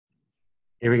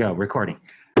Here we go, recording.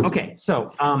 Okay,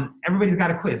 so everybody's got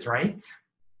a quiz, right?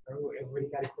 Everybody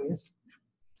got a quiz?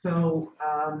 So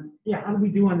yeah, how did we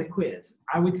do on the quiz?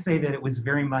 I would say that it was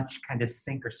very much kind of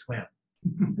sink or swim.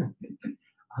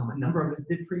 A number of us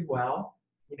did pretty well,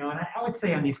 you know, and I would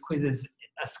say on these quizzes,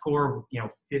 a score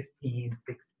of, 15,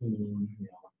 16,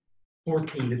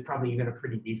 14 is probably even a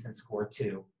pretty decent score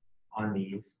too on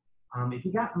these. If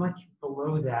you got much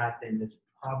below that, then it's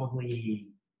probably,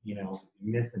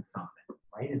 missing something,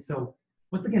 right? And so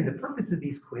once again, the purpose of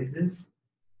these quizzes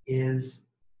is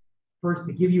first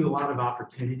to give you a lot of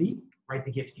opportunity, right,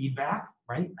 to get feedback,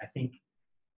 right? I think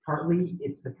partly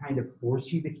it's to kind of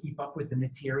force you to keep up with the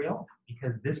material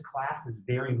because this class is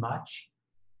very much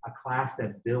a class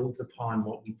that builds upon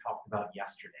what we talked about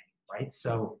yesterday, right?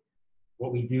 So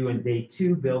what we do in day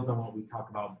 2 builds on what we talked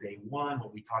about day 1.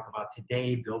 What we talk about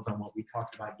today builds on what we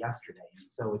talked about yesterday. And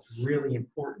so it's really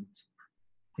important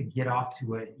to get off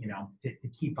to it, to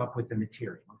keep up with the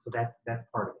material. So that's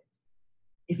part of it.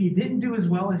 If you didn't do as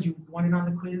well as you wanted on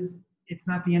the quiz, it's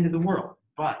not the end of the world,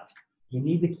 but you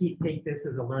need to take this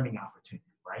as a learning opportunity,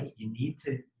 right? You need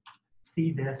to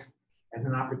see this as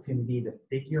an opportunity to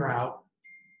figure out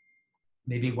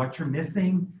maybe what you're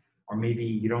missing, or maybe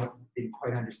you didn't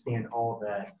quite understand all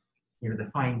the, the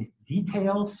fine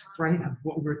details, right, of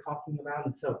what we were talking about.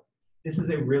 And so this is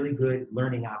a really good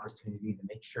learning opportunity to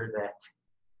make sure that,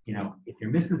 if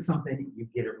you're missing something, you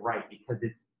get it right,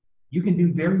 because you can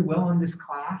do very well in this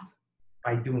class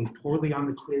by doing poorly on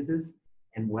the quizzes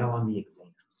and well on the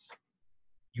exams.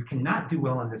 You cannot do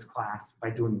well in this class by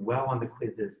doing well on the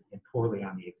quizzes and poorly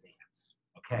on the exams,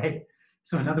 okay?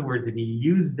 So in other words, if you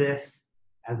use this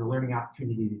as a learning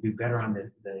opportunity to do better on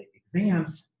the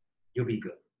exams, you'll be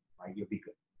good, right? You'll be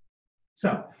good.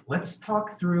 So let's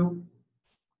talk through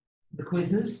the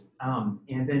quizzes, and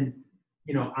then,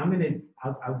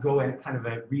 I'll go at kind of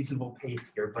a reasonable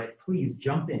pace here, but please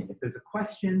jump in. If there's a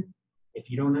question,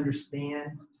 if you don't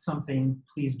understand something,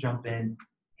 please jump in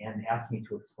and ask me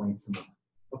to explain some more.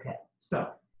 Okay, so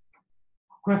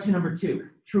question number 2,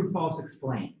 true, false,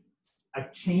 explain. A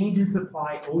change in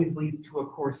supply always leads to a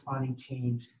corresponding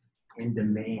change in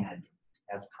demand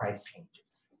as price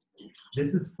changes.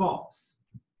 This is false.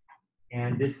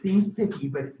 And this seems picky,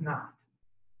 but it's not.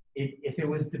 If it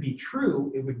was to be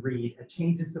true, it would read, a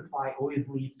change in supply always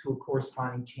leads to a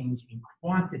corresponding change in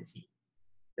quantity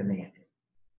demanded,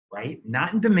 right?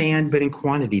 Not in demand, but in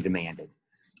quantity demanded.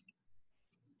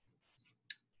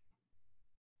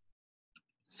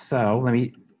 So let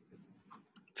me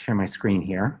share my screen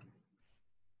here.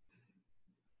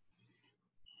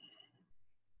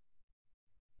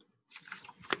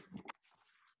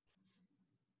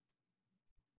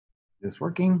 Is this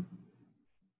working?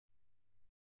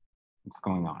 What's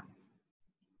going on?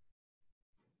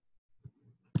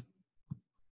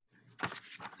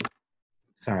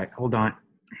 Sorry, hold on.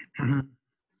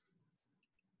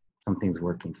 Something's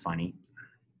working funny.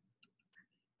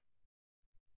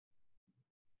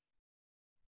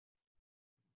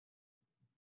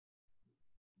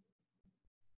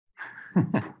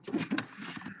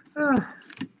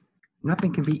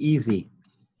 Nothing can be easy.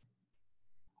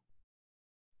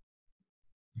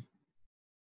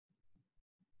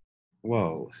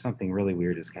 Whoa, something really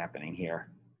weird is happening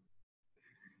here.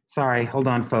 Sorry, hold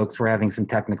on, folks. We're having some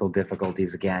technical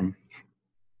difficulties again.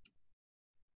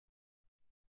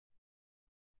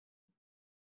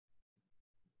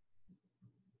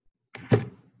 You've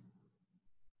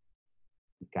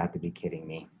got to be kidding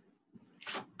me.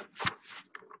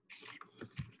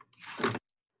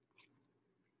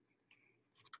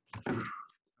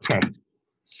 Okay,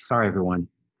 sorry, everyone.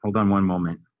 Hold on one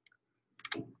moment.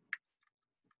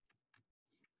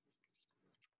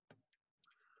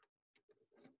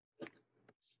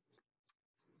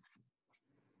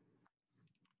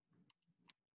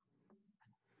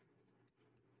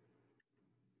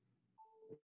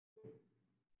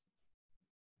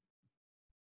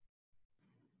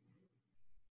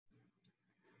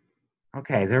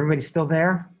 Okay, is everybody still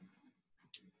there?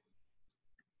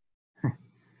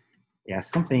 Yeah,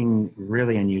 something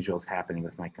really unusual is happening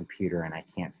with my computer and I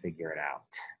can't figure it out.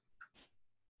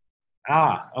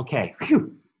 Ah, okay,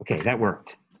 phew. Okay, that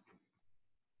worked.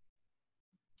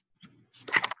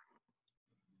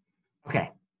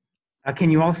 Okay,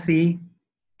 can you all see?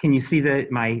 Can you see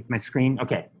my screen?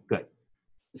 Okay, good.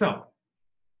 So,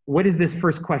 what is this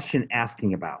first question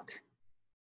asking about?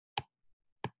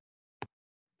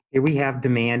 Here we have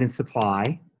demand and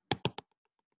supply,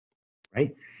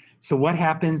 right? So what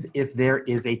happens if there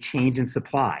is a change in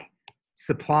supply?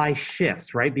 Supply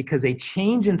shifts, right? Because a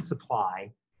change in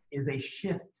supply is a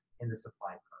shift in the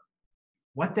supply curve.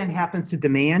 What then happens to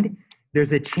demand?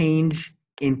 There's a change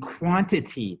in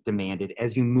quantity demanded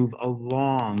as you move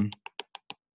along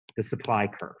the supply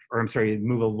curve, or I'm sorry,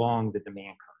 move along the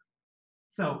demand curve.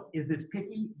 So is this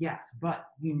picky? Yes, but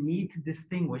you need to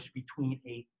distinguish between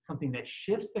something that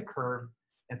shifts the curve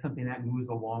and something that moves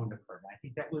along the curve. I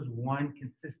think that was one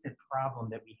consistent problem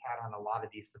that we had on a lot of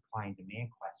these supply and demand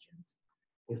questions,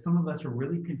 is some of us are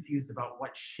really confused about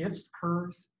what shifts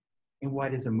curves and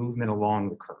what is a movement along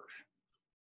the curve.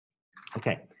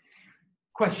 Okay,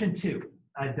 question 2,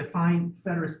 define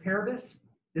ceteris paribus.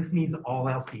 This means all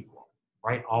else equal,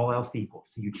 right? All else equal.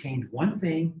 So you change one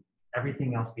thing,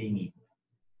 everything else being equal.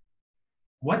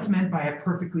 What's meant by a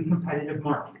perfectly competitive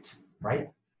market, right?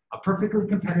 A perfectly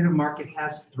competitive market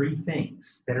has 3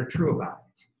 things that are true about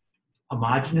it.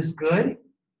 Homogeneous good,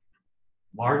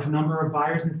 large number of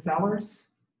buyers and sellers,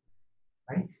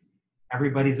 right?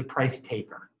 Everybody's a price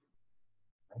taker.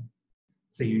 Right?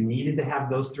 So you needed to have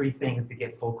those 3 things to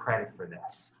get full credit for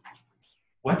this.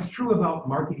 What's true about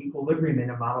market equilibrium in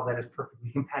a model that is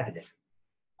perfectly competitive?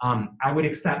 I would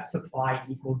accept supply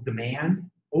equals demand,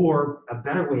 or a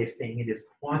better way of saying it is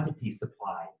quantity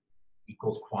supply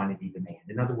equals quantity demand.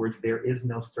 In other words, there is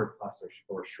no surplus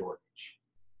or shortage.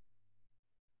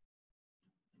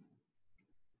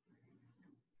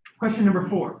 Question number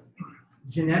 4.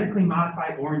 Genetically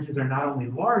modified oranges are not only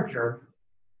larger,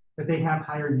 but they have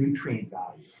higher nutrient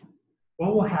value.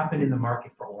 What will happen in the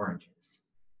market for oranges?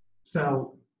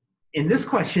 So in this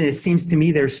question, it seems to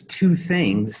me there's 2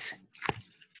 things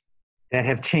that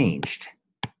have changed.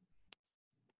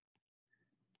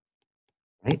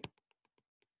 Right?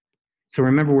 So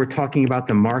remember, we're talking about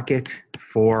the market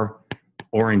for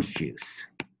orange juice.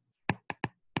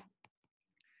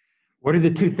 What are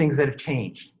the 2 things that have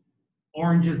changed?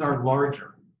 Oranges are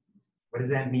larger. What does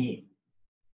that mean?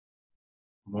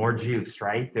 More juice,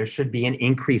 right? There should be an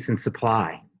increase in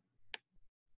supply.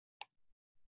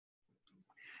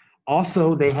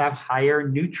 Also, they have higher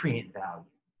nutrient value.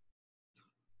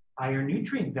 Higher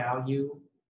nutrient value,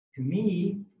 to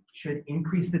me, should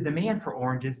increase the demand for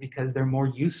oranges because they're more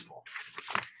useful.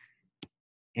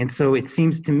 And so it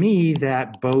seems to me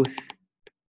that both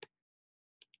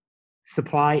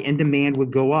supply and demand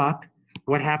would go up.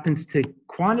 What happens to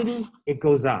quantity? It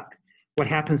goes up. What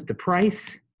happens to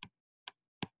price?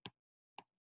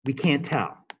 We can't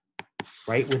tell,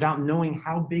 right? Without knowing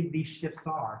how big these shifts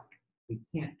are, we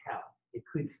can't tell. It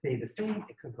could stay the same,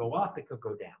 it could go up, it could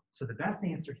go down. So the best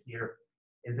answer here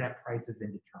is that price is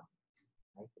indeterminate.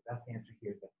 Right? The best answer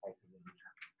here is that price is indeterminate.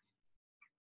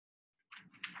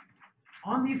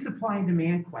 On these supply and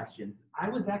demand questions, I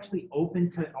was actually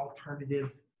open to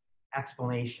alternative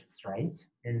explanations, right?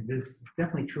 And this is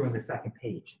definitely true on the second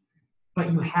page.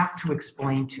 But you have to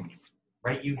explain to me,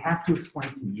 right? You have to explain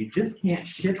to me. You just can't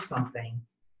shift something,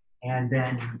 and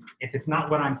then if it's not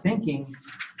what I'm thinking,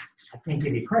 I can't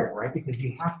give you credit, right? Because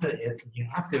you have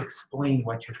to explain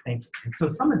what you're thinking. And so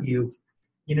some of you,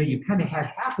 you kind of had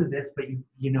half of this, but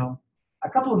a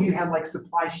couple of you had like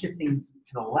supply shifting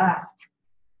to the left.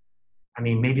 I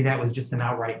mean, maybe that was just an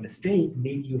outright mistake.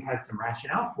 Maybe you had some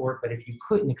rationale for it, but if you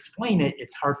couldn't explain it,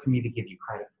 it's hard for me to give you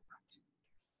credit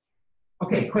for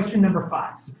it. Okay, question number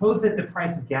 5. Suppose that the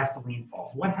price of gasoline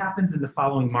falls. What happens in the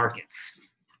following markets?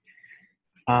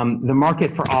 The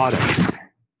market for autos.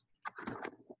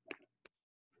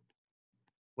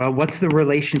 Well, what's the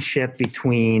relationship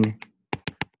between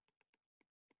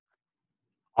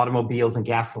automobiles and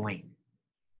gasoline?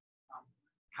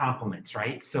 Complements,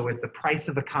 right? So if the price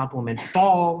of a complement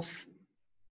falls,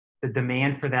 the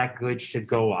demand for that good should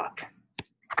go up.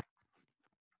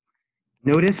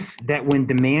 Notice that when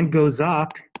demand goes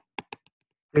up,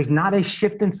 there's not a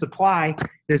shift in supply,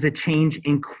 there's a change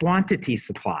in quantity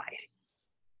supplied,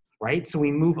 right? So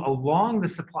we move along the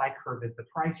supply curve as the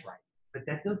price rises, but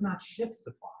that does not shift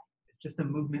supply. It's just a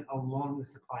movement along the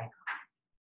supply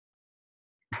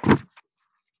curve.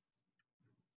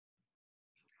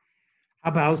 How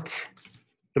about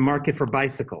the market for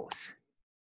bicycles?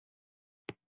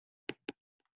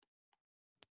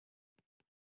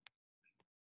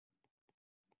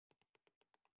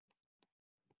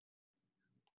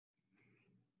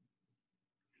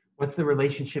 What's the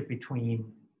relationship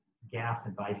between gas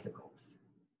and bicycles?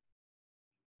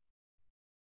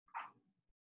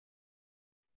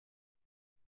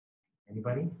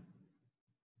 Anybody?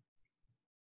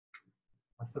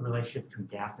 What's the relationship between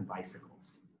gas and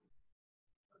bicycles?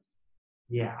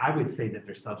 Yeah, I would say that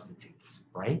they're substitutes,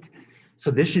 right?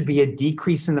 So this should be a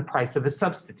decrease in the price of a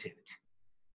substitute.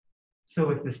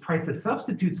 So if this price of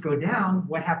substitutes go down,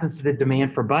 what happens to the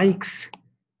demand for bikes?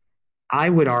 I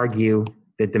would argue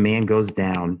that demand goes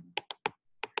down,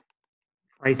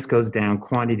 price goes down,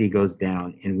 quantity goes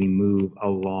down, and we move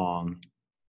along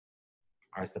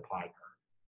our supply curve.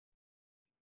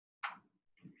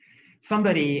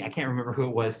 Somebody, I can't remember who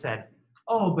it was, said,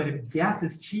 oh, but if gas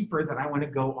is cheaper, then I want to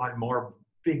go on more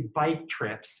big bike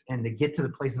trips, and to get to the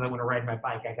places I want to ride my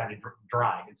bike, I got to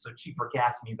drive. And so cheaper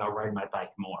gas means I'll ride my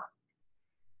bike more.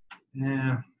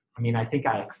 I mean, I think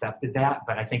I accepted that,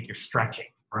 but I think you're stretching,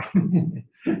 right?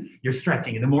 You're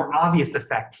stretching. And the more obvious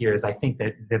effect here is I think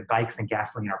that the bikes and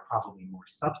gasoline are probably more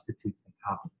substitutes than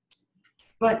complements.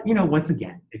 But, you know, once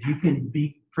again, if you can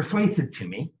be persuasive to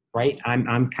me, right,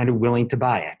 I'm kind of willing to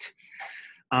buy it.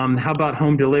 How about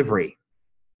home delivery?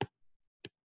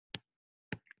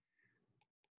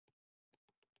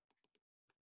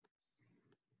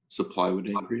 Supply would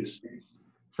increase.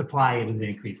 Supply would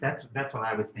increase. That's what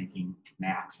I was thinking,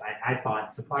 Max. I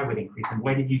thought supply would increase. And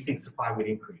why did you think supply would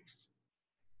increase?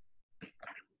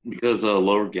 Because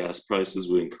lower gas prices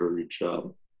would encourage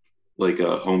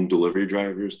home delivery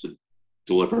drivers to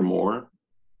deliver more.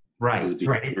 Right,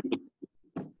 right.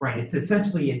 Right. It's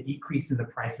essentially a decrease in the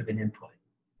price of an input,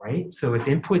 right? So if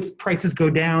inputs prices go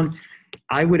down,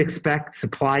 I would expect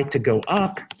supply to go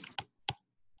up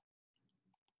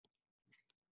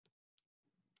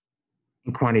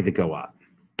and quantity to go up.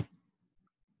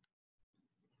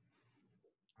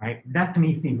 Right? That to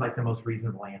me seems like the most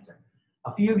reasonable answer.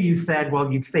 A few of you said,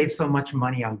 well, you'd save so much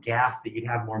money on gas that you'd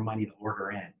have more money to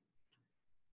order in.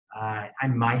 I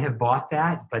might have bought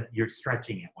that, but you're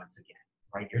stretching it once again,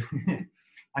 right?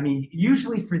 I mean,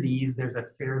 usually for these, there's a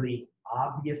fairly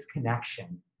obvious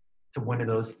connection to one of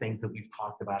those things that we've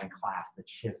talked about in class that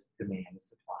shift demand and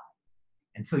supply.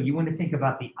 And so you want to think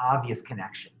about the obvious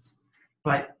connections.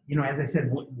 But, you know, as I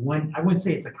said, I wouldn't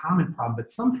say it's a common problem,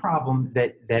 but some problem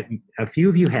that a few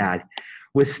of you had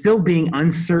was still being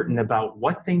uncertain about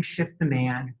what things shift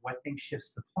demand, what things shift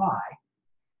supply,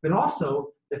 but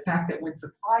also the fact that when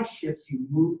supply shifts, you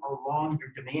move along your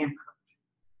demand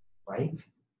curve, right?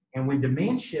 And when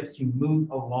demand shifts, you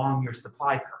move along your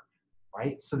supply curve,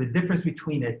 right? So the difference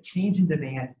between a change in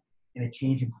demand and a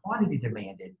change in quantity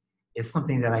demanded is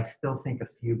something that I still think a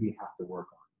few of you have to work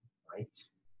on, right?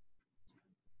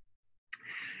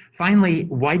 Finally,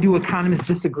 why do economists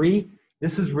disagree?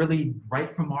 This is really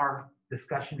right from our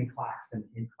discussion in class. And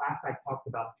in class, I talked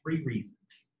about 3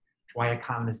 reasons why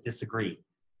economists disagree.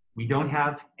 We don't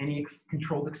have any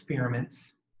controlled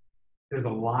experiments. There's a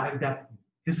lot of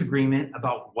disagreement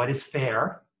about what is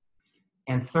fair.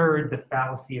 And third, the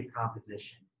fallacy of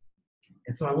composition.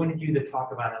 And so I wanted you to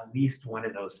talk about at least one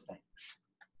of those things,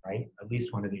 right? At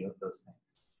least one of those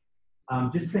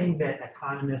things. Just saying that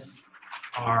economists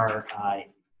are,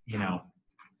 you know,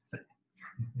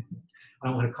 I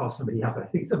don't want to call somebody out, but I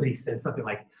think somebody said something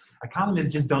like, economists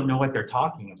just don't know what they're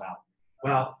talking about.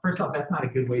 Well, first off, that's not a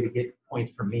good way to get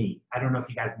points from me. I don't know if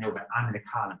you guys know, but I'm an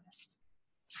economist.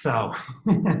 So,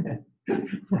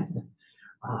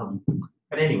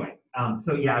 but anyway,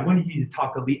 so yeah, I wanted you to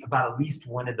talk about at least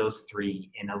one of those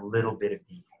 3 in a little bit of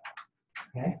detail,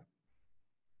 okay?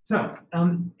 So,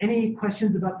 any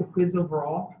questions about the quiz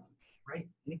overall, right?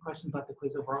 Any questions about the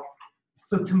quiz overall?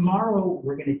 So tomorrow,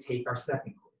 we're gonna take our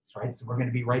second quiz, right? So we're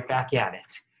gonna be right back at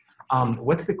it.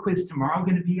 What's the quiz tomorrow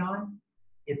gonna be on?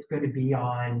 It's gonna be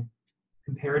on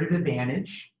comparative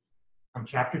advantage from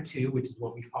chapter 2, which is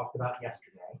what we talked about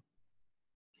yesterday.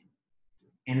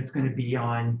 And it's gonna be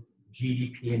on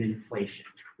GDP and inflation,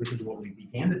 which is what we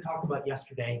began to talk about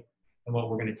yesterday and what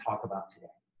we're gonna talk about today.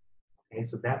 Okay,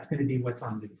 so that's gonna be what's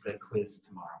on the quiz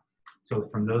tomorrow. So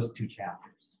from those 2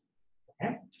 chapters,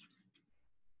 okay?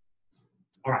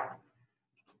 All right.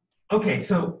 Okay,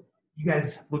 so you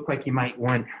guys look like you might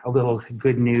want a little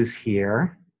good news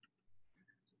here.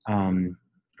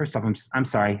 First off, I'm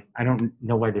sorry. I don't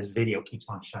know why this video keeps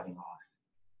on shutting off.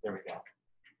 There we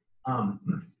go.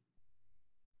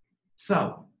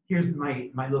 So here's my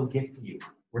little gift to you.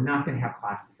 We're not going to have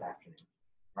class this afternoon,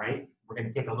 right? We're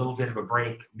going to take a little bit of a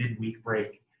break, midweek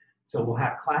break. So we'll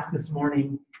have class this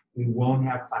morning. We won't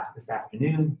have class this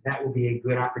afternoon. That will be a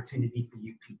good opportunity for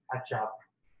you to catch up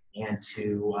and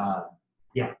to,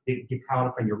 get caught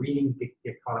up on your reading,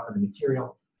 get caught up on the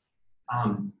material.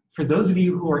 For those of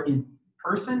you who are in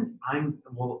person,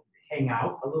 we'll hang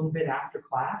out a little bit after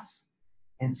class.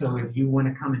 And so if you want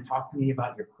to come and talk to me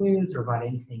about your quiz or about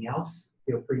anything else,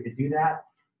 feel free to do that.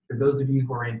 For those of you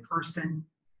who are in person,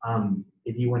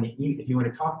 if you want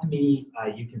to talk to me,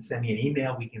 you can send me an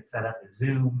email. We can set up a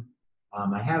Zoom.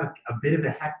 I have a bit of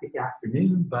a hectic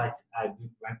afternoon, but I'd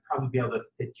probably be able to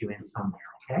fit you in somewhere,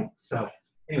 okay? So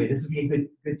anyway, this would be a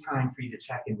good time for you to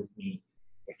check in with me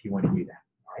if you want to do that,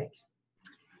 all right?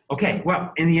 Okay,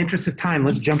 well, in the interest of time,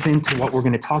 let's jump into what we're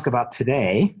going to talk about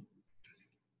today.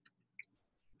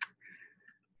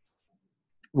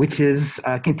 which is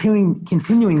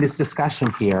continuing this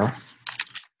discussion here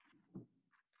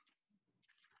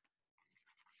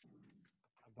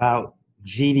about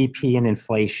GDP and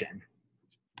inflation.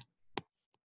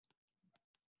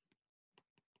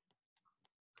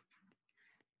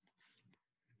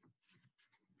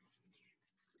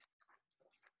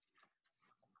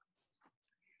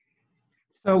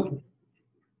 So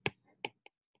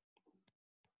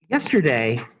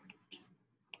yesterday,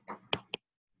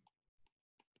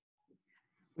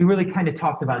 we really kind of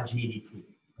talked about GDP,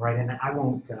 right? And I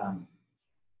won't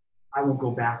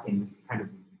go back and kind of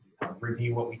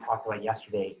review what we talked about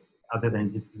yesterday, other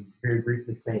than just very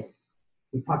briefly say,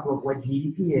 we talked about what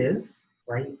GDP is,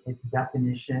 right? Its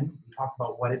definition. We talked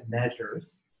about what it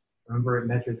measures. Remember, it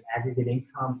measures aggregate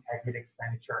income, aggregate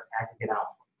expenditure, aggregate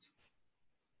output.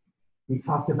 We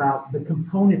talked about the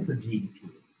components of GDP,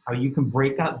 how you can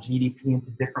break out GDP into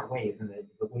different ways. And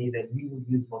the way that we will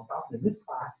use most often in this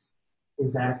class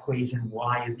is that equation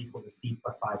y is equal to c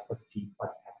plus I plus g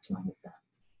plus x minus n.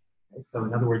 Okay? So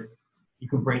in other words, you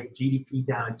can break GDP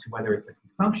down into whether it's a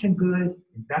consumption good,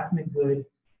 investment good,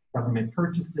 government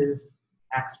purchases,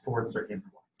 exports, or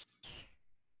imports.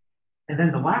 And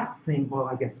then the last thing, well,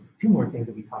 I guess two more things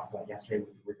that we talked about yesterday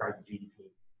with regard to GDP,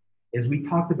 is we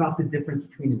talked about the difference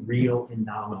between real and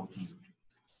nominal GDP,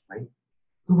 right?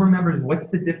 Who remembers what's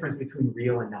the difference between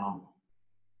real and nominal?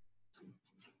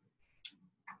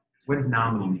 What does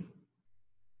nominal mean?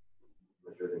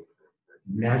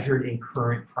 Measured in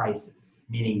current prices,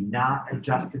 meaning not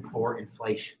adjusted for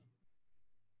inflation.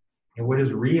 And what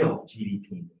does real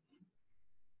GDP mean?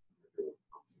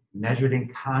 Measured in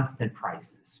constant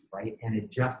prices, right? And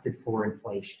adjusted for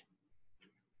inflation.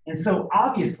 And so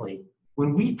obviously,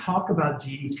 when we talk about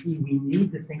GDP, we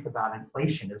need to think about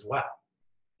inflation as well,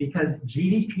 because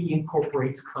GDP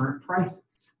incorporates current prices.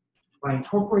 By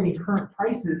incorporating current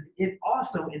prices, it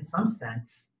also, in some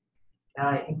sense,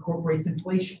 incorporates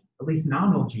inflation, at least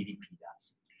nominal GDP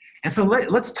does. And so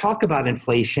let's talk about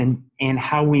inflation and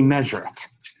how we measure it.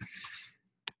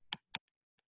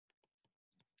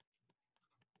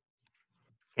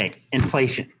 Okay,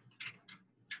 inflation.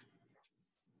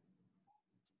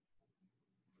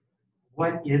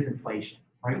 What is inflation,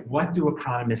 right? What do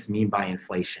economists mean by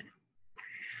inflation?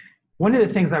 One of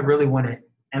the things I really want to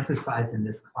emphasize in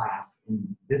this class,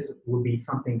 and this will be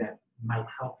something that might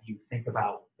help you think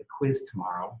about the quiz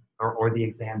tomorrow or the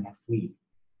exam next week,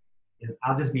 is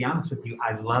I'll just be honest with you,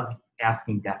 I love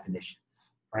asking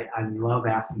definitions, right? I love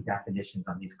asking definitions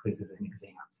on these quizzes and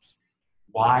exams.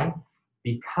 Why?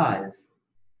 Because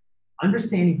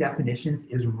understanding definitions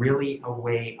is really a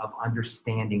way of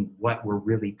understanding what we're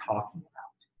really talking about.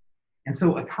 And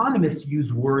so economists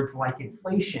use words like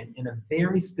inflation in a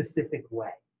very specific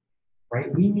way,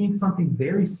 right? We mean something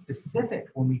very specific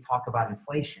when we talk about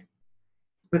inflation.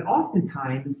 But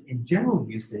oftentimes, in general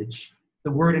usage,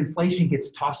 the word inflation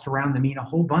gets tossed around to mean a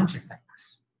whole bunch of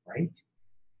things, right?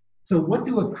 So what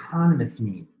do economists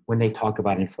mean when they talk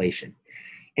about inflation?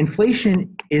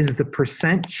 Inflation is the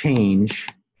percent change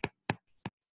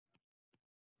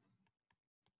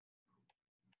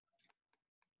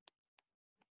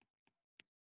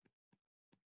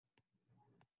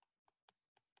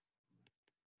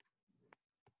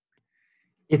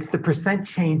It's the percent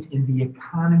change in the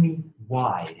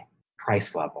economy-wide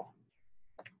price level.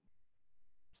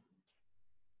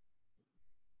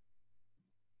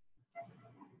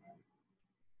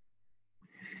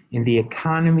 In the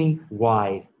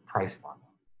economy-wide price level.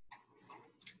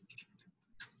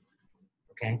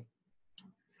 Okay?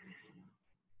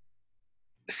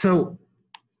 So,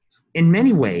 in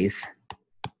many ways,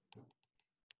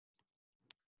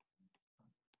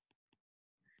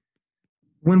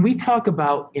 when we talk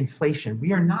about inflation,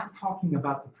 we are not talking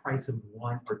about the price of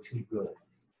one or two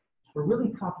goods. We're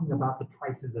really talking about the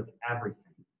prices of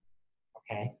everything,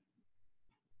 okay?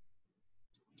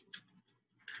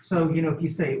 So, you know, if you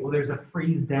say, well, there's a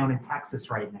freeze down in Texas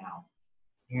right now,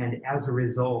 and as a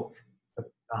result,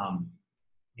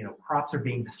 you know, crops are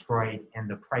being destroyed and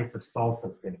the price of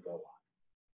salsa is going to go up.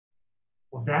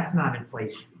 Well, that's not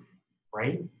inflation,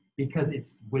 right? Because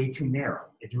it's way too narrow.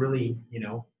 It's really, you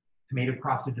know, tomato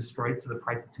crops are destroyed, so the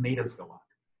price of tomatoes go up.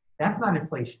 That's not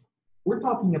inflation. We're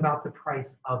talking about the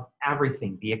price of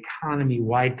everything, the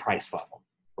economy-wide price level,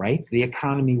 right? The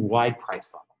economy-wide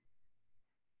price level.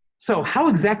 So how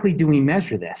exactly do we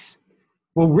measure this?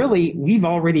 Well, really, we've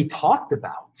already talked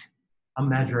about a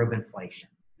measure of inflation,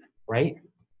 right?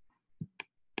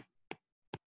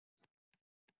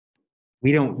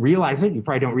 We don't realize it, you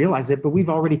probably don't realize it, but we've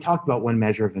already talked about one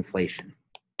measure of inflation.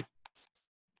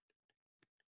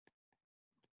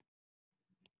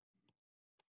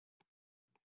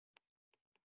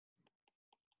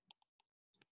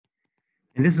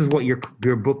 And this is what your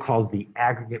book calls the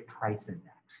aggregate price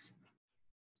index.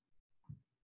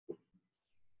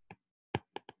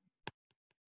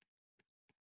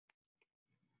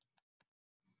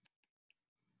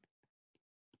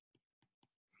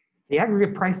 The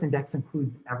aggregate price index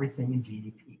includes everything in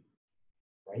GDP,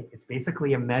 right? It's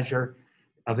basically a measure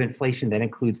of inflation that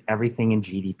includes everything in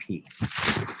GDP.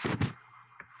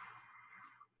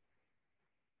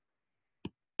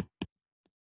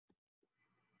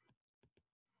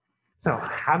 So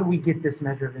how do we get this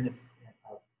measure of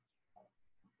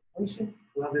inflation?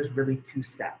 Well, there's really two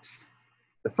steps.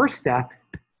 The first step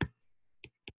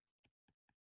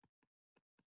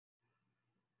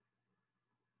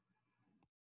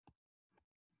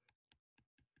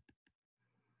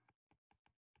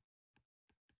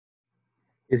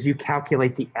is you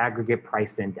calculate the aggregate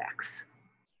price index.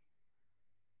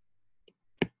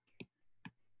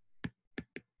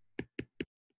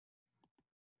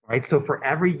 Right, so for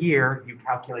every year, you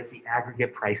calculate the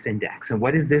aggregate price index. And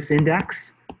what is this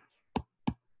index?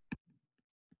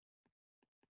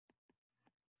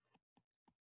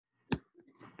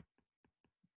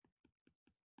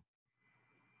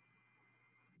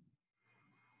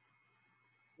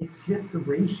 It's just the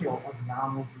ratio of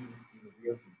nominal GDP to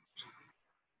real GDP.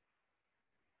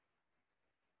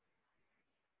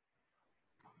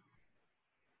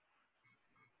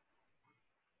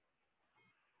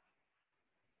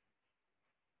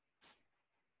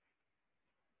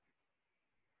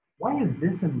 Why is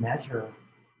this a measure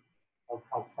of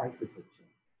how prices have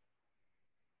changed?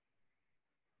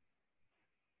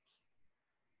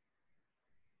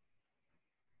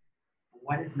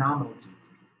 What is nominal GDP?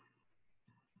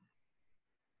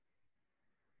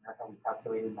 Not how we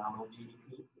calculated nominal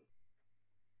GDP.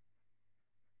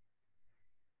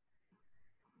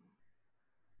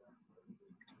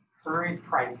 Current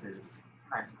prices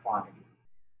times quantity.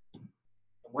 And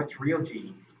what's real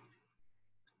GDP?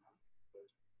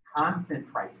 Constant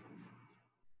prices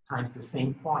times the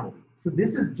same quantity. So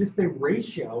this is just a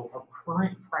ratio of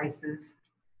current prices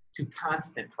to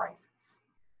constant prices,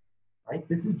 right?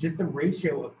 This is just a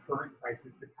ratio of current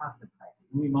prices to constant prices.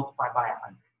 And we multiply by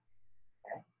 100,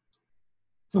 okay?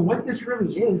 So what this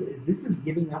really is this is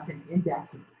giving us an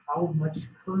index of how much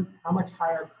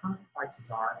higher current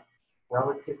prices are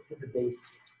relative to the base.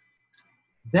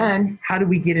 Then how do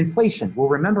we get inflation? Well,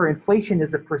 remember, inflation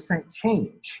is a percent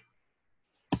change.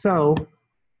 So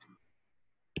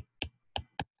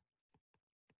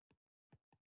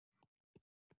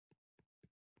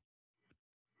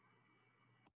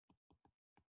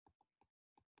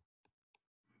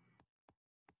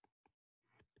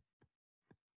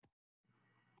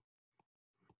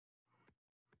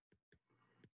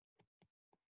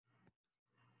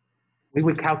we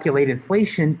would calculate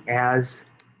inflation as,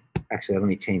 actually, let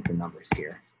me change the numbers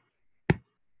here.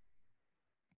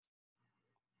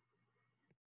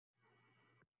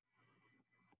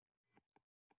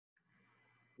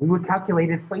 We would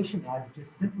calculate inflation as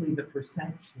just simply the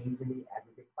percent change in the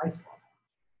aggregate price level.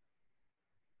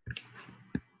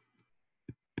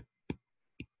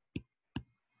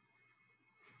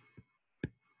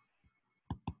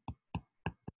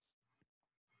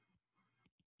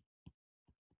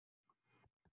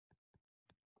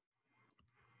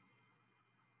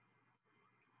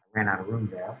 I ran out of room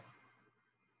there.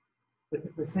 But the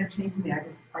percent change in the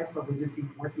aggregate price level would just be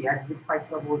what the aggregate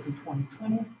price level is in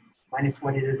 2020 minus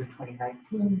what it is in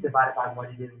 2019 divided by what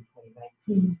it is in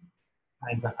 2019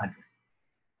 times 100.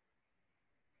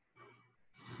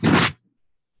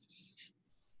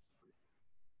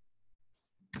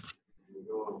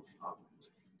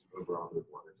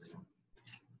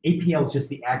 APL is just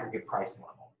the aggregate price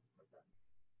level.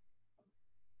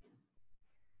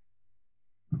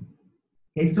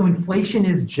 Okay, so inflation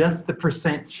is just the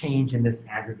percent change in this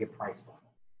aggregate price level.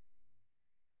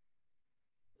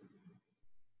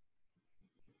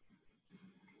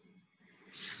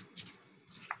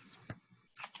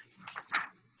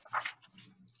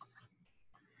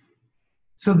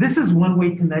 So this is one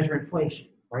way to measure inflation,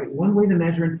 right? One way to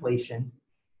measure inflation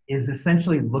is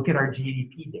essentially look at our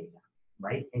GDP data,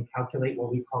 right? And calculate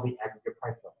what we call the aggregate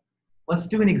price level. Let's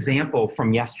do an example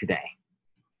from yesterday.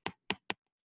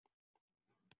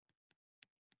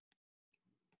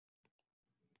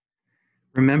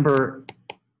 Remember,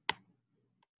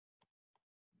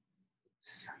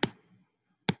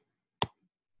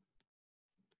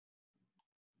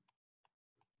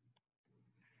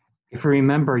 if we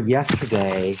remember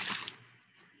yesterday,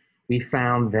 we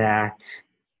found that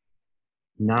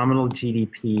nominal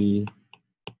GDP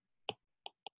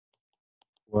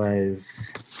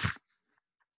was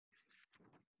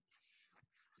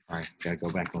All right, gotta go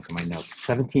back and look at my notes.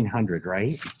 1,700,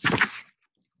 right?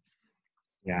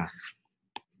 Yeah.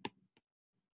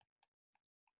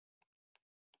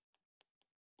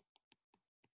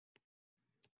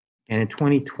 And in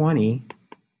 2020,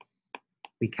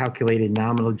 we calculated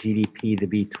nominal GDP to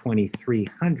be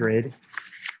 2,300.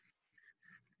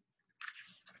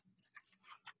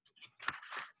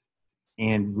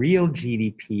 And real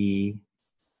GDP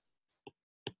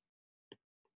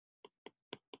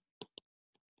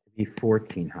to be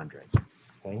 1,400.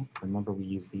 Okay, remember we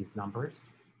use these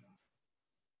numbers.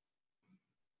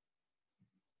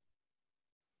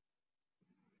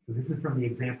 So this is from the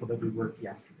example that we worked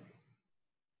yesterday.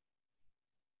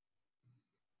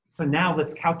 So now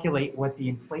let's calculate what the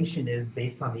inflation is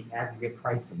based on the aggregate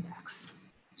price index.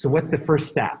 So what's the first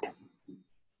step?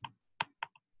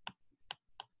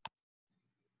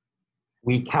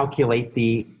 We calculate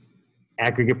the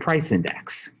aggregate price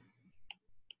index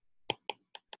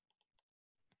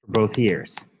for both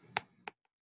years.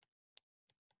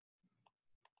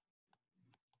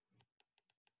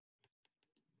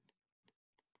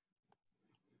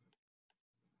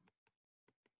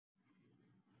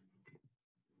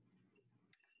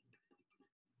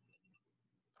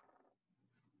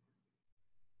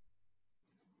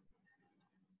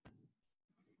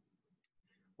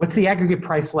 What's the aggregate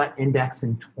price index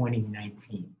in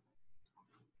 2019?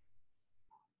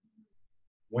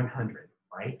 100,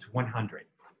 right? 100.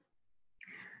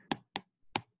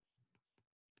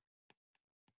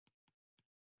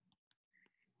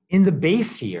 In the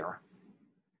base year,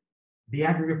 the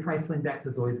aggregate price index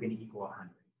is always going to equal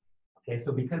 100. Okay,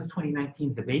 so because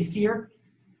 2019 is the base year,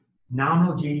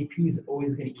 nominal GDP is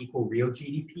always going to equal real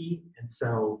GDP, and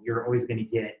so you're always going to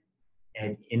get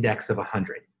an index of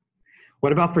 100.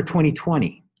 What about for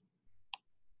 2020?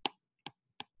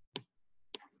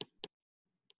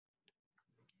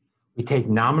 We take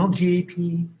nominal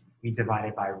GDP, we divide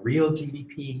it by real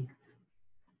GDP,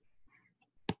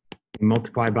 we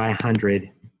multiply by 100,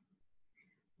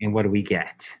 and what do we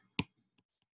get?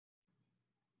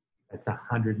 That's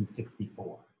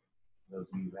 164. Those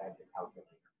of you who had the calculator.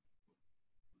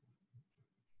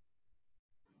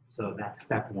 So that's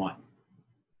step one.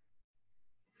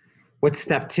 What's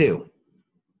step two?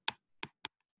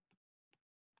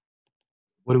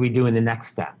 What do we do in the next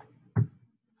step?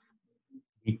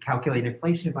 We calculate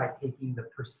inflation by taking the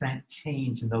percent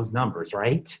change in those numbers,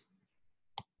 right?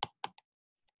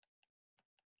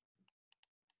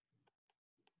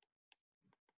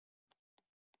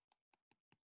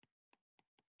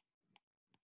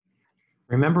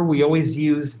 Remember, we always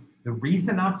use the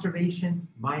recent observation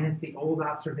minus the old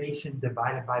observation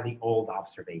divided by the old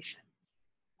observation.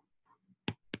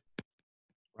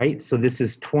 Right? So this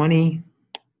is 20,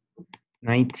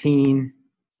 19,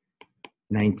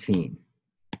 19.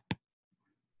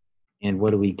 And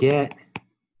what do we get?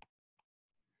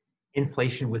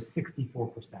 Inflation was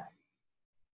 64%,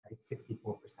 right?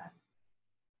 64%.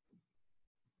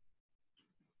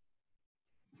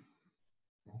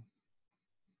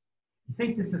 You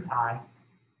think this is high?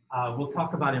 We'll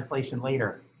talk about inflation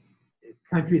later.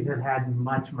 Countries have had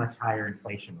much, much higher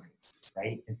inflation rates,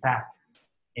 right? In fact,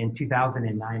 in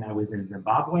 2009, I was in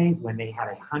Zimbabwe when they had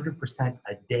 100%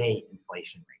 a day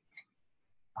inflation rate,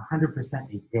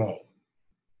 100% a day.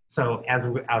 So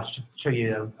I'll show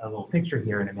you a little picture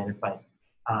here in a minute, but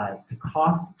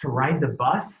to ride the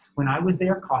bus when I was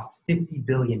there cost $50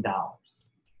 billion,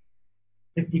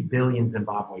 50 billion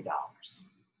Zimbabwe dollars,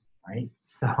 right?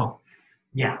 So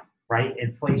yeah, right,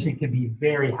 inflation can be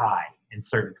very high in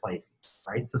certain places,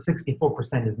 right? So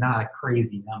 64% is not a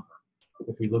crazy number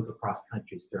if we look across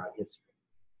countries throughout history.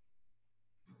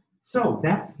 So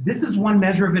this is one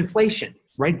measure of inflation,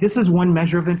 right? This is one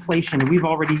measure of inflation, and we've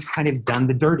already kind of done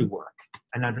the dirty work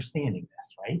in understanding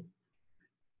this, right?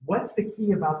 What's the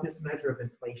key about this measure of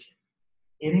inflation?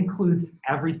 It includes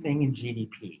everything in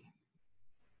GDP.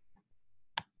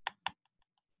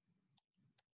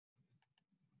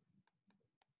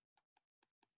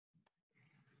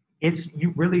 It's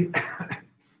really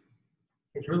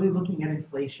looking at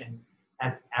inflation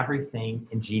as everything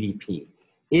in GDP.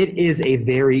 It is a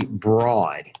very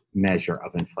broad measure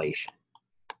of inflation.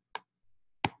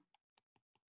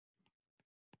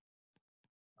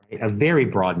 Right? A very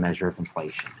broad measure of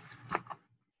inflation.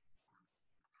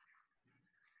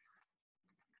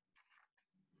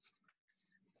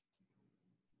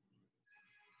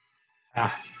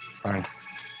 Sorry.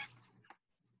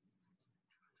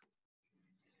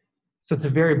 So it's a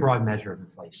very broad measure of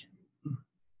inflation.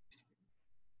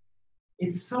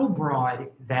 It's so broad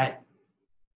that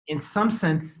in some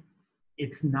sense,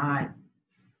 it's not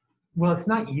well, it's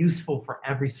not useful for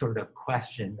every sort of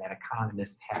question that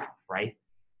economists have, right?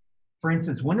 For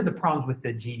instance, one of the problems with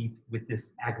the GDP, with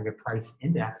this aggregate price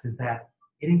index is that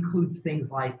it includes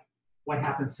things like what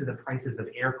happens to the prices of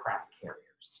aircraft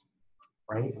carriers,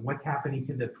 right? And what's happening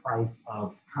to the price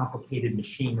of complicated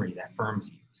machinery that firms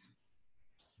use.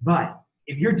 But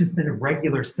if you're just a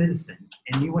regular citizen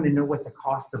and you want to know what the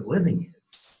cost of living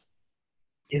is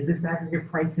this aggregate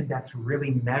price index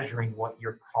really measuring what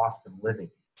your cost of living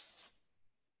is?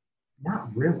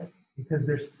 Not really, because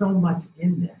there's so much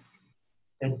in this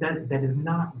that is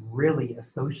not really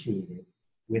associated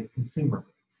with consumer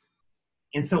goods.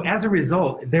 And so as a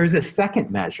result, there's a second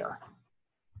measure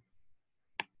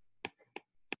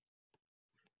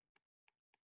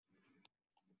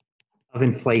of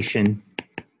inflation.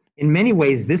 In many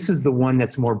ways, this is the one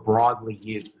that's more broadly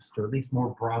used, or at least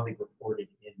more broadly reported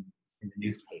in the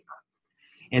newspaper.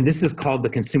 And this is called the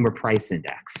Consumer Price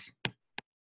Index.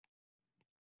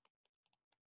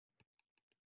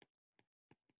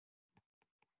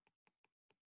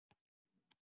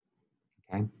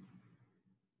 Okay.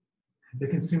 The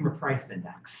Consumer Price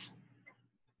Index.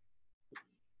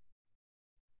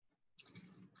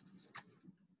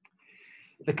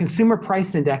 The Consumer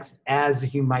Price Index,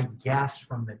 as you might guess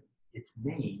from its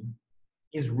name,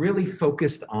 is really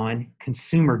focused on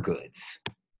consumer goods.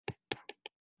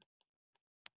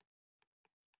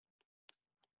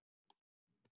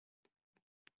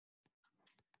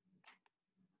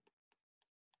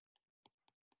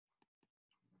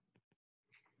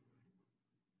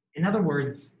 In other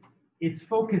words, its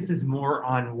focus is more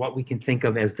on what we can think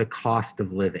of as the cost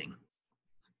of living.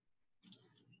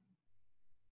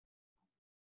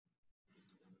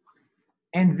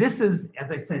 And this is,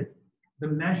 as I said, the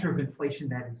measure of inflation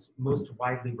that is most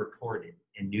widely reported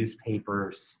in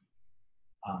newspapers.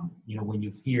 When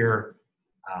you hear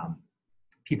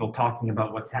people talking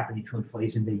about what's happening to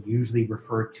inflation, they usually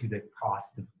refer to the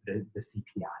cost of the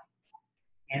CPI.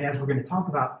 And as we're going to talk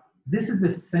about, this is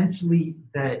essentially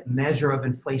the measure of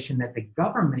inflation that the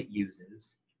government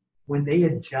uses when they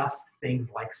adjust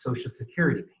things like Social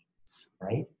Security payments,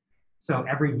 right? So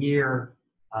every year,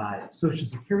 Social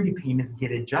Security payments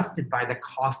get adjusted by the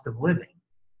cost of living.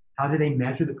 How do they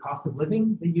measure the cost of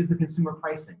living? They use the Consumer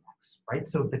Price Index, right?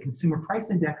 So if the Consumer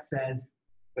Price Index says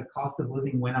the cost of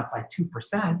living went up by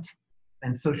 2%,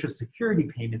 then Social Security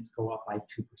payments go up by 2%.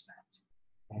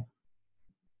 Okay?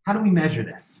 How do we measure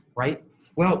this, right?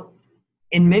 Well,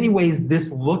 in many ways,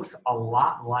 this looks a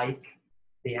lot like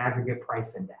the aggregate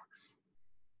price index.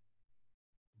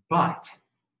 But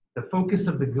the focus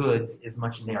of the goods is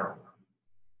much narrower.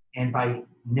 And by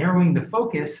narrowing the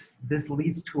focus, this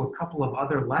leads to a couple of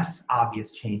other less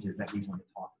obvious changes that we want to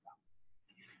talk about.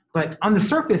 But on the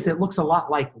surface, it looks a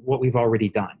lot like what we've already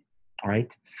done, all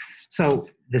right? So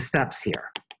the steps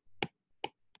here.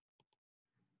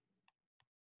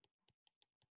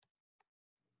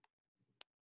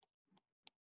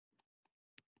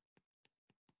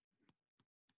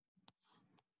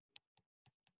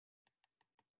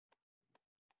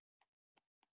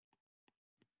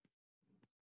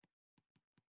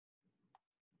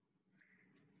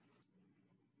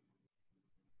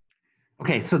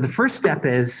 Okay, so the first step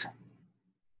is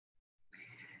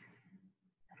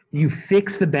you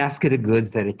fix the basket of goods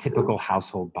that a typical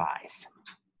household buys.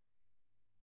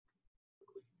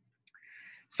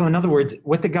 So in other words,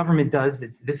 what the government does,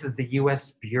 this is the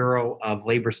US Bureau of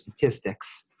Labor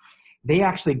Statistics, they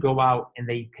actually go out and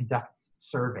they conduct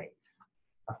surveys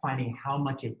of finding how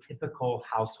much a typical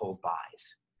household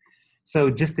buys. So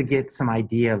just to get some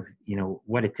idea of,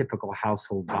 what a typical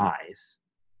household buys.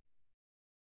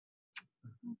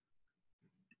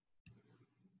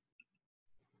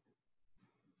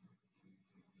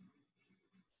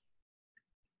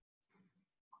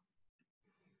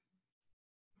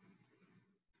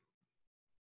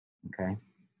 Okay.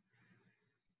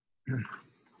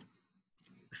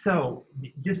 So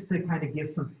just to kind of give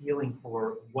some feeling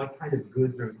for what kind of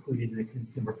goods are included in the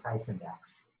Consumer Price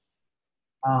Index.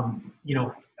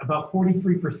 About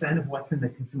 43% of what's in the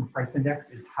Consumer Price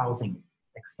Index is housing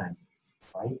expenses,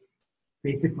 right?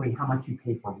 Basically how much you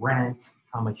pay for rent,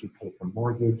 how much you pay for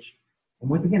mortgage. And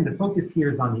once again, the focus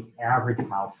here is on the average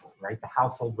household, right? The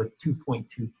household with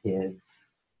 2.2 kids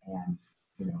and,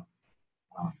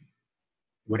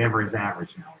 whatever is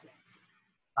average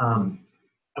nowadays.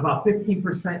 About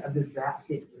 15% of this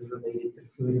basket is related to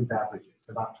food and beverages.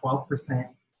 About 12%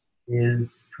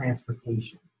 is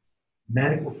transportation.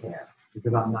 Medical care is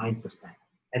about 9%.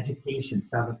 Education,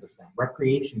 7%.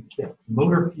 Recreation, 6%.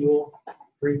 Motor fuel,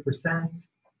 3%.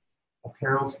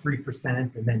 Apparel's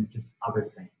 3%, and then just other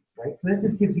things, right? So that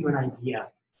just gives you an idea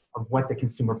of what the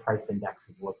Consumer Price Index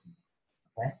is looking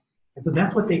okay? And so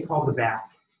that's what they call the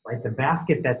basket, right? The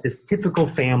basket that this typical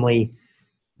family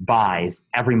buys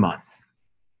every month.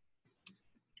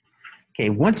 Okay,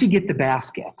 once you get the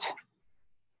basket,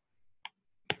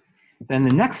 then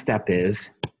the next step is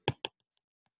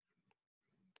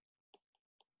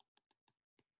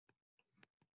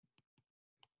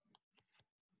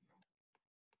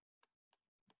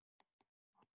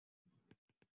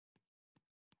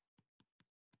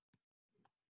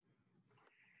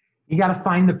you got to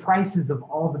find the prices of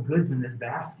all the goods in this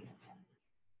basket.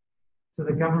 So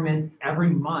the government, every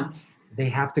month, they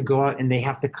have to go out and they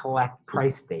have to collect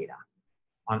price data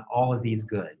on all of these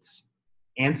goods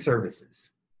and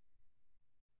services.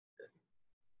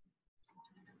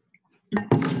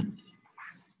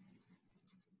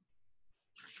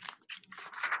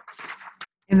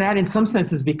 And that, in some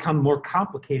senses, become more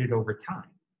complicated over time,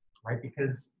 right?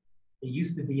 Because it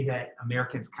used to be that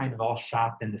Americans kind of all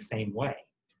shopped in the same way.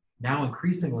 Now,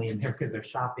 increasingly, Americans are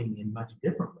shopping in much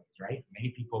different ways, right? Many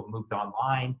people have moved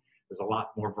online. There's a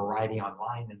lot more variety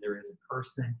online than there is in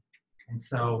person. And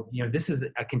so, this is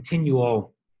a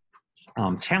continual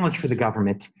challenge for the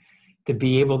government to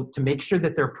be able to make sure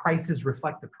that their prices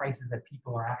reflect the prices that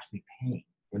people are actually paying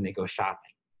when they go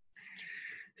shopping.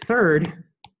 Third,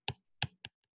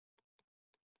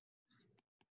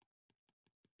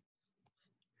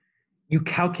 you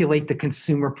calculate the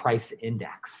consumer price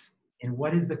index. And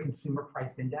what is the consumer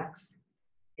price index?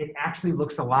 It actually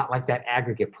looks a lot like that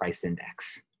aggregate price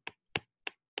index.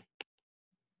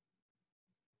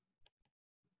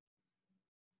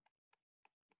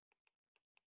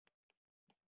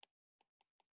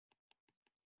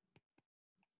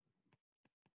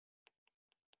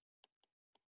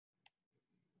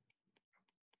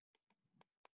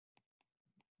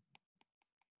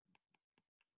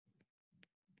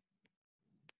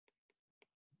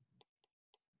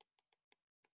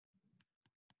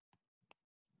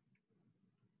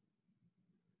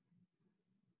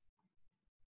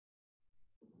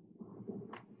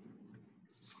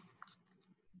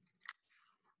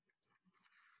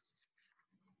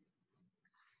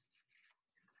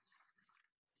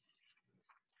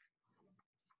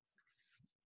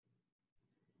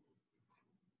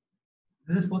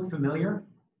 Does this look familiar?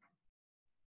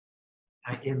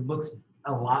 It looks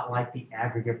a lot like the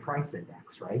aggregate price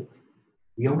index, right?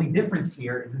 The only difference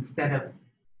here is instead of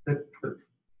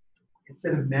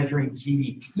measuring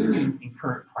GDP in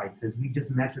current prices, we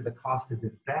just measure the cost of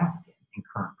this basket in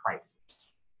current prices.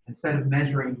 Instead of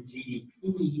measuring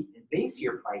GDP in base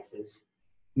year prices,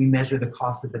 we measure the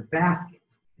cost of the basket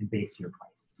in base year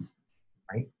prices,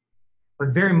 right? But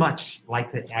very much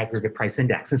like the aggregate price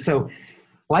index. And so,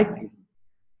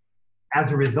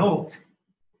 as a result,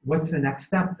 what's the next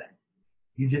step then?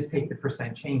 You just take the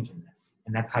percent change in this,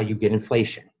 and that's how you get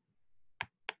inflation.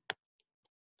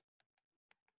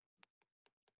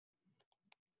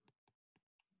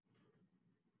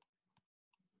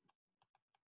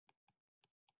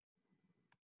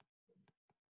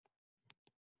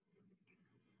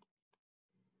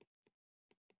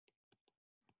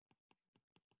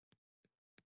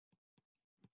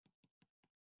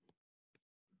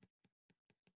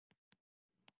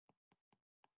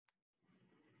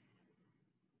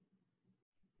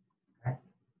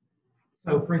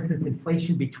 So for instance,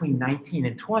 inflation between 19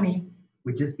 and 20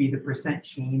 would just be the percent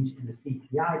change in the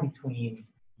CPI between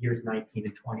years 19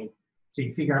 and 20. So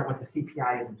you figure out what the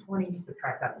CPI is in 20,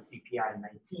 subtract out the CPI in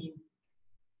 19,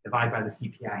 divide by the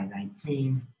CPI in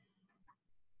 19,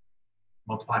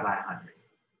 multiply by 100.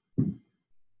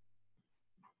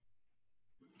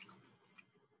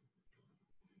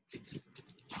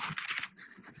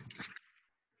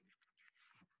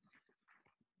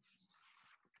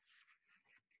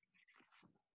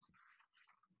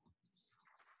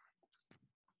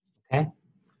 Okay?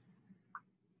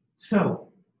 So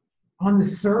on the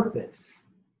surface,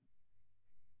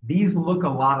 these look a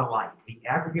lot alike. The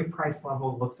aggregate price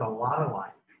level looks a lot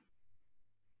alike.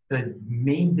 The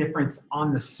main difference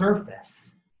on the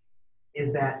surface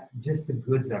is that just the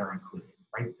goods that are included,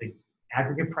 right? The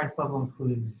aggregate price level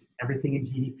includes everything in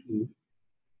GDP.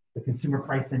 The consumer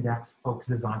price index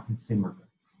focuses on consumer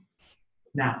goods.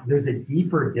 Now, there's a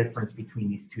deeper difference between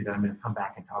these two that I'm going to come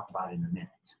back and talk about in a minute,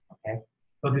 okay?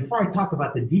 But before I talk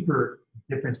about the deeper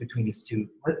difference between these two,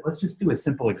 let's just do a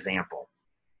simple example,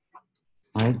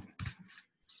 all right?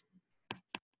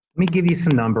 Let me give you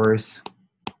some numbers.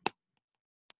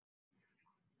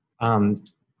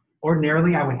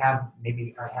 Ordinarily, I would have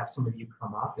some of you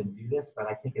come up and do this, but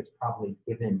I think it's probably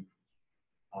given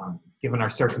our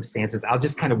circumstances. I'll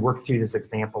just kind of work through this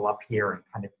example up here and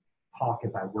kind of talk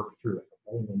as I work through it,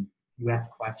 okay? And then you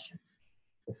ask questions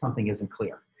if something isn't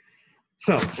clear.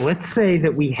 So let's say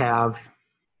that we have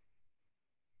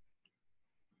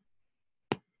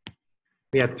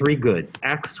three goods,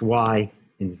 X, Y,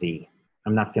 and Z.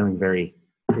 I'm not feeling very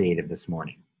creative this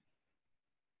morning.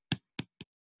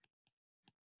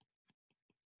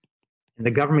 And the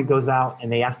government goes out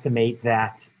and they estimate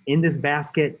that in this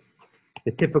basket,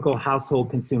 the typical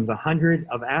household consumes 100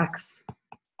 of X,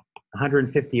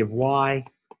 150 of Y,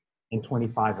 and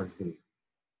 25 of Z.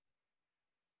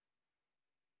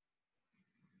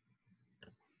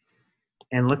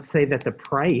 And let's say that the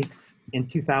price in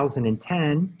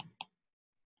 2010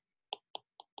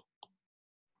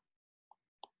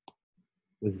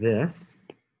 was this,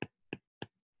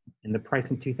 and the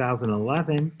price in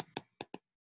 2011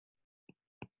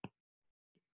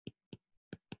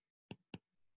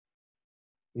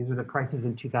 these are the prices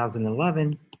in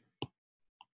 2011,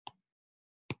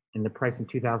 and the price in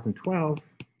 2012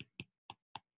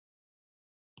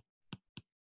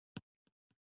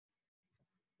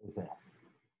 is this.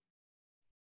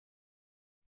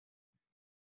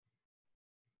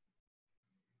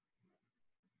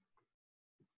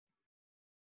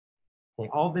 Okay,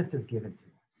 all this is given to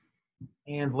us.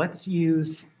 And let's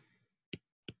use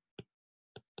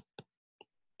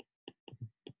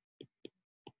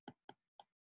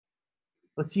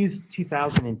Let's use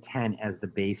 2010 as the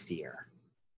base year.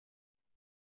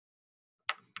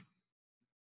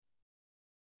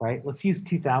 Right? Let's use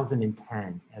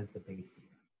 2010 as the base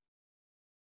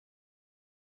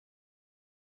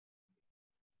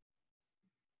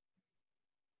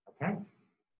year. Okay?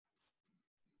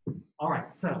 All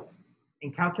right, so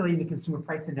in calculating the consumer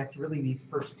price index, really these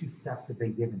first two steps have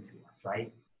been given to us,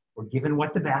 right? We're given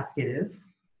what the basket is.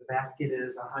 The basket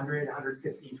is 100,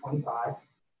 150, 25.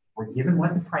 We're given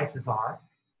what the prices are.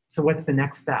 So what's the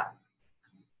next step?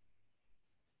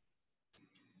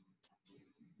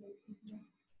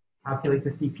 Calculate the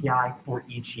CPI for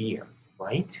each year,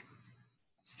 right?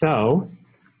 So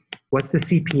what's the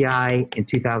CPI in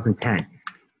 2010?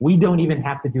 We don't even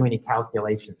have to do any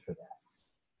calculations for this.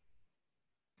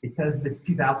 Because the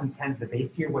 2010 is the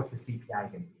base year, what's the CPI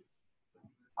going to be?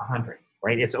 100,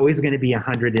 right? It's always going to be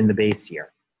 100 in the base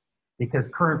year because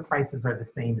current prices are the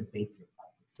same as base year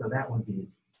prices. So that one's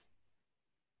easy.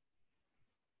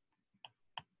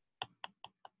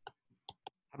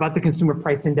 How about the consumer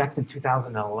price index in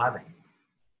 2011?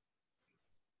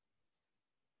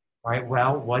 Right,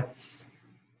 well, what's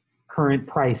current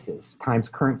prices times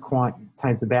current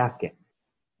times the basket?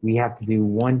 We have to do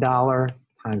 $1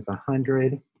 times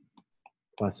 100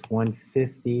 plus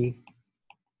 150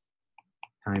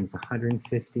 times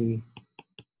 150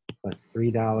 plus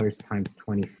 $3 times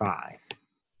 25.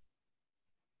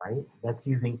 Right? That's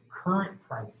using current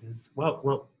prices.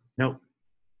 Well, no.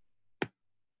 Do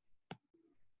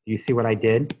you see what I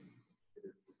did?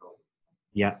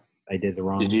 Yeah, I did the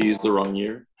wrong. Did you use the wrong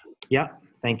year? Yeah,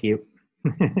 thank you.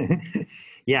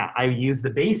 Yeah, I use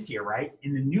the base year, right?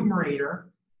 In the numerator,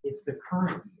 it's the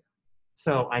current year.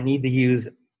 So I need to use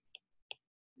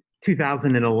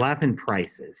 2011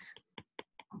 prices,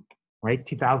 right?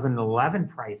 2011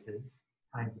 prices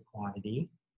times the quantity.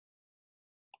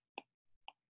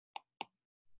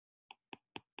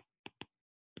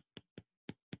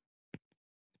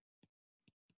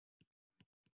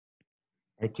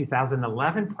 Right?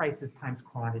 2011 prices times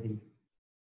quantity.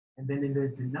 And then in the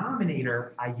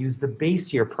denominator, I use the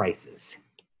base year prices.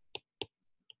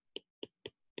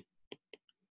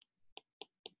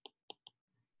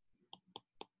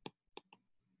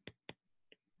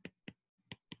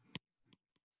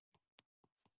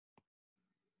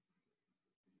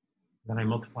 Then I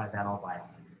multiply that all by 100.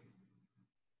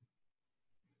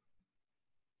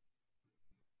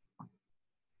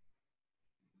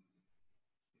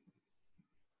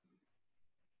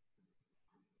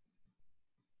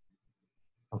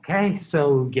 Okay,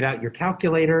 so get out your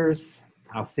calculators.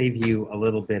 I'll save you a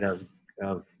little bit of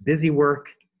busy work.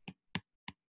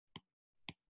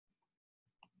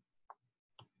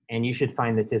 And you should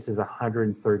find that this is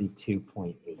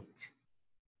 132.8.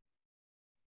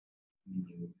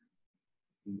 You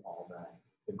do all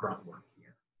the grunt work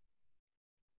here.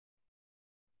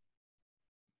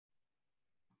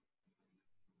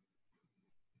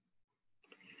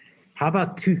 How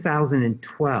about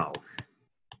 2012?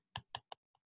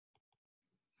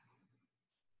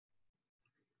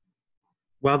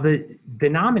 Well, the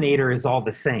denominator is all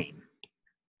the same.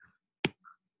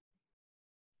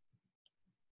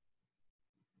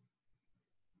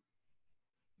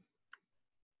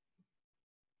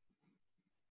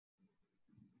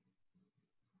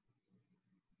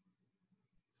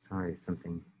 Sorry,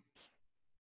 something.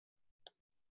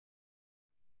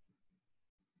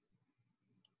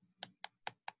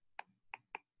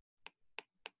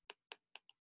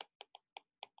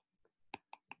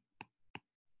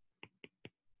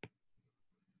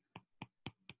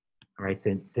 All right,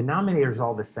 the denominator is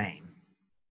all the same.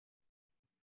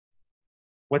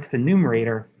 What's the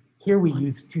numerator? Here we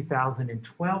use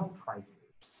 2012 prices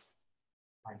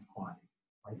times quantity,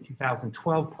 right?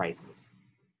 2012 prices.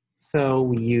 So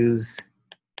we use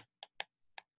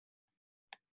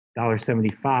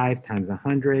 $1.75 times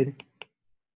 100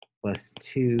 plus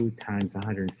 2 times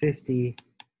 150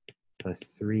 plus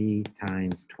 3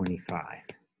 times 25.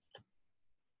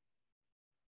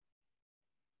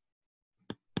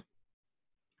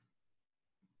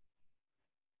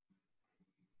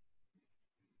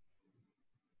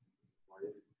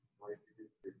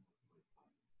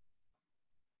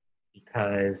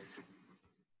 Because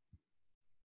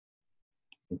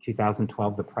in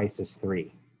 2012, the price is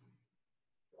 3,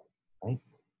 right?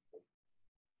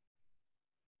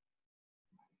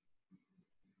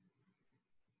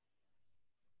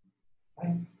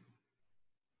 Okay.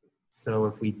 So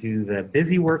if we do the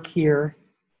busy work here,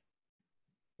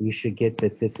 we should get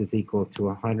that this is equal to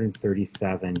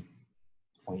 137.5.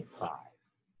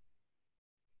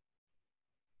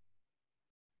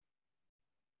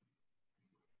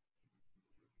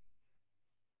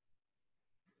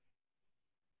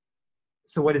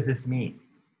 So what does this mean?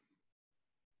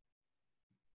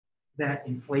 That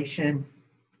inflation,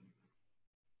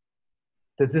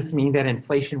 does this mean that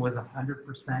inflation was 100%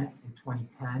 in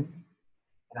 2010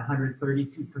 and 132%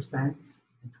 in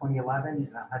 2011 and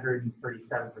 137% in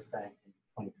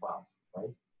 2012,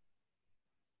 right?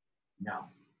 No,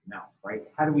 right?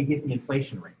 How do we get the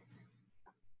inflation rate?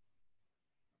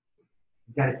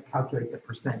 You got to calculate the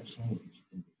percent change,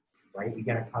 right? You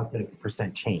got to calculate the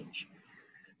percent change.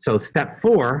 So step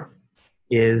 4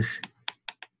 is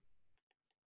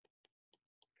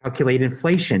calculate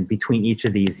inflation between each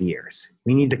of these years.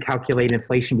 We need to calculate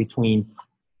inflation between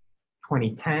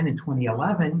 2010 and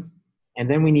 2011, and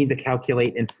then we need to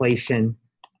calculate inflation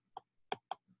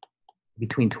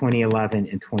between 2011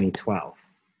 and 2012.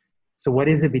 So what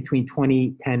is it between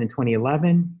 2010 and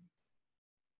 2011?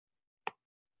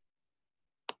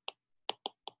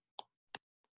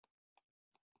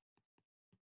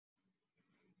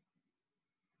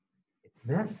 It's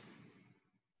this.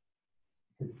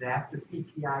 That's the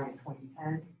CPI in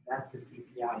 2010, that's the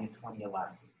CPI in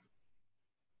 2011.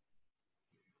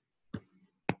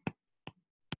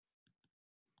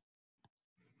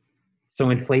 So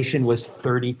inflation was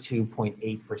 32.8%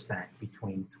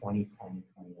 between 2010 and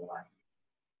 2011.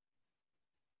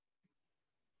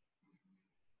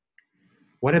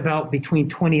 What about between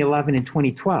 2011 and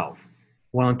 2012?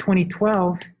 Well, in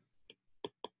 2012,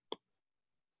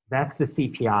 that's the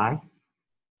CPI.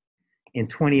 In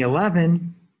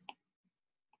 2011,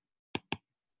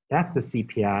 that's the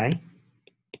CPI.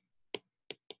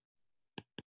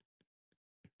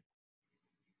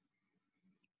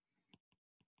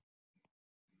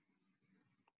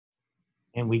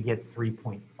 And we get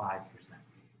 3.5%.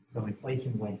 So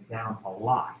inflation went down a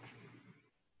lot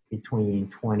between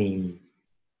 2011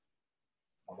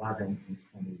 and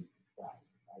 2012.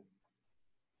 Right?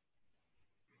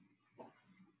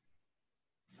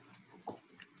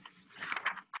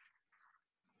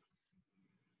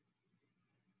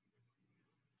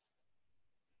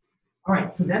 All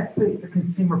right, so that's the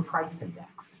consumer price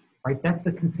index, right? That's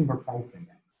the consumer price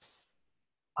index.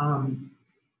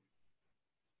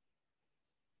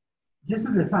 Just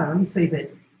as an aside, let me say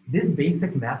that this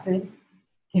basic method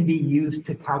can be used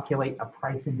to calculate a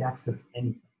price index of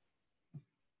anything.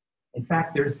 In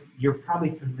fact, you're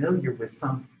probably familiar with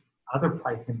some other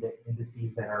price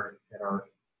indices that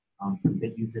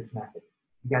use this method.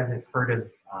 You guys have heard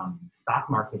of stock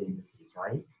market indices,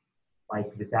 right?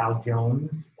 Like the Dow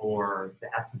Jones or the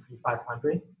S&P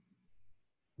 500.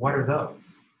 What are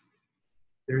those?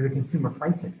 They're the consumer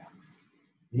price index.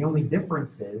 The only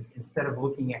difference is, instead of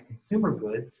looking at consumer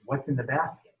goods, what's in the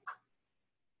basket?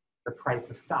 The price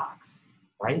of stocks,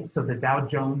 right? So the Dow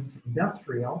Jones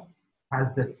Industrial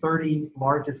has the 30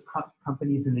 largest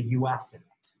companies in the US in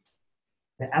it.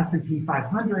 The S&P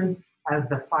 500 has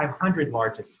the 500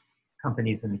 largest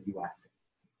companies in the US,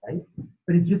 right?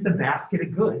 But it's just a basket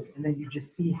of goods, and then you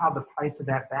just see how the price of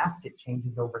that basket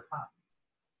changes over time.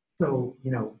 So,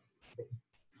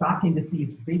 stock indices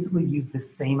basically use the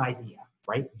same idea,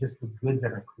 right? Just the goods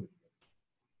that are included.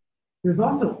 There's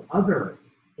also other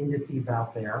indices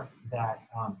out there that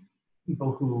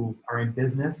people who are in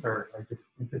business or are just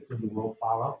interested in the world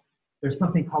follow. There's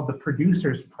something called the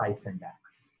Producer's Price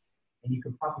Index, and you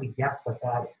can probably guess what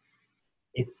that is.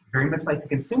 It's very much like the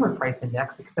Consumer Price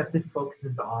Index, except it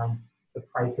focuses on the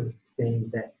price of things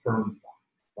that firms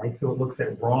buy, right? So it looks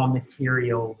at raw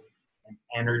materials and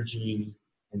energy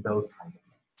and those kinds of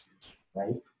things,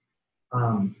 right?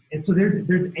 And so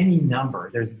there's any number.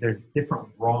 There's different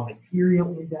raw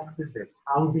material indexes. There's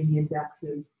housing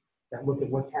indexes that look at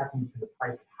what's happening to the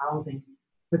price of housing,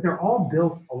 but they're all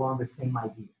built along the same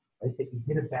idea, right? That you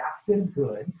get a basket of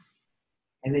goods,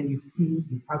 and then you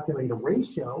calculate a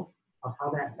ratio of how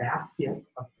that basket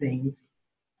of things,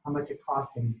 how much it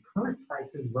costs in current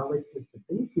prices relative to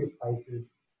base year prices,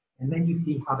 and then you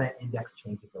see how that index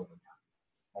changes over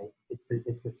time, right?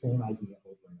 It's the same idea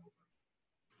over and over.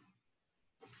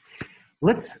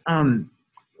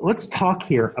 Let's talk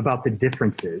here about the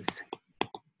differences.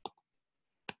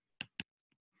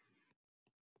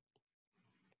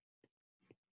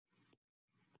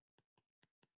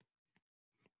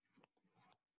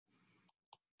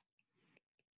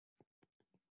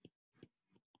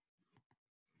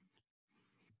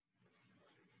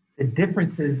 The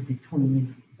differences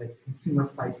between the consumer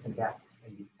price index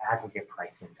and the aggregate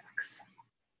price index.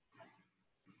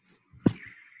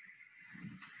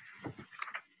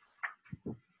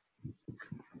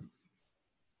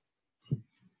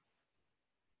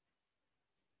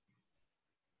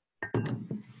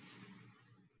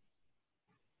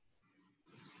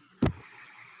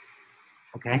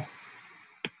 Okay.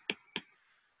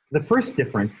 The first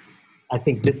difference, I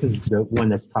think this is the one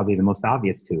that's probably the most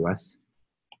obvious to us.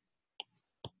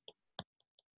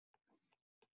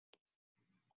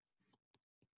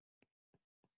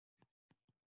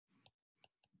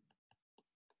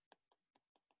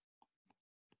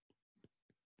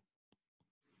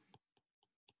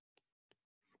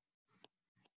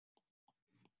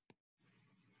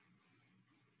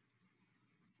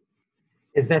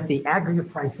 Is that the aggregate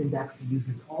price index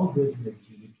uses all goods in the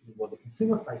GDP, while the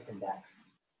consumer price index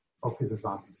focuses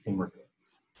on consumer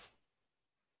goods.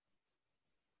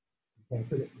 Okay,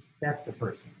 so that's the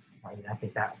first one, right? And I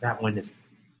think that one is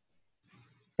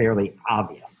fairly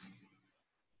obvious.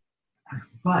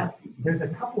 But there's a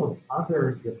couple of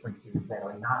other differences that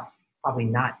are probably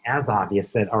not as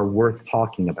obvious that are worth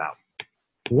talking about.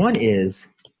 One is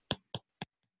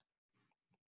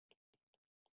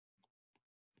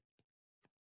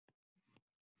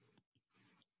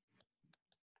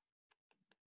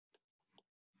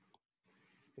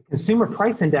the consumer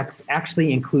price index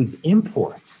actually includes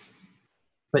imports,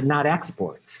 but not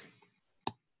exports.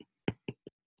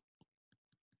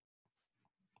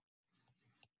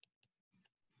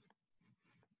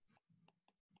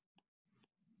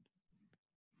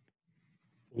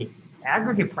 The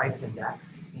aggregate price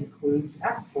index includes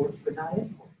exports, but not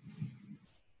imports,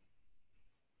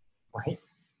 right?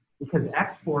 Because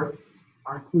exports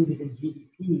are included in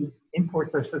GDP,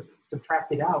 imports are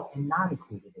subtracted out and not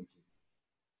included in GDP.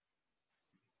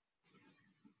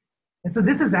 And so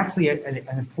this is actually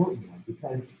an important one,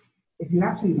 because if you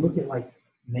actually look at like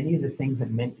many of the things that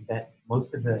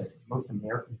most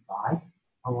Americans buy,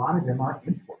 a lot of them are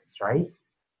imports, right?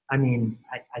 I mean,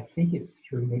 I think it's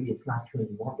true, maybe it's not true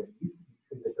anymore, but it used to be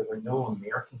true that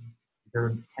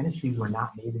their tennis shoes were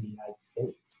not made in the United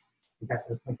States. We got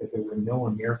to the point that there were no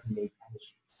American-made tennis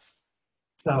shoes.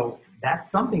 So that's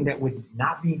something that would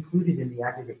not be included in the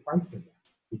aggregate price index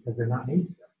because they're not made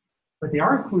here. But they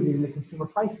are included in the consumer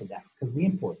price index because we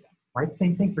import them, right?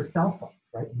 Same thing for cell phones,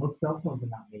 right? Most cell phones are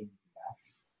not made in the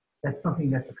US. That's something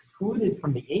that's excluded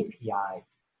from the API,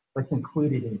 but it's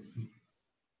included in CPI.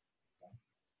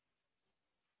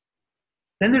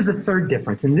 Then there's a third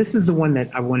difference, and this is the one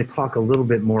that I want to talk a little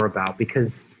bit more about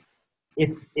because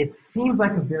it seems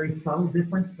like a very subtle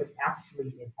difference, but actually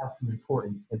it has some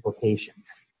important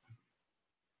implications.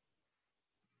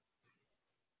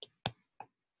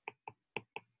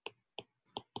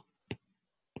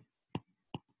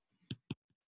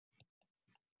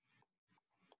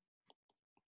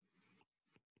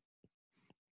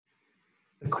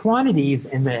 The quantities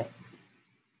in the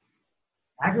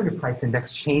aggregate price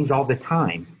index change all the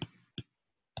time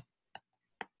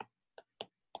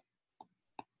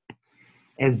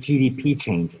as GDP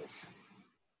changes.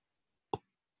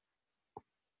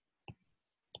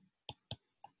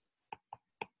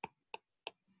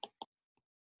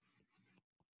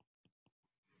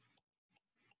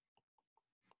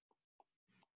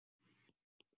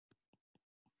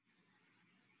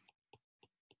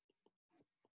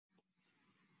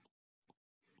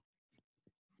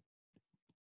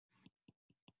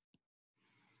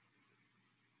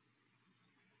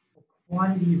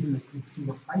 Quantities in the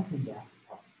consumer price index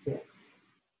are fixed.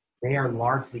 They are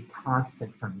largely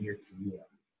constant from year to year.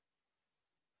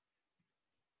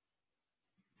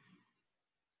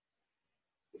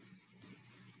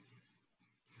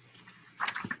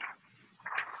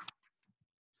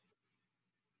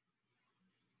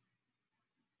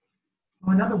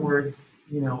 So in other words,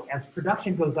 you know, as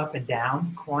production goes up and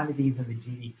down, quantities in the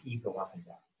GDP go up and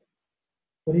down.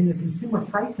 But in the consumer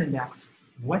price index,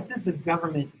 what does the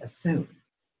government assume?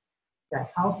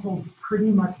 That households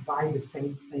pretty much buy the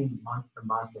same thing month to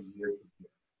month and year to year.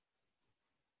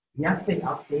 Yes, they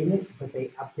update it, but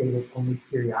they update it only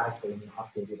periodically and they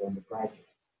update it only gradually.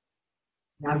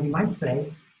 Now you might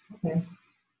say, okay,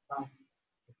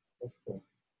 that's cool.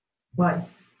 But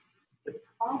the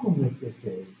problem with this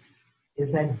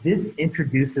is that this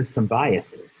introduces some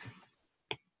biases.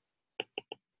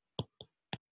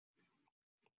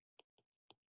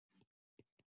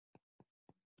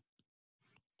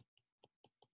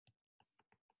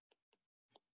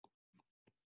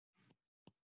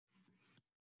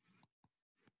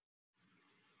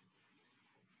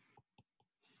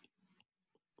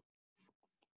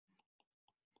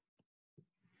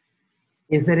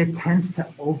 Is that it tends to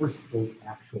overstate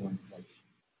actual inflation.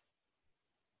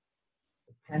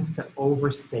 It tends to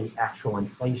overstate actual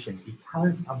inflation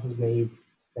because of the way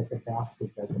that the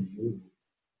basket doesn't move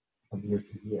from year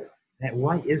to year. And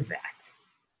why is that?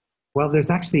 Well, there's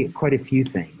actually quite a few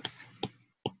things.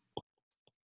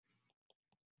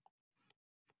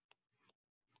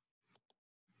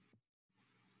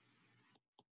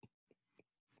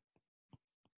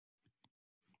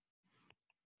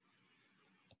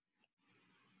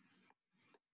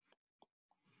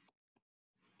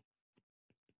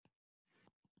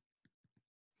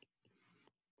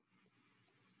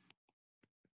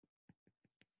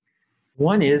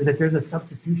 One is that there's a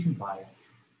substitution bias.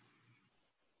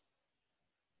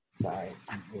 Sorry,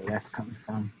 I don't know where that's coming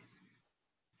from.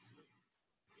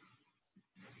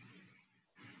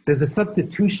 There's a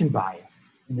substitution bias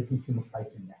in the consumer price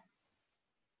index.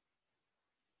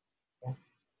 Okay?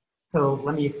 So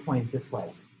let me explain it this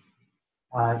way.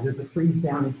 There's a freeze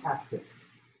down in Texas.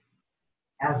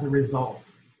 As a result,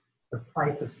 the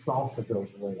price of salsa goes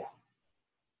way up.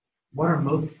 What are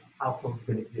most households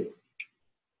going to do?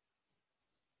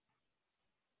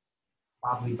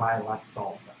 Probably buy less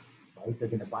salsa, right? They're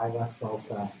going to buy less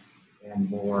salsa and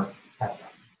more pepper.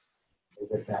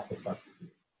 That's a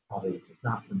substitute. Probably it's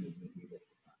not for me.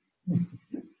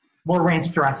 More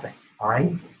ranch dressing, all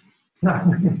right?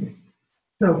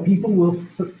 So people will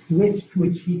switch to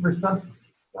a cheaper substitute,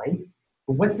 right?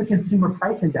 But what's the consumer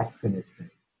price index going to assume?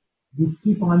 You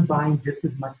keep on buying just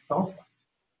as much salsa,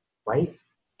 right?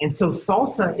 And so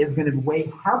salsa is going to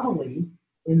weigh heavily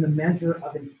in the measure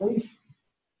of inflation.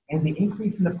 And the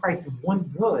increase in the price of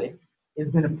one good is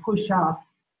going to push up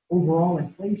overall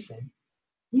inflation,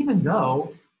 even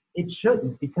though it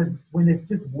shouldn't, because when it's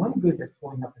just one good that's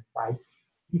going up in price,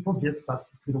 people just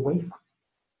substitute away from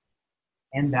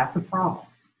it. And that's a problem,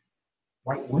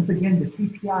 right? Once again, the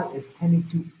CPI is tending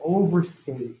to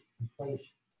overstate inflation,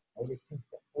 right? It tends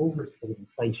to overstate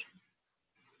inflation.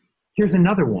 Here's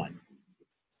another one.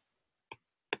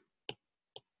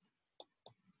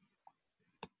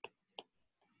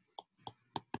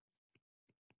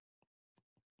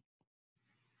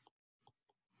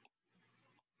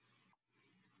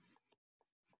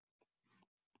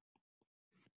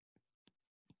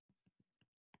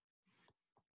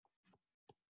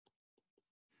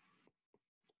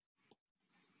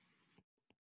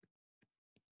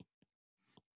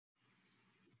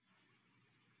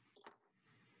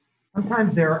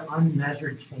 Sometimes there are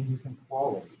unmeasured changes in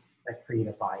quality that create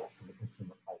a bias in the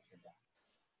consumer price index.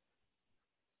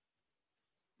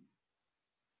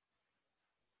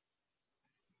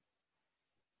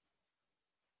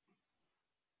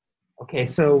 Okay,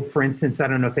 so for instance, I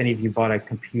don't know if any of you bought a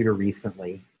computer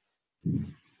recently,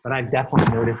 but I've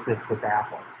definitely noticed this with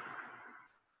Apple.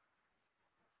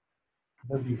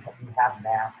 Those of you who have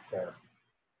Macs or,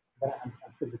 but I'm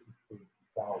sure this is true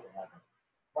or whatever.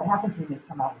 What happens when they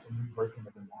come out with a new version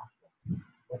of the MacBook?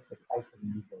 What's the price of the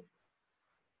new version?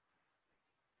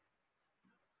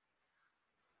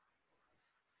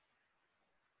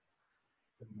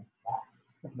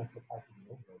 Pretty much the price of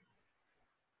the old version.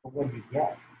 But what do you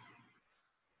get?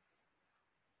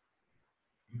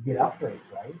 You get upgrades,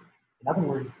 right? In other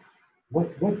words,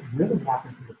 what really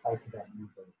happened to the price of that new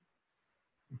version?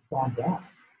 It's gone down.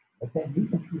 But that new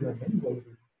computer in many ways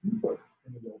is cheaper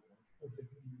than the old one because they're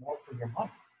getting more for your money.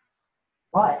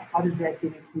 But how does that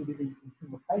get included in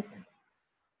consumer price index?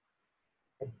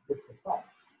 It's just the price,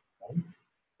 right?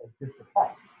 It's just the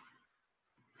price.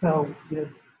 So, you know,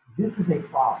 this is a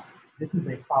problem. This is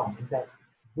a problem, is that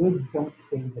goods don't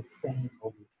stay the same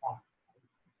over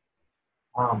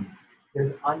time.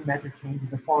 There's unmeasured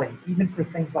changes in quality, even for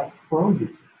things like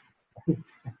produce.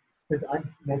 There's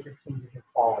unmeasured changes in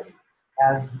quality.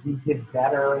 As we get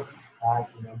better,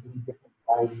 you know, doing different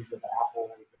varieties of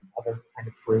apples and other kind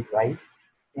of fruit, right?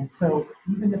 And so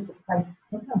even if the price,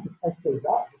 sometimes the price goes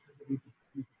up because of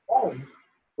these salaries,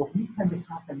 but we tend to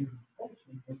count on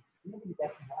inflation, and really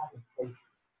that's not inflation.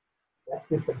 That's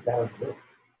just a better good.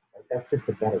 Right? That's just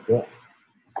a better good.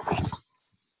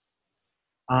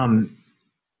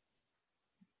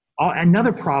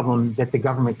 Another problem that the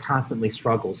government constantly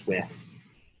struggles with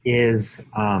is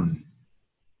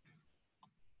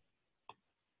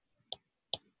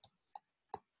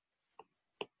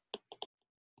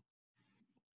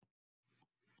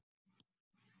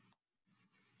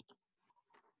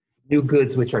new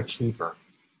goods which are cheaper.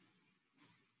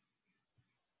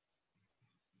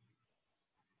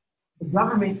 The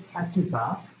government catches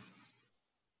up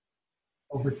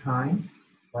over time,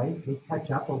 right? They catch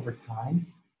up over time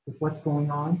with what's going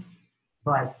on,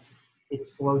 but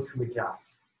it's slow to adjust.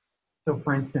 So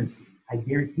for instance, I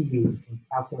guarantee you in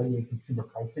calculating a consumer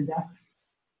price index,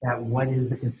 that what is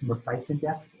the consumer price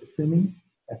index, assuming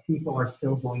that people are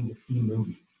still going to see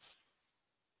movies,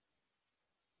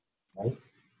 right?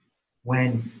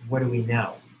 When, what do we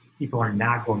know? People are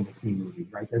not going to see movies,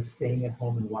 right? They're staying at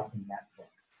home and watching Netflix.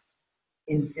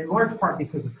 In large part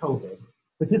because of COVID,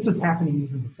 but this was happening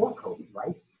even before COVID,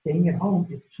 right? Staying at home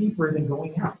is cheaper than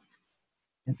going out.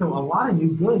 And so a lot of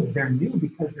new goods, they're new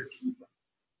because they're cheaper.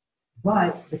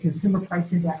 But the consumer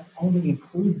price index only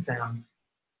includes them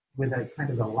with a kind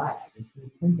of a lag. And so we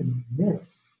tend to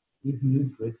miss these new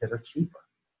goods that are cheaper.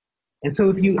 And so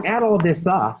if you add all this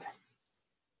up,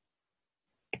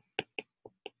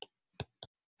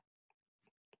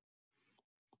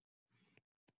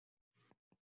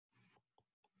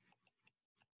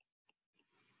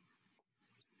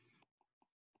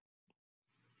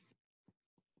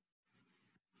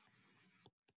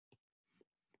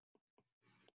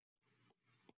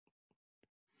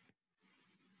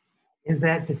 is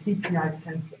that the CPI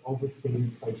tends to overstate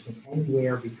inflation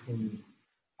anywhere between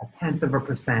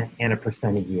 0.1% and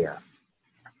 1% a year.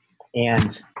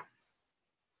 And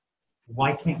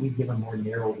why can't we give a more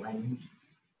narrow range?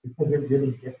 Because it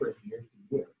really differs year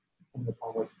to year, depending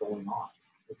upon what's going on.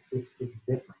 It's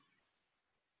different.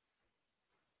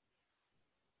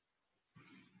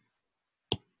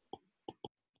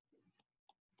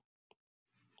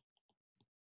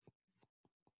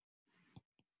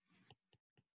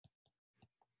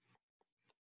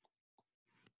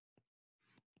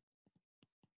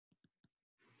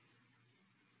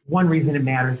 One reason it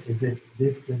matters is that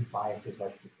this biases our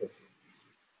statistics.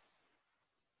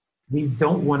 We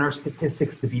don't want our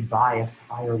statistics to be biased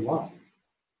high or low.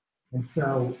 And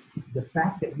so the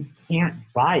fact that we can't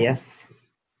bias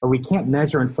or we can't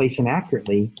measure inflation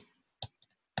accurately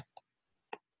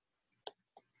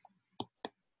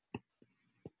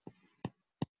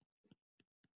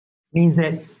means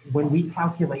that when we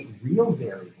calculate real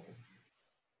variables,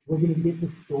 we're going to get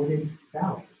distorted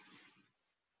values.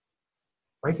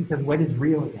 Right? Because what is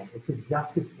real again? It's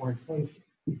adjusted for inflation.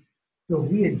 So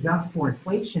if we adjust for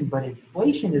inflation, but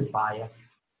inflation is biased,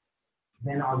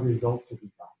 then our results will be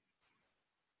biased.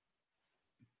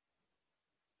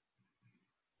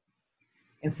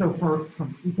 And so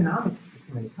from economics,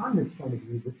 from an economist's point of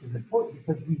view, this is important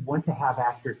because we want to have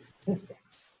accurate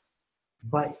statistics.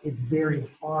 But it's very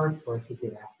hard for us to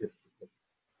get accurate statistics.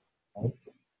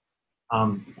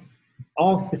 Right?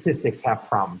 All statistics have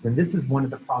problems, and this is one of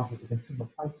the problems with the consumer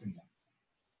price index,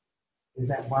 is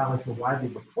that while it's a widely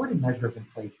reported measure of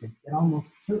inflation, it almost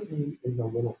certainly is a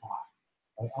little high.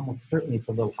 Right? Almost certainly it's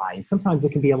a little high, and sometimes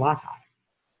it can be a lot high.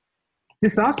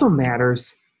 This also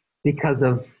matters because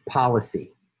of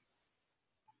policy.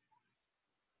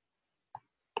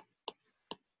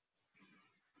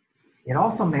 It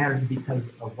also matters because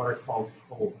of what are called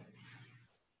COLAs.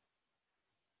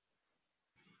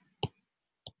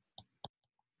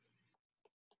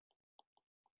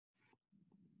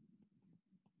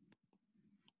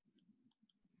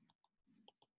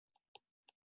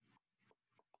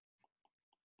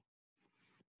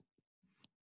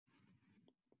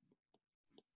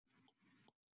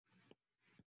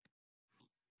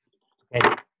 Okay.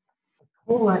 A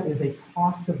COLA is a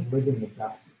cost of living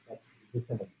adjustment. That's just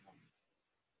an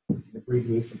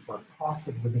abbreviation for a cost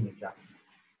of living adjustment.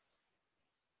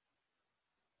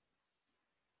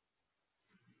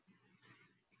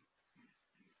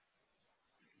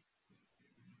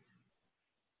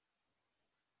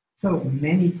 So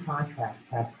many contracts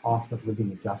have cost of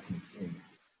living adjustments in them,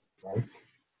 right?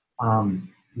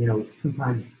 You know,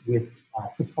 sometimes with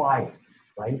suppliers,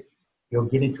 right? You'll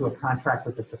get into a contract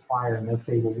with a supplier and they'll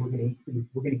say, well, we're going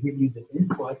to give you this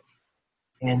input,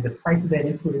 and the price of that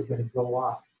input is going to go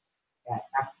up at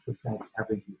X%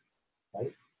 every year,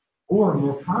 right? Or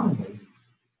more commonly,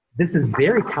 this is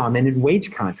very common in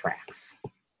wage contracts.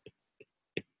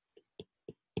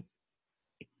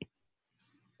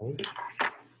 Okay?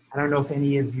 I don't know if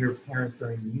any of your parents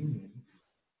are in unions,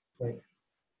 but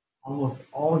almost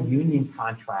all union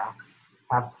contracts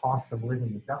have cost of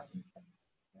living adjustments.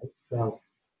 Right? So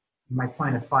you might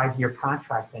sign a 5-year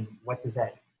contract, and what does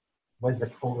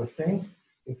the COLA say?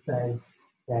 It says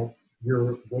that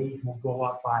your wage will go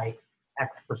up by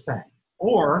X percent,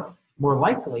 or more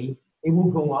likely, it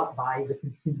will go up by the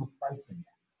consumer price index.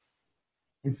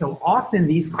 And so often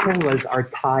these COLAs are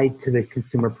tied to the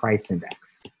consumer price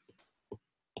index.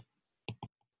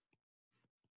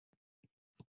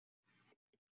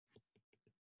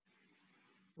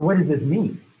 What does this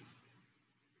mean?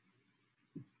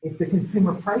 If the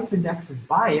consumer price index is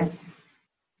biased,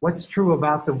 what's true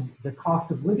about the cost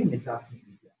of living adjustment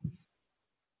you get?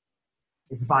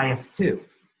 It's biased too,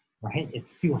 right?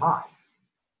 It's too high.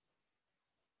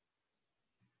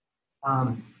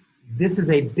 This is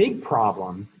a big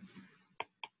problem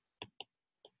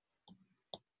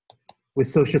with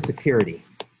Social Security.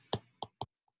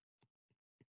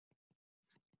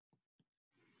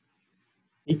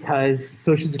 Because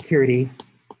Social Security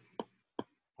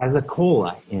has a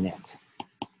COLA in it.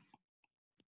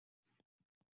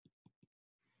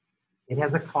 It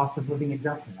has a cost of living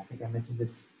adjustment. I think I mentioned this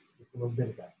just a little bit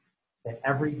ago. That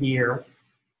every year,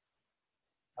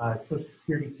 Social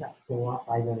Security checks go up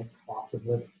by the cost of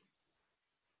living.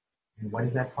 And what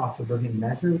is that cost of living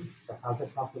measured? So how's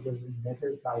that cost of living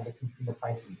measured? By the consumer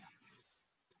price index.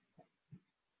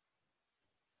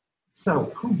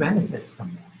 So who benefits from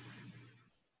this?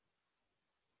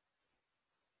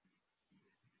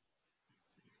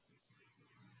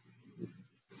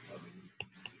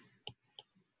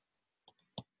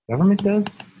 Government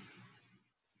does?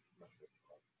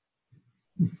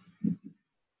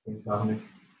 Government.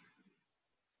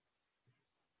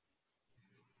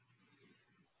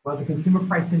 Well, the consumer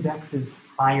price index is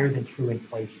higher than true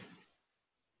inflation.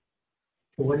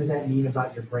 So what does that mean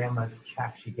about your grandma's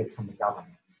check she gets from the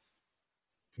government?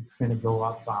 It's going to go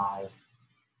up by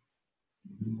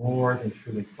more than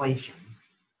true inflation.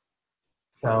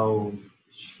 So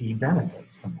she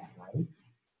benefits from that, right?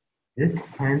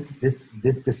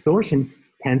 This distortion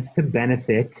tends to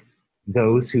benefit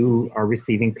those who are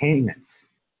receiving payments.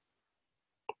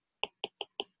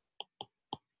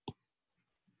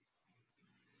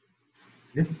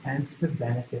 This tends to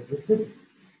benefit recipients.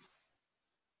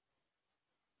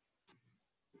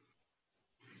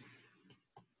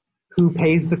 Who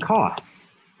pays the costs?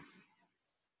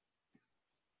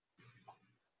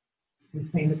 Who's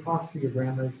paying the cost for your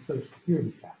grandma's Social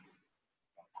Security check?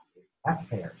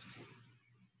 Taxpayers.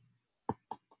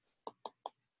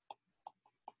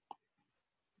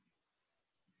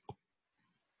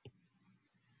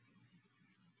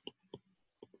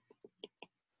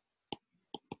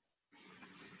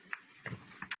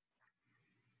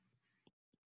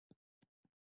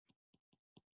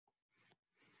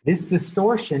 This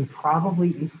distortion probably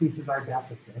increases our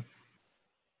deficit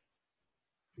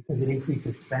because it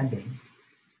increases spending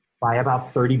by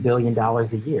about $30 billion a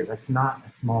year. That's not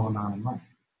a small amount of money.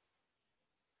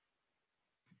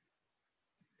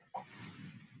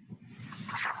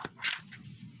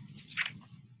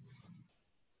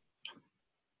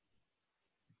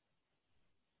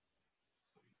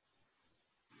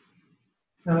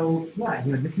 So yeah,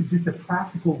 this is just a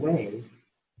practical way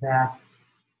that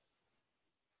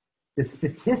the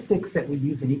statistics that we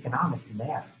use in economics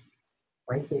matter,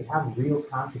 right? They have real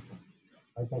consequences,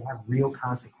 right? They have real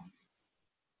consequences.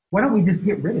 Why don't we just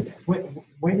get rid of this?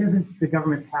 Why doesn't the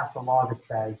government pass a law that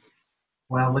says,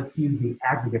 well, let's use the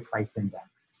aggregate price index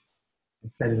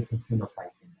instead of the consumer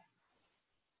price index?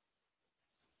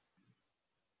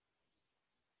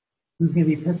 Who's going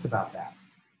to be pissed about that?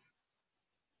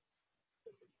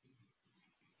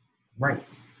 Right.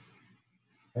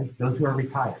 Those who are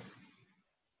retired.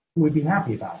 Who would be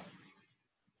happy about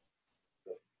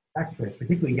it? Taxpayers,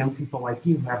 particularly young people like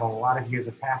you who have a lot of years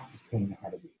of taxes paying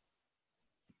ahead of you.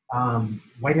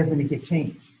 Why doesn't it get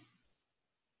changed?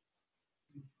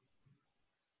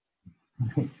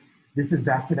 This is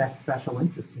back to that special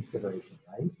interest consideration,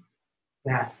 right?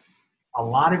 That a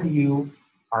lot of you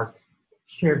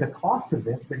share the cost of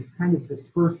this, but it's kind of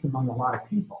dispersed among a lot of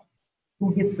people.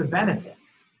 Who gets the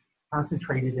benefits?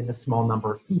 Concentrated in a small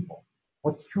number of people.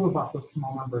 What's true about those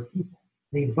small number of people?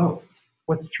 They vote.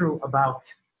 What's true about,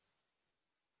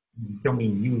 don't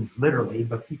mean you literally,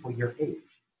 but people your age?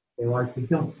 They largely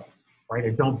don't vote, right? Or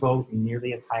don't vote in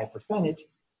nearly as high a percentage.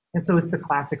 And so it's the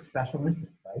classic special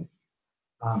interest,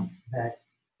 right? That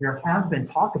there has been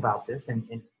talk about this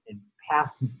in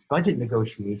past budget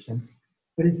negotiations,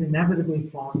 but it's inevitably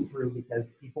fallen through because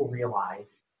people realize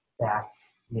that,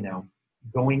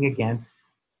 going against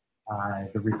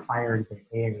the retired,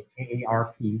 the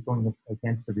AARP, going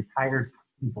against the retired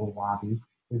people lobby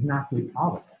is not good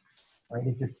politics, right?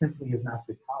 It just simply is not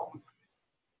good politics.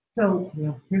 So,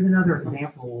 here's another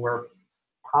example where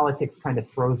politics kind of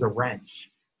throws a wrench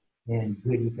in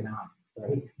good economics,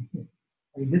 right?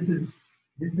 I mean, this is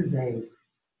a,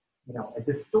 a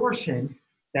distortion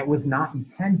that was not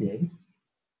intended.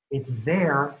 It's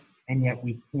there, and yet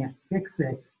we can't fix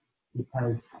it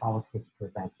because politics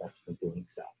prevents us from doing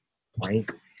so, right?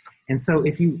 And so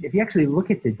if you actually look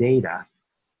at the data,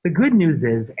 the good news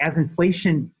is as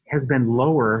inflation has been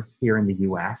lower here in the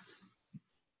US,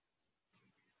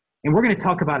 and we're going to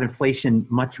talk about inflation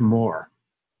much more.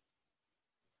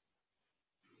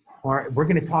 Or we're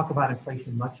going to talk about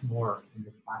inflation much more in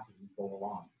this class as we go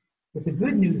along. But the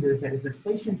good news is that as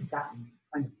inflation's gotten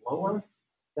kind of lower,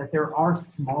 that there are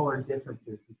smaller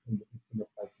differences between the consumer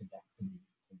price index and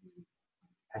the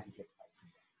aggregate price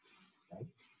index,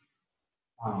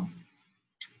 right?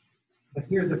 But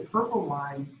here the purple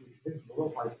line, this is a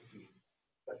little hard to see.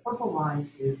 The purple line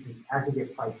is the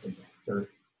aggregate price index, or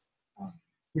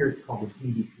here it's called the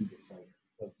GDP deflator.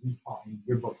 So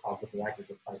your book calls it the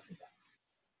aggregate price index.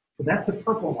 So that's the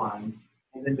purple line,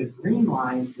 and then the green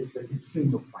line is the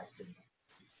consumer price index.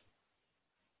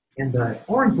 And the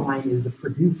orange line is the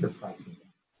producer price index.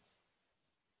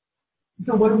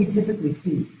 So what do we typically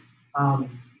see? The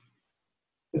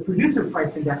producer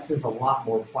price index is a lot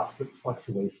more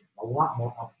fluctuation, a lot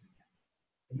more up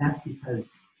and down. And that's because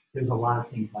there's a lot of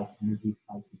things like energy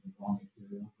prices and raw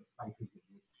materials, the prices of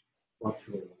which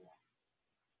fluctuate a lot.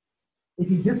 If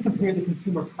you just compare the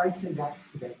consumer price index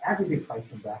to the aggregate price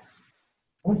index,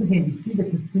 once again, you see the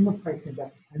consumer price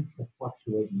index tends to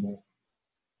fluctuate more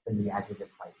than the aggregate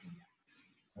price index,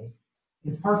 right?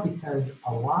 In part because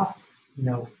a lot,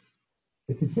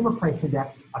 the consumer price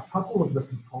index, a couple of the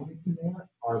components in there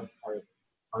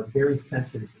are very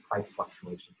sensitive to price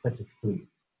fluctuations, such as food.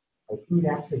 Like food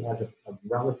actually has a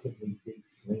relatively big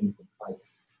swing in prices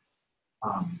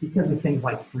because of things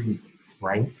like freezes,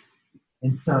 right?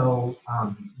 And so,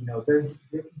 there's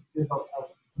a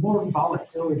more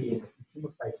volatility in the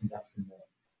consumer price index than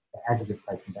the aggregate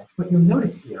price index. But you'll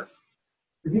notice here,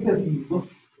 particularly if you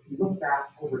look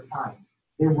back over time,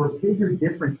 there were bigger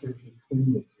differences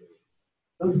between the two.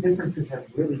 Those differences have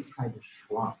really kind of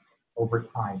shrunk over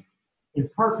time, in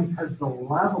part because the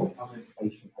level of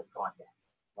inflation has gone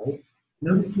down, right?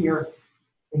 Notice here,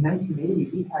 in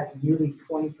 1980, we had nearly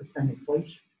 20%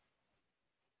 inflation,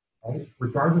 right?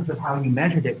 Regardless of how you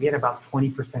measured it, we had about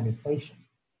 20% inflation.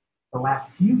 The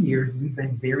last few years, we've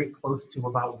been very close to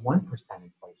about 1%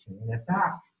 inflation. And in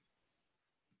fact,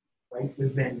 right,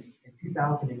 there's been, in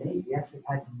 2008, we actually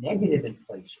had negative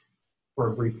inflation for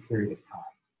a brief period of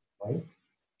time, right?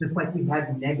 Just like we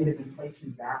had negative inflation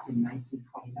back in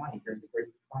 1929 during the Great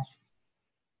Depression.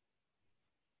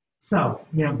 So,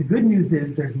 the good news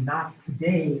is there's not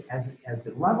today, as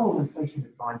the level of inflation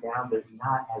has gone down, there's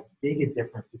not as big a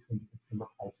difference between the consumer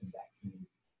price index and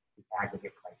the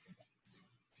aggregate price index.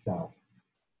 So,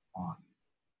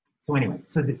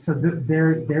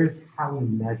 there's how we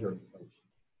measure inflation.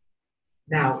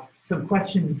 Now, some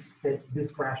questions that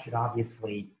this graph should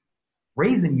obviously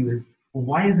raise in you is, well,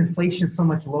 why is inflation so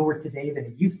much lower today than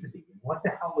it used to be? And what the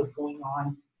hell was going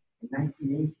on in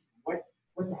 1980?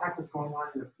 What the heck was going on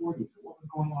in the 40s? What was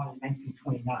going on in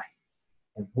 1929?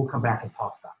 And we'll come back and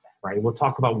talk about that, right? We'll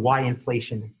talk about why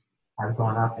inflation has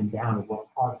gone up and down and what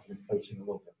causes inflation a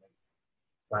little bit later.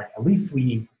 But at least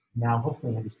we now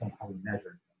hopefully understand how we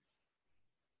measure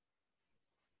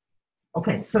it.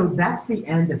 Okay, so that's the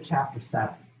end of chapter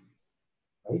 7,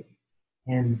 right?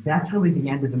 And that's really the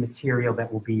end of the material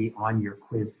that will be on your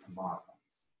quiz tomorrow.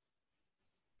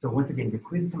 So once again, the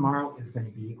quiz tomorrow is going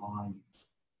to be on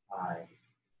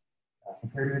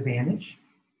comparative advantage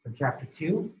from chapter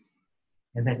 2,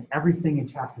 and then everything in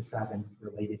chapter 7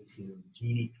 related to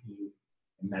GDP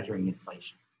and measuring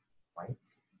inflation, right?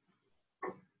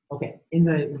 Okay,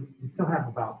 we still have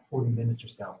about 40 minutes or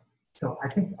so. So I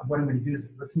think what I'm going to do is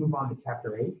let's move on to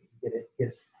chapter 8, get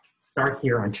a start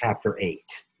here on chapter 8.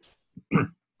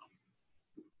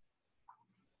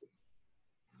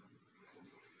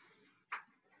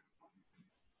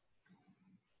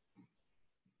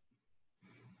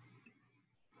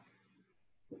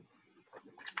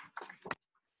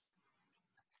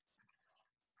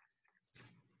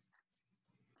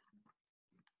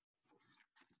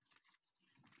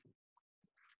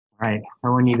 All right,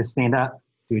 everyone need to stand up,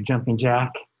 do a jumping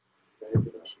jack.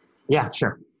 Yeah,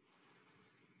 sure.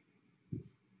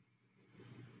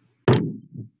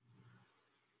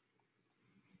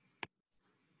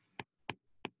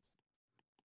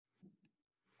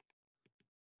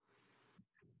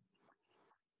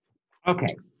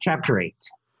 Okay, chapter 8.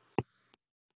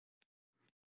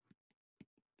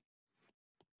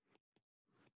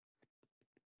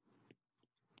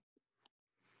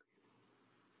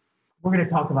 We're going to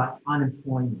talk about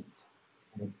unemployment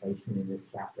and inflation in this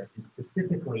chapter, and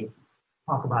specifically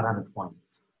talk about unemployment.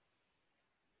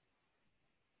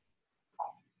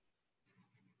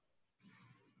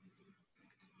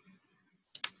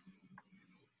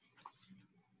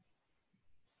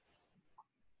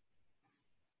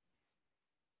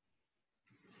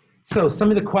 So some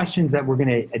of the questions that we're going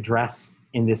to address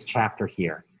in this chapter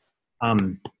here.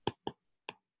 How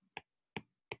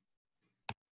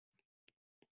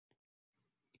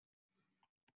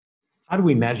do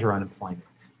we measure unemployment?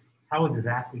 How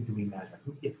exactly do we measure?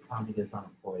 Who gets counted as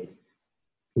unemployed?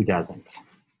 Who doesn't?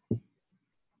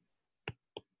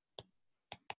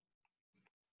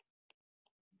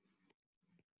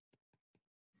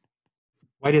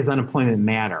 Why does unemployment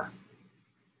matter?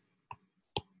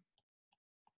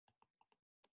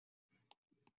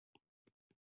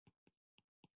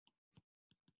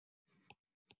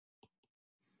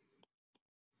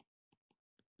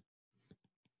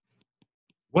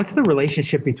 What's the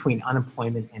relationship between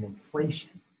unemployment and inflation?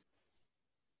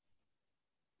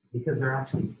 Because there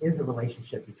actually is a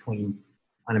relationship between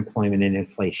unemployment and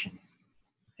inflation.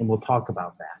 And we'll talk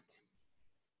about that.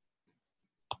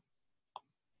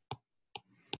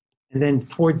 And then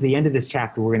towards the end of this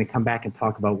chapter, we're going to come back and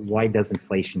talk about why does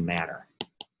inflation matter?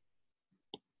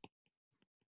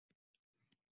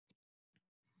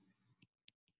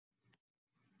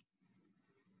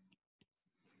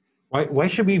 Why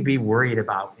should we be worried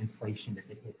about inflation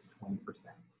if it hits 20%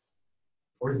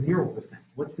 or 0%?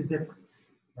 What's the difference?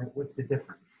 Right? What's the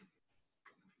difference?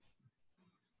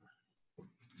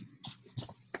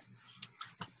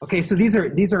 Okay, so these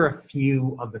are a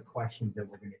few of the questions that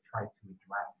we're going to try to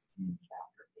address in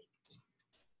chapter 8.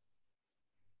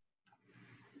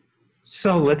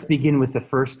 So let's begin with the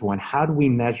first one. How do we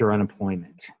measure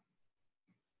unemployment?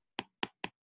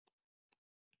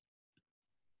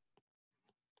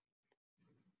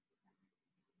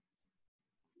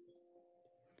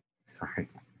 Sorry.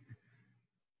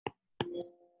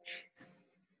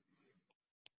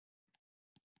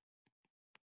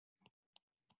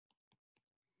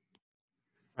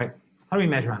 Right. How do we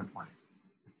measure unemployment?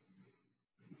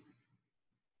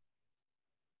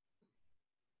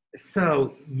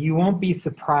 So you won't be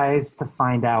surprised to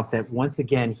find out that once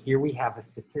again, here we have a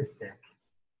statistic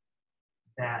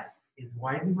that is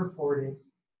widely reported,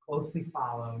 closely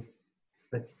followed,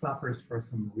 but suffers from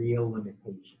some real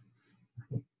limitations.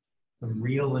 Some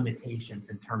real limitations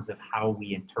in terms of how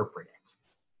we interpret it.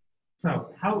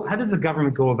 So how does the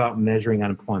government go about measuring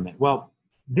unemployment? Well,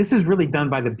 this is really done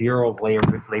by the Bureau of Labor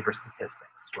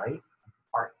Statistics, right?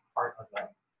 Part of the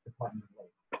Department of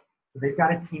Labor. So they've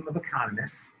got a team of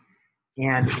economists,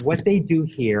 and what they do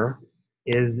here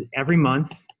is every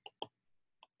month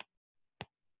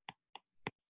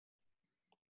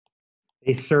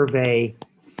they survey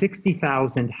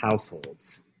 60,000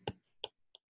 households.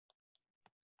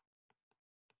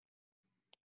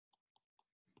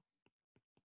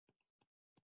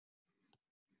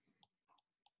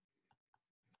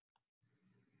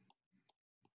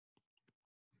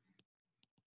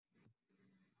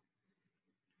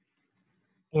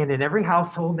 And in every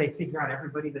household, they figure out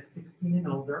everybody that's 16 and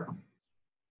older.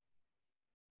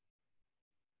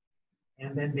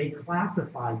 And then they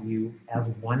classify you as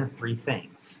one of three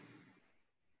things.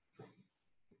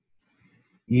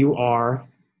 You are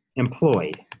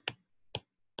employed.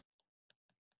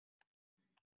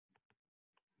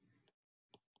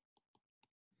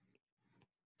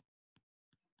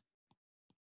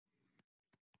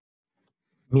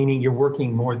 Meaning you're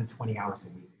working more than 20 hours a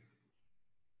week.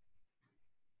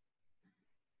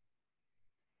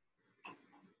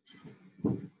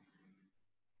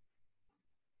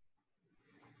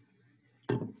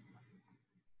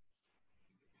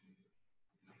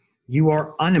 You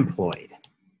are unemployed.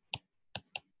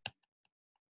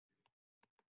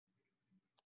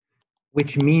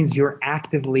 Which means you're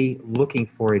actively looking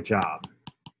for a job.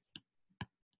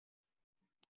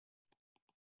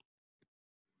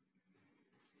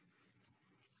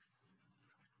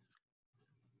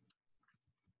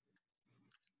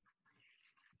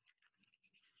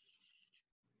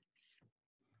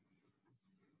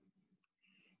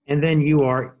 And then you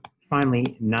are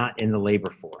finally not in the labor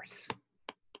force.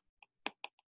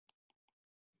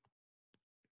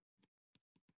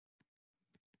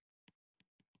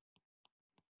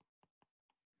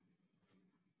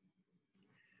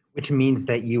 Which means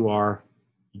that you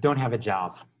don't have a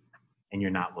job and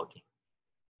you're not looking.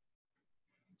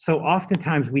 So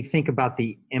oftentimes we think about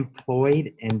the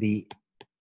employed and the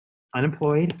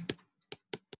unemployed.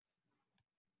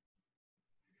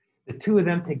 The two of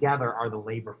them together are the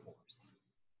labor force.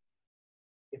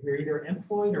 If you're either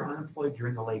employed or unemployed, you're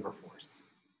in the labor force.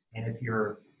 And if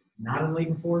you're not in the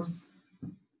labor force,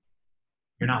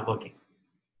 you're not looking.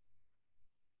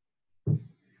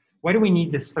 Why do we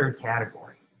need this third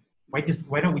category? Why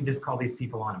don't we just call these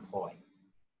people unemployed?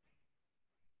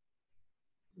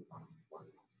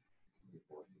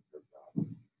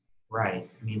 Right.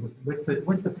 I mean, what's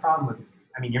the problem with,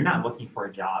 I mean, you're not looking for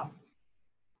a job,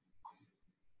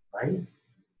 right?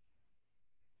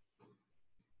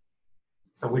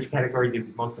 So which category do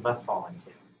most of us fall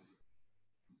into?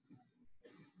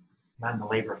 Not in the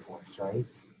labor force,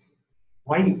 right?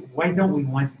 Why don't we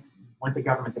want the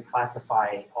government to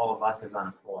classify all of us as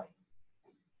unemployed?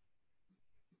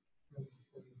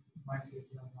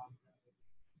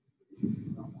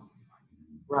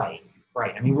 Right,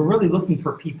 right. I mean, we're really looking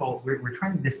for people, we're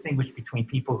trying to distinguish between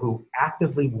people who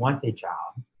actively want a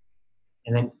job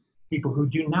and then people who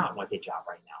do not want a job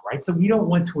right now, right? So we don't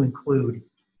want to include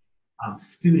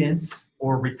students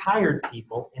or retired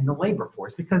people in the labor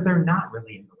force because they're not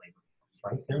really in the labor force,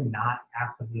 right? They're not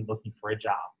actively looking for a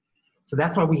job. So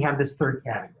that's why we have this third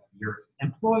category. You're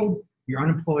employed, you're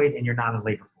unemployed, and you're not in the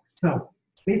labor force. So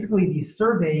basically these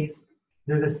surveys,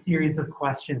 there's a series of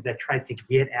questions that try to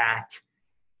get at,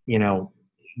 you know,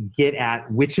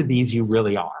 which of these you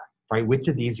really are, right? Which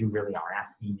of these you really are,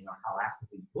 asking, you know, how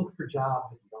actively you look for jobs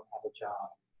if you don't have a job,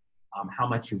 how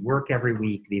much you work every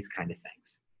week, these kind of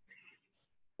things.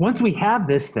 Once we have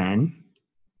this, then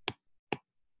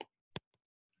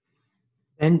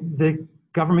the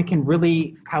government can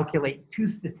really calculate two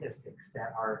statistics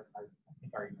that are I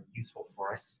think are useful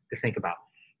for us to think about.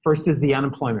 First is the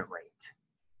unemployment rate,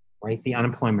 right? The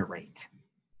unemployment rate.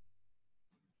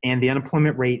 And the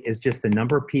unemployment rate is just the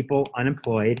number of people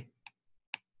unemployed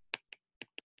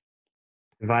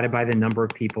divided by the number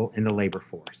of people in the labor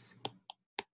force.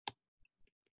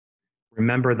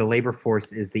 Remember, the labor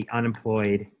force is the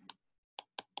unemployed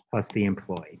plus the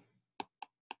employed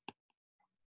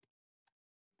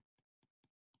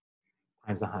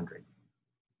times 100.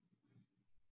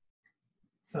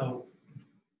 So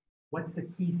what's the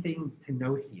key thing to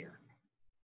note here?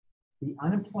 The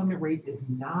unemployment rate is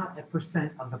not a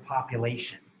percent of the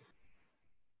population.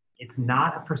 It's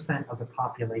not a percent of the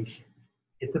population.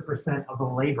 It's a percent of the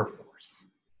labor force.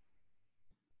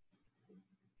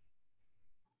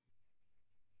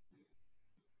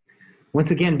 Once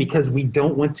again, because we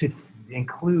don't want to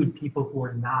include people who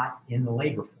are not in the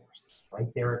labor force, right?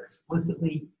 They're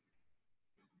explicitly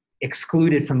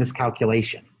excluded from this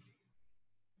calculation.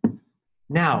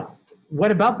 Now, what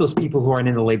about those people who aren't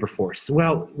in the labor force?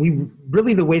 Well,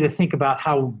 the way to think about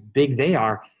how big they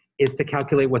are is to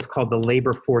calculate what's called the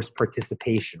labor force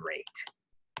participation rate.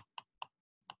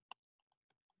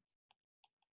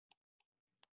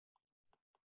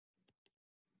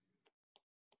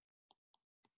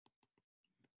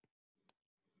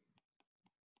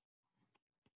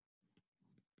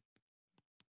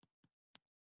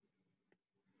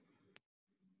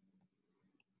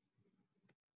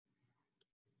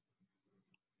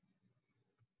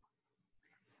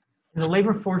 And the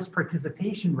labor force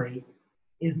participation rate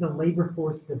is the labor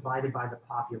force divided by the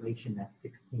population that's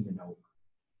 16 and over.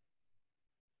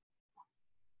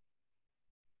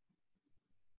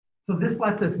 So this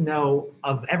lets us know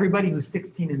of everybody who's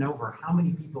 16 and over, how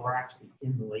many people are actually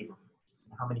in the labor force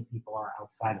and how many people are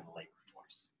outside of the labor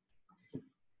force.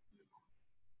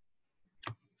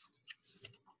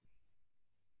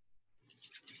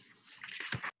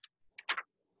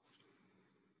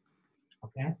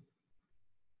 Okay?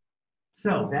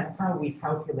 So that's how we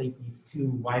calculate these two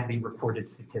widely reported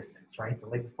statistics, right? The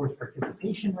labor force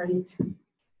participation rate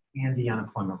and the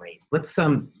unemployment rate. Let's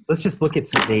just look at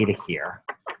some data here.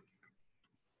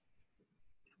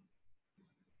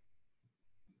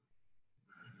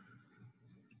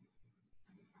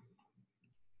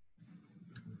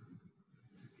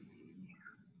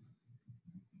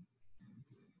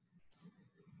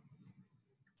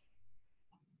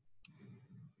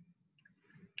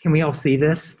 Can we all see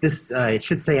this? It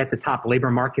should say at the top,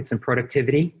 labor markets and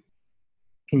productivity.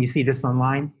 Can you see this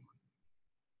online?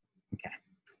 Okay.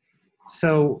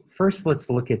 So first, let's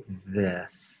look at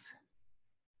this.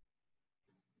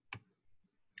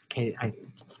 Okay,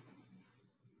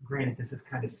 granted, this is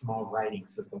kind of small writing,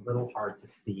 so it's a little hard to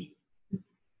see.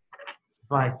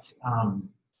 But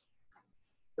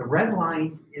the red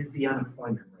line is the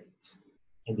unemployment rate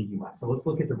in the US. So let's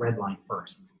look at the red line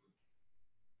first.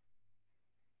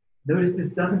 Notice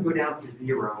this doesn't go down to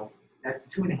 0. That's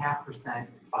 2.5% and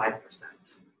 5%.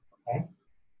 okay?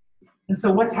 And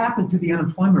so what's happened to the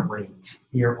unemployment rate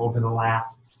here over the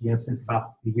last, since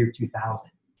about the year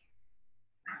 2000?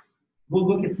 We'll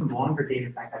look at some longer data.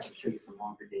 In fact, I can show you some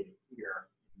longer data here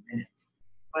in a minute.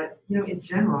 But, in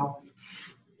general,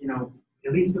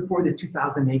 at least before the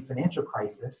 2008 financial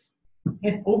crisis,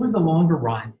 and over the longer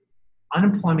run,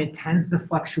 unemployment tends to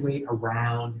fluctuate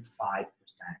around 5%,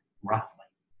 roughly,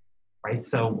 right?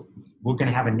 So we're going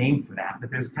to have a name for that, but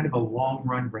there's kind of a long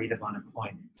run rate of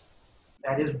unemployment.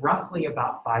 That is roughly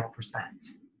about 5%.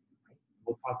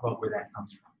 We'll talk about where that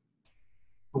comes from.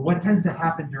 But what tends to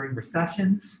happen during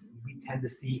recessions, we tend to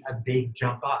see a big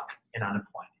jump up in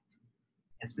unemployment.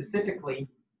 And specifically,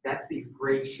 that's these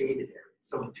gray shaded areas.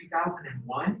 So in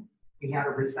 2001, we had a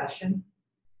recession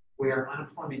where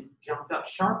unemployment jumped up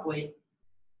sharply.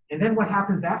 And then what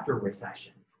happens after a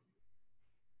recession?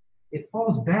 It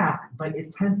falls back, but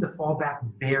it tends to fall back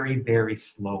very, very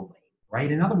slowly,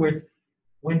 right? In other words,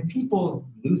 when people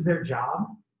lose their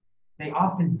job, they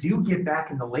often do get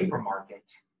back in the labor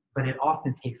market, but it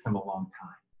often takes them a long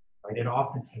time, right? It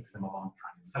often takes them a long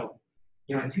time. So,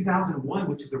 in 2001,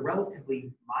 which is a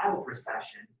relatively mild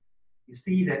recession, you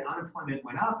see that unemployment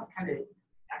went up. It kind of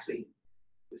actually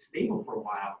was stable for a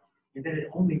while, and then it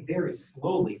only very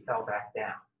slowly fell back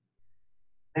down.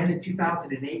 Then in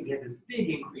 2008, we had this big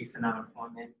increase in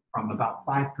unemployment from about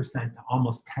 5% to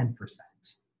almost 10%.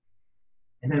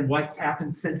 And then what's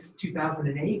happened since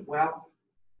 2008? Well,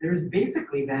 there's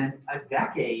basically then a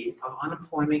decade of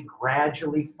unemployment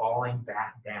gradually falling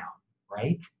back down,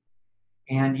 right?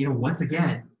 And, once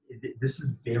again, this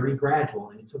is very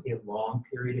gradual, and it took a long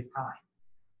period of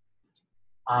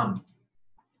time.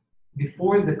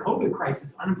 Before the COVID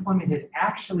crisis, unemployment had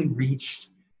actually reached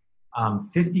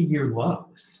 50-year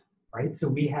lows, right? So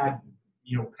we had,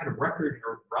 kind of record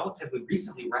or relatively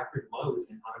recently record lows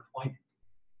in unemployment.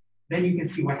 Then you can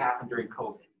see what happened during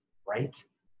COVID, right?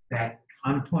 That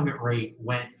unemployment rate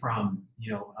went from,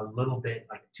 a little bit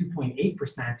like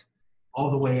 2.8%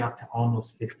 all the way up to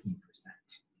almost 15%.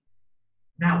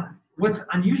 Now, what's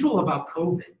unusual about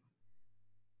COVID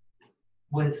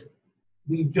was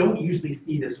we don't usually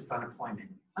see this with unemployment.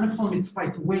 Unemployment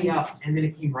spiked way up and then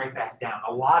it came right back down.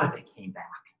 A lot of it came back,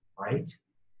 right?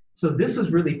 So this was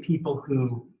really people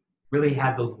who really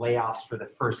had those layoffs for the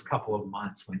first couple of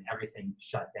months when everything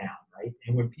shut down, right?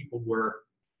 And when people were,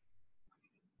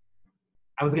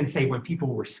 when people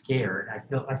were scared,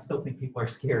 I still think people are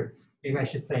scared. Maybe I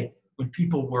should say when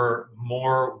people were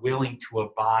more willing to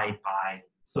abide by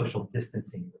social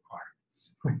distancing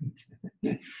requirements,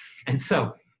 right? And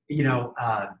so,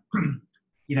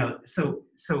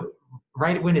 so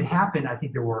right when it happened, I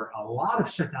think there were a lot of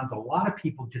shutdowns. A lot of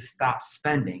people just stopped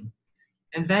spending.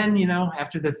 And then,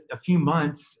 after a few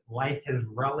months, life has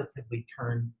relatively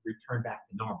returned back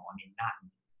to normal. I mean,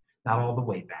 not all the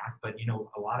way back, but,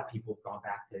 a lot of people have gone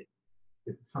back to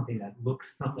something that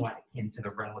looks somewhat akin to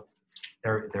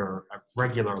their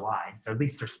regular lives, or at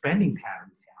least their spending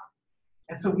patterns have.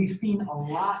 And so we've seen a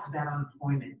lot of that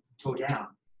unemployment go down.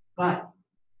 But,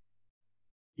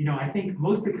 I think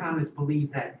most economists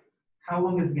believe that how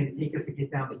long is it going to take us to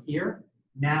get down to here?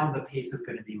 Now the pace is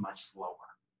going to be much slower,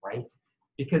 right?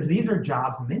 Because these are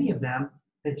jobs, many of them,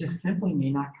 that just simply may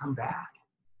not come back,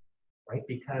 right?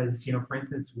 Because, for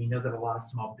instance, we know that a lot of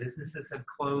small businesses have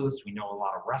closed. We know a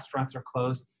lot of restaurants are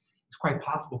closed. It's quite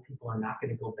possible people are not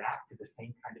going to go back to the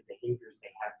same kind of behaviors they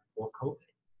had before COVID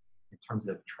in terms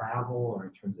of travel or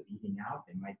in terms of eating out.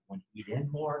 They might want to eat in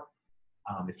more.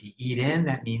 If you eat in,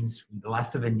 that means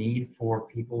less of a need for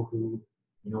people who,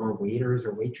 are waiters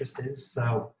or waitresses.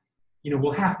 So,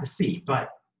 we'll have to see. But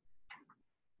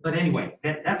anyway,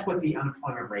 that's what the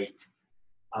unemployment rate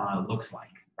looks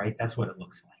like, right? That's what it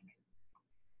looks like.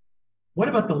 What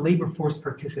about the labor force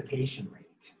participation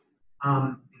rate?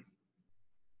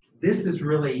 This is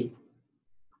really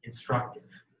instructive,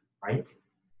 right?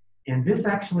 And this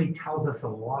actually tells us a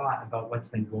lot about what's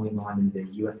been going on in the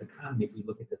U.S. economy if we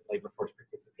look at this labor force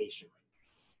participation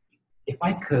rate. If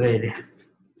I could,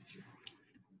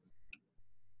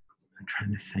 I'm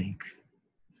trying to think.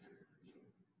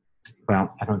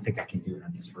 Well, I don't think I can do it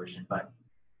on this version, but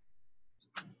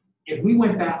if we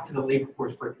went back to the labor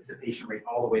force participation rate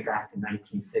all the way back to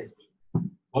 1950,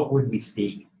 what would we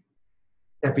see?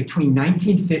 That between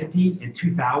 1950 and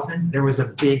 2000, there was a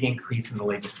big increase in the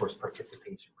labor force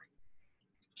participation rate.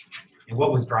 And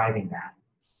what was driving that?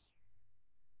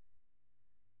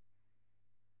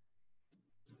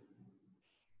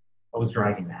 What was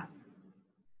driving that?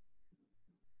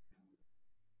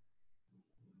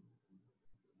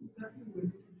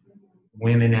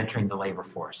 Women entering the labor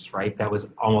force, right? That was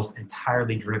almost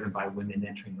entirely driven by women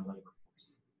entering the labor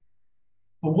force.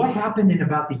 But what happened in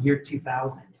about the year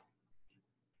 2000?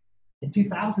 In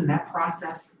 2000, that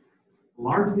process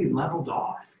largely leveled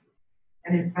off.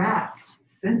 And in fact,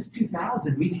 since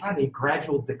 2000, we've had a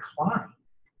gradual decline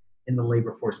in the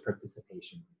labor force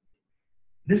participation.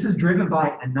 This is driven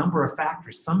by a number of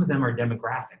factors. Some of them are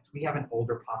demographics. We have an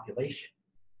older population.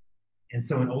 And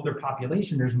so an older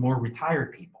population, there's more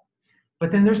retired people.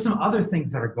 But then there's some other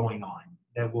things that are going on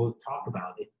that we'll talk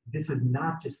about. This is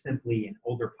not just simply an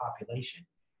older population,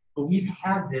 but we've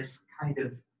had this kind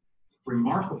of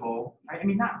remarkable, I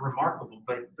mean, not remarkable,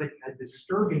 but a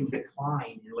disturbing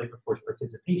decline in labor force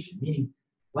participation, meaning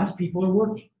less people are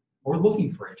working or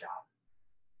looking for a job.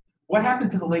 What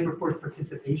happened to the labor force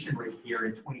participation rate here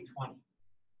in 2020?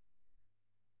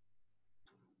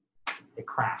 It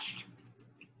crashed.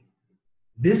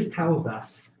 This tells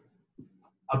us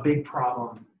a big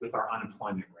problem with our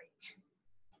unemployment rate.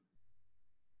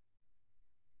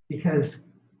 Because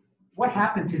what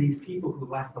happened to these people who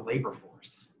left the labor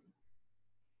force?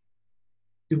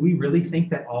 Do we really think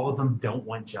that all of them don't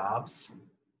want jobs?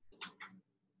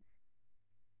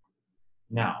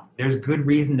 No, there's good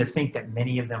reason to think that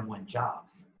many of them want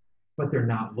jobs, but they're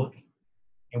not looking.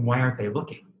 And why aren't they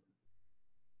looking?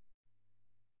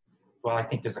 Well, I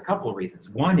think there's a couple of reasons.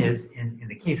 One is, in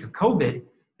the case of COVID,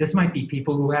 this might be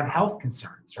people who have health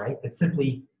concerns, right? That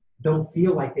simply don't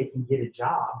feel like they can get a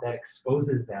job that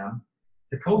exposes them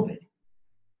to COVID.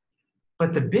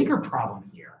 But the bigger problem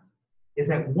here is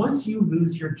that once you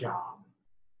lose your job,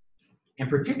 and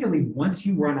particularly once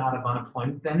you run out of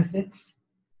unemployment benefits,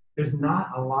 there's not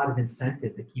a lot of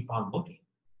incentive to keep on looking.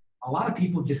 A lot of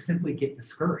people just simply get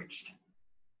discouraged.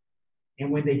 And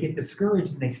when they get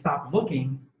discouraged and they stop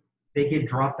looking, they get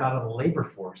dropped out of the labor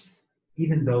force,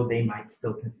 even though they might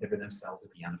still consider themselves to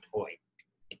be unemployed.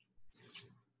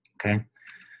 Okay?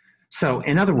 So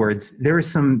in other words, there are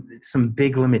some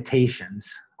big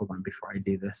limitations. Hold on before I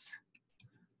do this.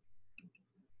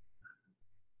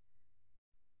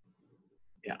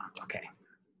 Yeah, okay.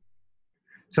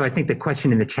 So I think the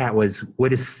question in the chat was,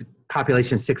 what is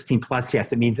population 16 plus?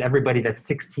 Yes, it means everybody that's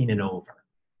 16 and over,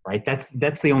 right?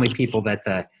 That's the only people that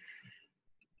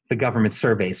the government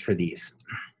surveys for these.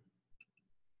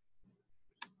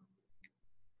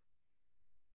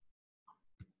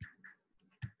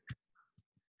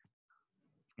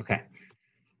 Okay,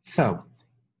 so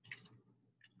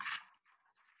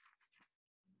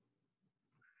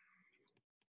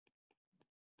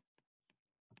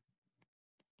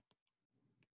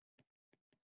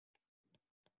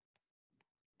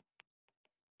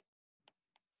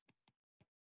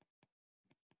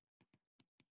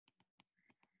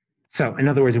in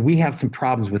other words, we have some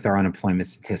problems with our unemployment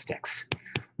statistics.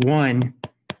 One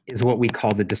is what we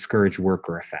call the discouraged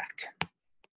worker effect.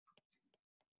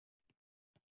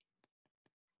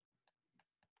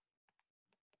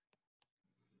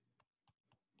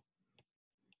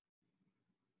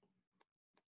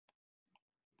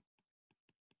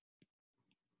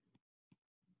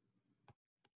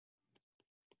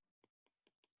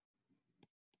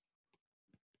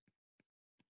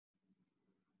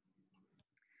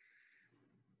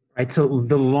 Right, so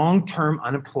the long-term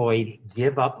unemployed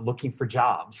give up looking for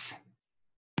jobs.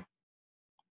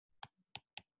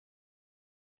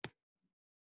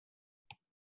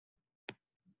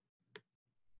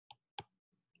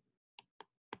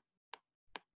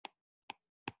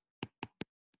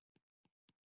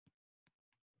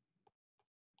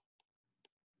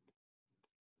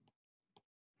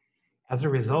 As a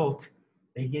result,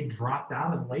 they get dropped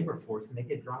out of the labor force and they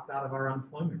get dropped out of our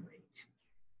unemployment rate.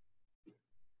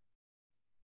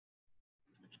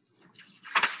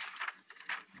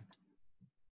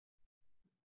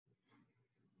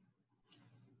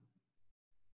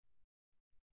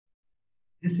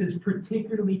 This is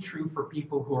particularly true for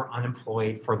people who are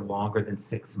unemployed for longer than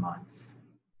 6 months.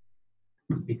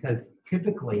 Because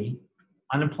typically,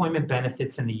 unemployment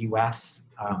benefits in the US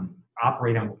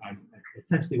operate on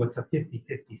essentially what's a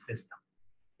 50-50 system.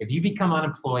 If you become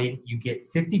unemployed, you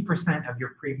get 50% of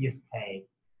your previous pay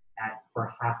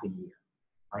for half a year,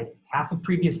 right? Half of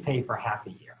previous pay for half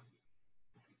a year.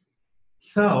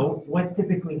 So what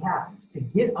typically happens? To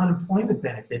get unemployment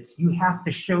benefits, you have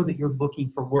to show that you're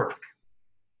looking for work.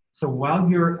 So while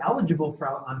you're eligible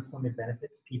for unemployment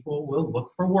benefits, people will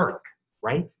look for work,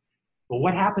 right? But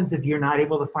what happens if you're not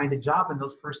able to find a job in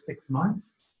those first 6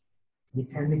 months? You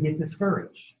tend to get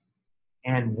discouraged.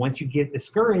 And once you get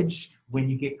discouraged, when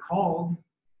you get called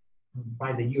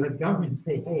by the US government and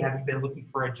say, hey, have you been looking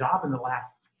for a job in the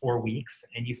last 4 weeks?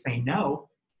 And you say no,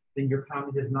 then you're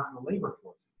counted as not in the labor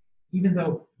force. Even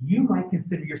though you might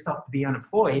consider yourself to be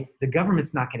unemployed, the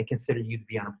government's not going to consider you to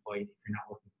be unemployed if you're not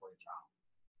looking for a job.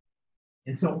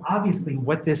 And so obviously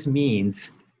what this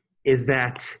means is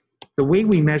that the way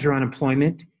we measure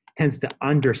unemployment tends to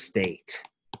understate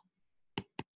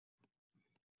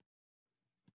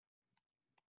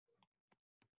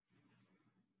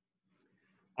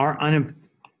our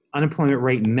unemployment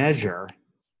rate measure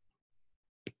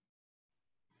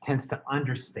tends to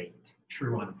understate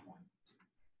true unemployment.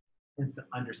 Tends to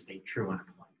understate true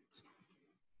unemployment.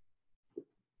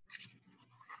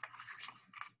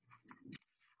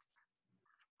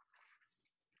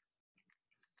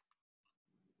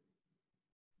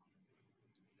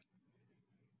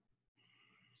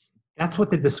 That's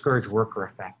what the discouraged worker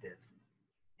effect is.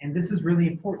 And this is really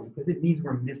important because it means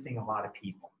we're missing a lot of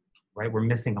people, right? We're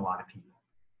missing a lot of people.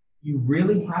 You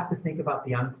really have to think about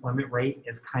the unemployment rate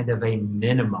as kind of a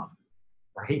minimum,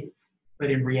 right? But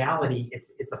in reality,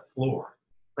 it's a floor.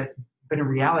 But in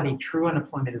reality, true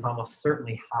unemployment is almost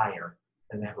certainly higher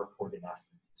than that reported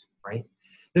estimate, right?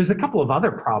 There's a couple of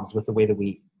other problems with the way that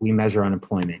we measure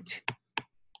unemployment.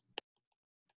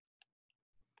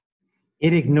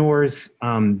 It ignores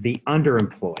the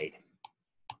underemployed.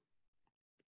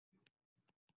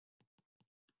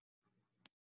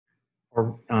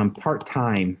 Or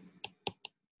part-time,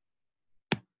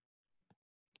 I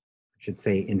should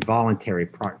say involuntary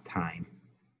part-time.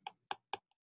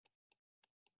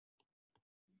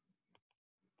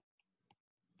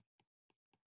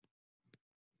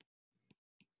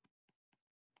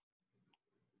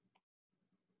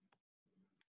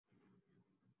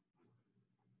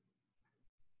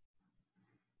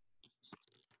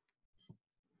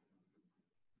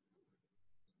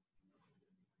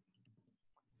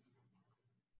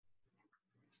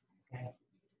 Okay.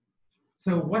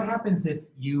 So what happens if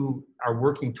you are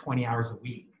working 20 hours a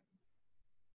week,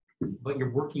 but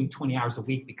you're working 20 hours a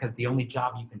week because the only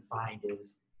job you can find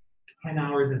is 10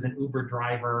 hours as an Uber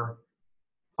driver,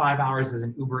 5 hours as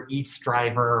an Uber Eats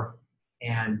driver,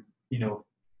 and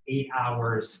 8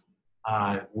 hours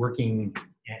working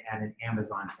at an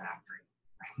Amazon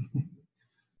factory.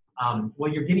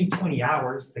 Well, you're getting 20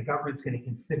 hours. The government's going to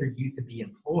consider you to be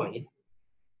employed,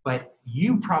 but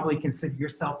you probably consider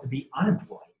yourself to be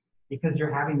unemployed because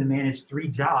you're having to manage 3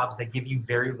 jobs that give you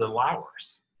very little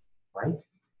hours, right?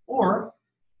 Or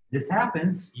this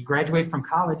happens, you graduate from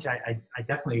college. I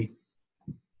definitely,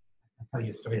 I'll tell you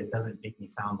a story that doesn't make me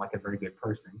sound like a very good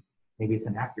person. Maybe it's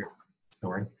an accurate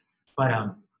story. But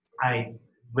I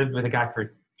lived with a guy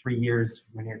for 3 years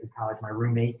when he was in college, my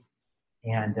roommate.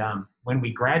 And when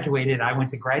we graduated, I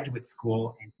went to graduate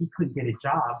school and he couldn't get a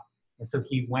job. And so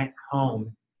he went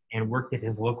home and worked at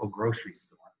his local grocery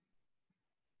store.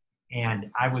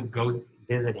 And I would go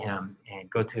visit him and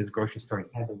go to his grocery store.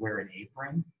 He had to wear an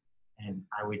apron. And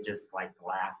I would just like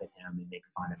laugh at him and make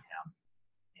fun of him.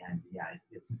 And yeah,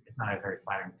 it's not a very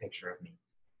flattering picture of me.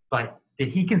 But did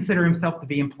he consider himself to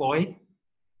be employed?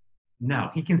 No,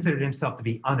 he considered himself to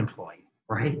be unemployed,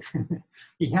 right?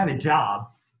 He had a job,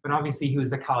 but obviously he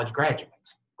was a college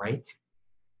graduate, right?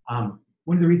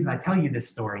 One of the reasons I tell you this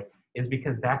story is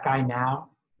because that guy now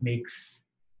makes,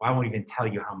 well, I won't even tell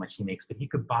you how much he makes, but he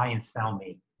could buy and sell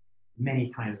me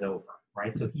many times over,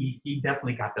 right? So he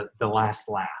definitely got the last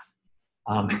laugh.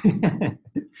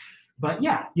 But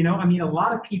yeah, I mean, a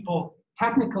lot of people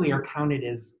technically are counted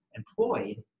as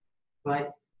employed,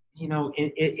 but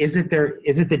is it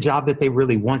the job that they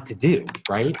really want to do,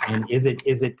 right? And is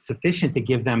it sufficient to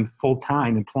give them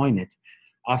full-time employment?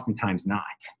 Oftentimes not,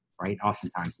 right?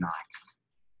 Oftentimes not.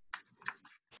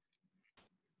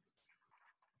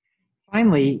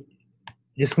 Finally,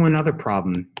 just one other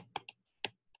problem.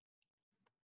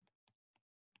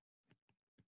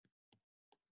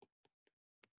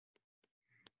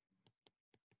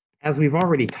 As we've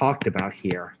already talked about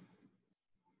here,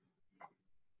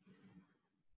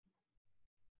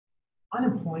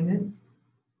 unemployment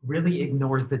really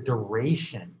ignores the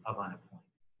duration of unemployment.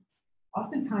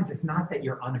 Oftentimes, it's not that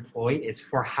you're unemployed, it's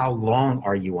for how long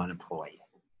are you unemployed.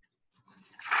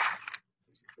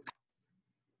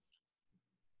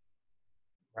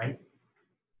 Right?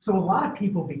 So a lot of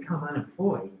people become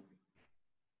unemployed,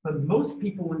 but most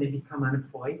people, when they become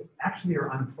unemployed, actually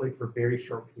are unemployed for very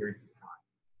short periods of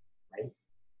time, right?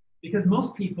 Because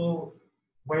most people,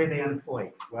 why are they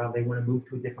unemployed? Well, they want to move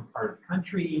to a different part of the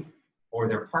country, or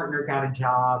their partner got a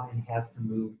job and has to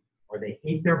move, or they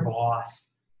hate their boss,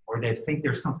 or they think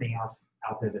there's something else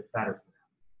out there that's better for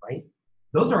them, right?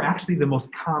 Those are actually the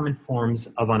most common forms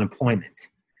of unemployment.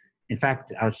 In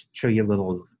fact, I'll show you a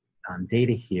little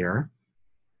data here.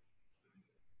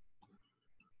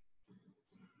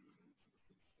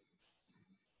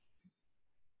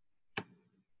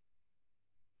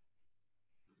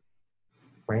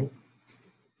 Right?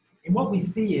 And what we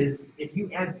see is if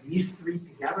you add these three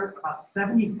together, about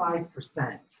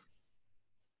 75%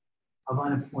 of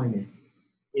unemployment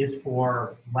is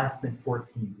for less than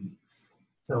 14 weeks.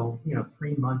 So,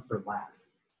 3 months or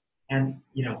less. And,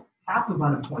 half of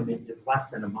unemployment is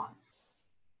less than a month.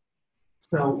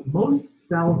 So most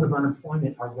spells of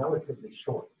unemployment are relatively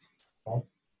short. Okay?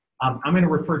 I'm going to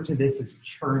refer to this as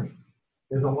churning.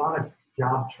 There's a lot of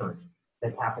job churning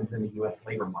that happens in the U.S.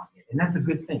 labor market, and that's a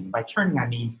good thing. By churning, I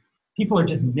mean people are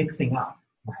just mixing up.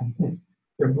 Right?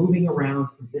 They're moving around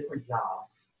from different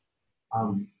jobs.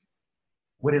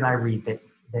 What did I read?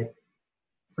 That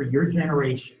for your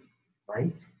generation,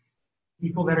 right?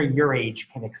 People that are your age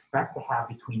can expect to have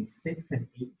between 6 and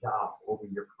 8 jobs over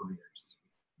your careers.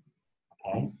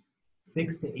 Okay,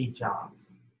 6 to 8 jobs.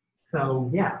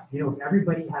 So yeah, if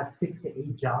everybody has 6 to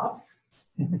 8 jobs,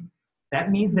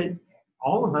 that means that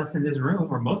all of us in this room,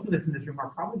 or most of us in this room, are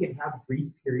probably going to have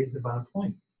brief periods of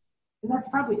unemployment. And that's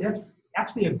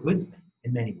actually a good thing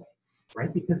in many ways,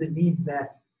 right? Because it means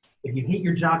that if you hate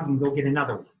your job, you can go get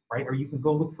another one, right? Or you can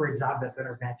go look for a job that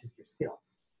better matches your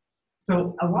skills.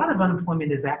 So a lot of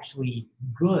unemployment is actually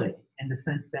good in the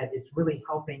sense that it's really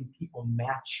helping people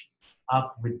match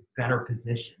up with better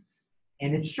positions.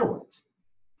 And it's short.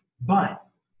 But,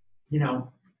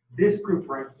 this group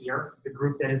right here, the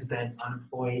group that has been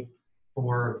unemployed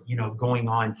for, going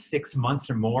on 6 months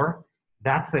or more,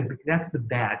 that's the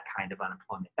bad kind of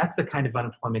unemployment. That's the kind of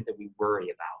unemployment that we worry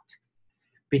about.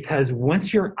 Because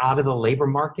once you're out of the labor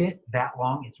market that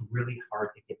long, it's really hard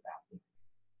to get back in.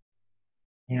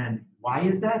 And why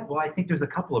is that? Well, I think there's a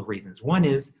couple of reasons. One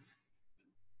is,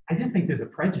 I just think there's a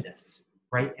prejudice,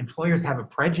 right? Employers have a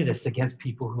prejudice against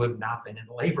people who have not been in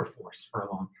the labor force for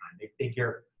a long time. They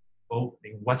figure, well,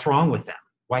 what's wrong with them?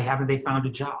 Why haven't they found a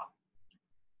job?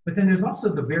 But then there's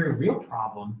also the very real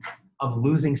problem of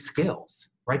losing skills,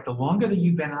 right? The longer that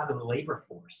you've been out of the labor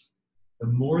force, the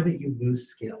more that you lose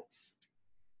skills.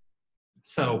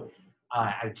 So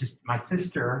my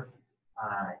sister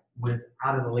was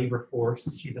out of the labor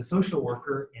force. She's a social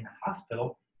worker in a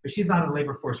hospital, but she's out of the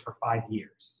labor force for 5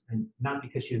 years. And not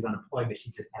because she was unemployed, but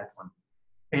she just had some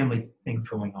family things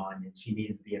going on and she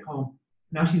needed to be at home.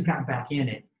 Now she's gotten back in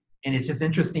it. And it's just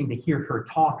interesting to hear her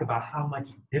talk about how much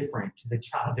different the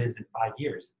job is in 5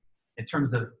 years. In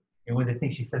terms of, one of the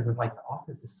things she says is like, the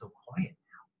office is so quiet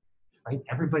now, right?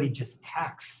 Everybody just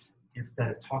texts instead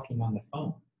of talking on the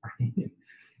phone, right?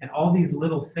 And all these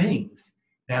little things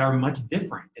that are much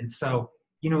different. And so,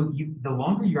 the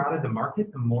longer you're out of the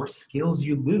market, the more skills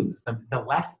you lose, the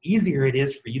less easier it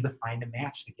is for you to find a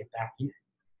match to get back in.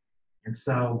 And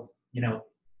so,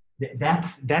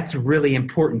 that's really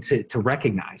important to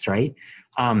recognize, right?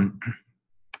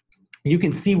 You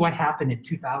can see what happened in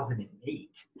 2008.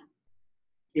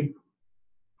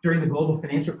 During the global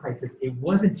financial crisis, it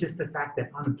wasn't just the fact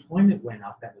that unemployment went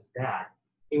up that was bad.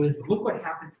 It was, look what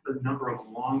happened to the number of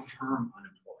long-term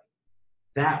unemployed.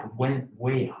 That went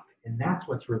way up. And that's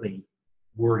what's really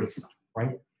worrisome,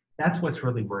 right? That's what's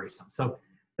really worrisome. So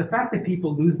the fact that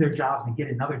people lose their jobs and get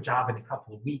another job in a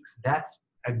couple of weeks, that's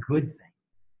a good thing.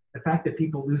 The fact that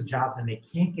people lose jobs and they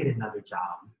can't get another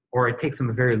job, or it takes them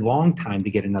a very long time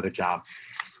to get another job,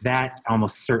 that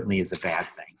almost certainly is a bad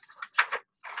thing.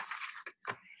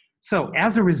 So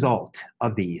as a result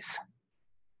of these,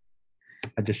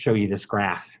 I'll just show you this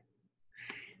graph.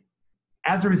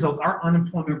 As a result, our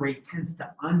unemployment rate tends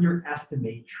to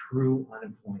underestimate true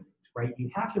unemployment, right? You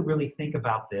have to really think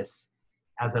about this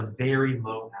as a very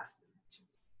low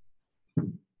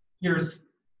estimate. Here's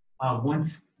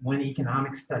one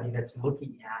economic study that's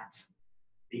looking at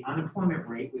the unemployment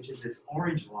rate, which is this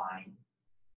orange line,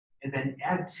 and then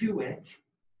add to it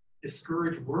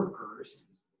discouraged workers,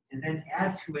 and then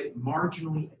add to it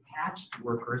marginally attached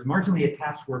workers. Marginally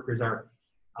attached workers are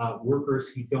workers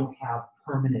who don't have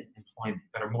permanent employment,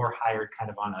 but are more hired kind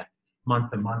of on a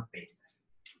month-to-month basis.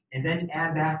 And then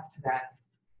add that to that,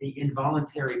 the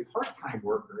involuntary part-time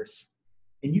workers,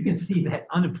 and you can see that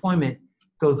unemployment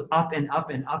goes up and up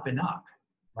and up and up,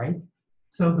 right?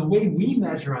 So the way we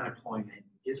measure unemployment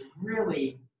is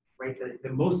really, right, the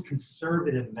most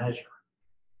conservative measure,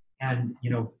 and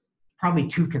probably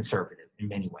too conservative in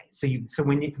many ways. So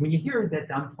when you hear that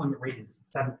the unemployment rate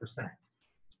is 7%,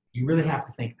 you really have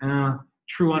to think,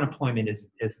 true unemployment is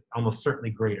almost certainly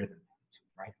greater than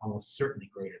that, right? Almost certainly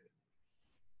greater than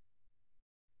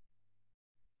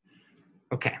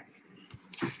that. Okay.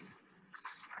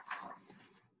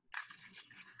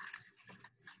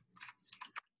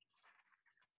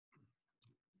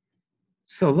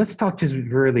 So let's talk just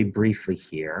really briefly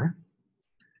here,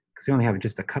 because we only have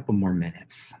just a couple more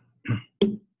minutes.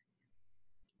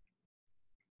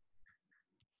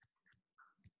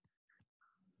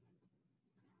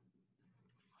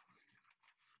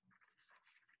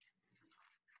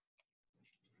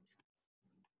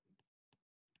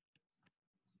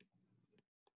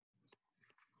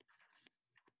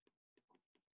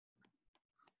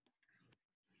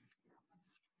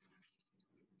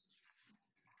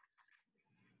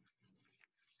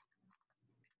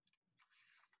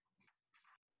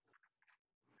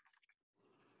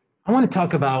 I want to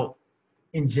talk about,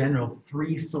 in general,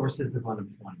 3 sources of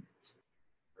unemployment.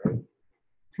 Right?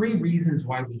 3 reasons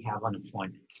why we have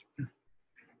unemployment.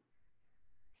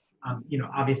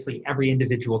 Obviously, every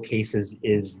individual case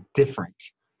is different.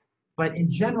 But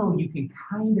in general, you can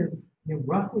kind of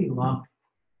roughly lump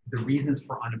the reasons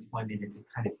for unemployment into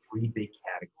kind of 3 big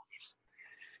categories.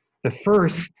 The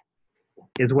first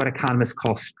is what economists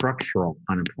call structural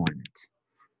unemployment.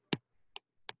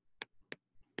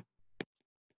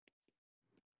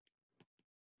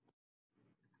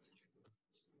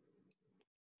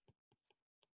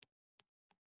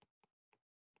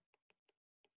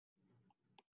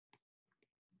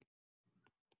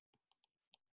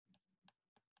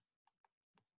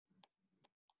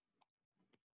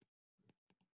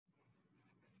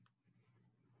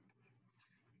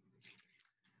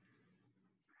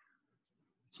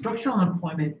 Structural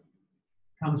unemployment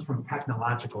comes from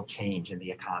technological change in the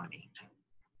economy.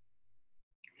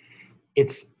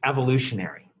 It's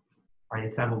evolutionary, right?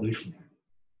 It's evolutionary.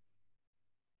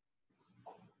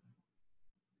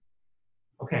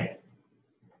 Okay,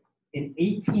 in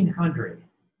 1800,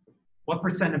 what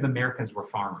percent of Americans were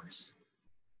farmers?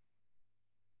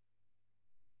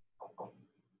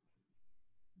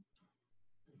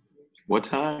 What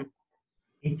time?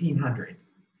 1800.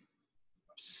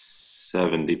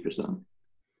 70%.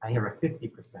 I hear a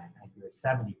 50%. I hear a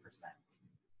 70%.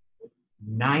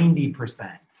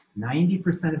 90%.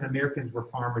 90% of Americans were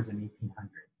farmers in 1800.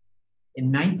 In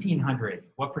 1900,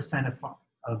 what percent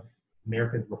of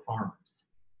Americans were farmers?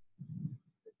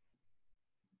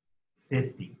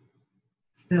 50.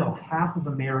 Still, half of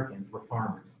Americans were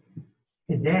farmers.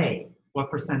 Today, what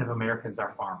percent of Americans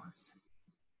are farmers?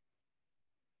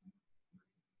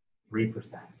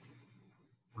 3%.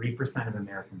 3% of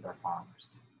Americans are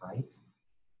farmers, right?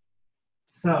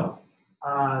 So,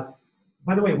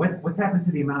 by the way, what's happened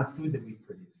to the amount of food that we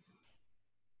produce?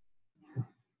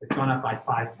 It's gone up by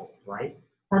 5-fold, right?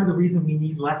 Part of the reason we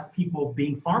need less people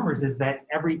being farmers is that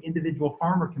every individual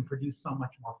farmer can produce so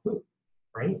much more food,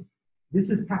 right? This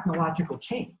is technological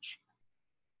change.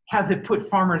 Has it put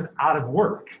farmers out of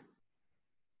work?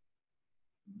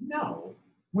 No.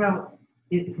 Well,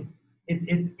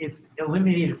 it's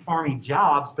eliminated farming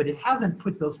jobs, but it hasn't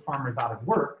put those farmers out of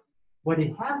work. What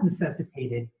it has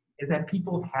necessitated is that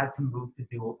people have had to move to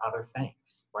do other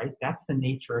things, right? That's the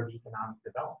nature of economic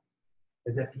development,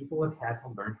 is that people have had to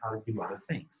learn how to do other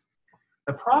things.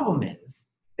 The problem is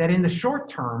that in the short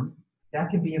term,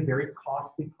 that can be a very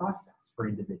costly process for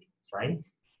individuals, right?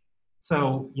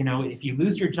 So, if you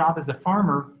lose your job as a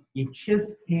farmer, you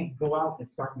just can't go out and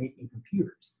start making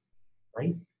computers,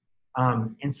 right?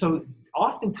 And so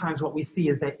oftentimes what we see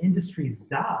is that industries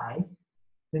die,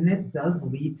 then it does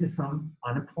lead to some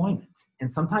unemployment. And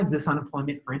sometimes this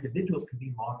unemployment for individuals can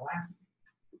be long lasting.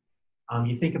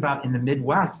 You think about in the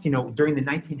Midwest, during the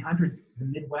 1900s, the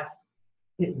Midwest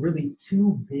hit really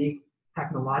 2 big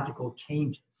technological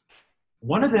changes.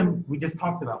 One of them we just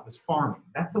talked about was farming.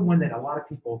 That's the one that a lot of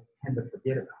people tend to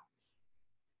forget about.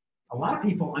 A lot of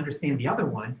people understand the other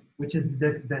one, which is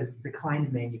the decline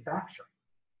in manufacturing,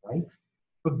 right?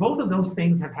 But both of those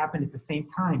things have happened at the same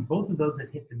time. Both of those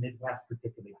have hit the Midwest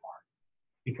particularly hard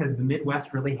because the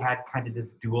Midwest really had kind of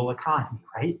this dual economy,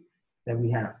 right? That we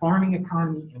had a farming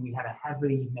economy and we had a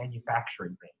heavy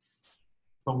manufacturing base.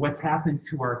 But what's happened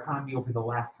to our economy over the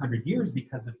last 100 years,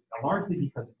 largely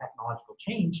because of technological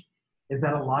change, is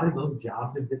that a lot of those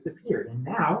jobs have disappeared. And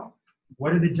now,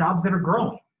 what are the jobs that are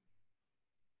growing?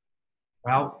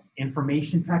 Well,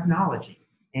 information technology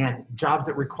and jobs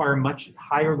that require much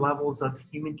higher levels of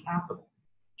human capital,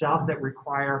 jobs that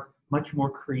require much more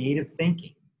creative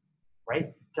thinking,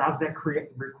 right? Jobs that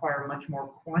require much more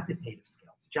quantitative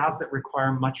skills, jobs that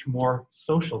require much more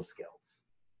social skills.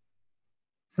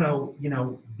 So,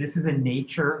 this is a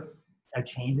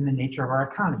change in the nature of our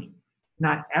economy.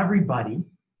 Not everybody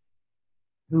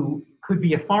who could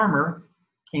be a farmer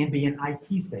can be an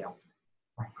IT salesman.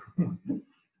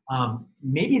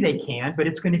 Maybe they can, but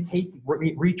it's going to take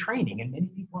retraining, and many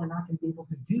people are not going to be able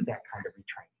to do that kind of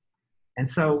retraining. And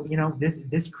so,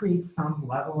 this creates some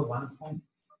level of unemployment.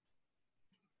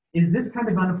 Is this kind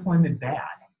of unemployment bad?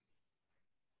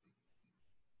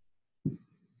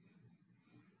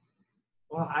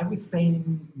 Well, I would say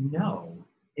no.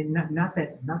 And not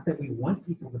that we want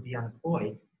people to be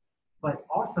unemployed, but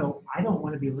also I don't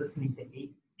want to be listening to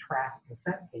 8-track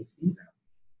cassette tapes either,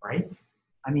 right?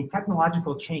 I mean,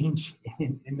 technological change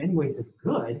in many ways is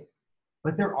good,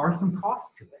 but there are some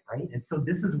costs to it, right? And so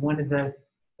this is one of the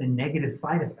negative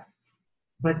side effects.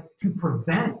 But to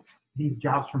prevent these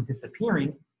jobs from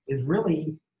disappearing is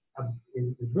really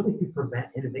to prevent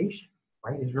innovation,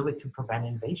 right? Is really to prevent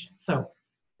innovation. So,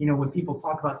 you know, when people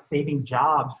talk about saving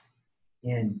jobs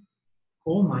in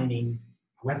coal mining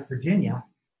West Virginia,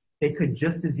 they could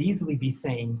just as easily be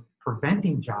saying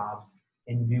preventing jobs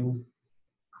in new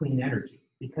clean energy,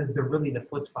 because they're really the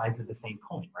flip sides of the same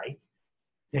coin, right?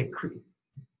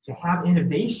 To have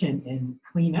innovation in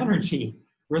clean energy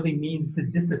really means the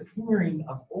disappearing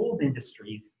of old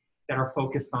industries that are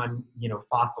focused on, you know,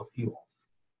 fossil fuels.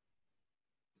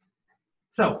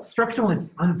 So structural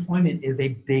unemployment is a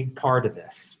big part of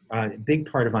this, a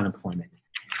big part of unemployment.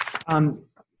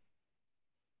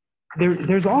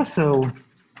 There's also,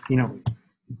 you know,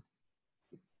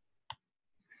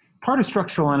 part of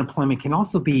structural unemployment can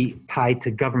also be tied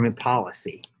to government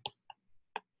policy,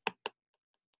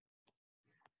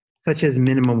 such as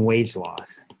minimum wage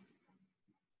laws.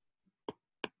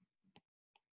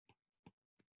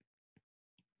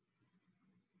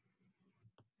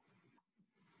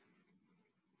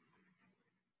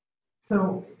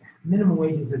 So minimum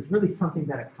wages is really something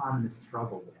that economists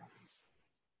struggle with.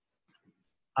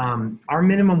 Are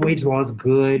minimum wage laws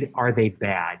good? Are they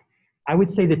bad? I would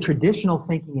say the traditional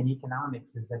thinking in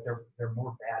economics is that they're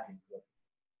more bad than good.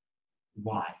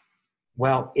 Why?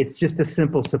 Well, it's just a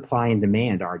simple supply and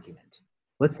demand argument.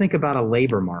 Let's think about a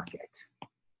labor market.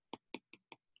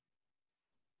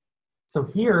 So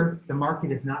here, the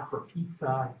market is not for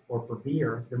pizza or for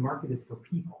beer, the market is for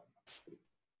people.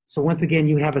 So once again,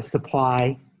 you have a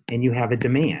supply and you have a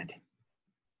demand,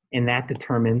 and that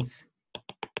determines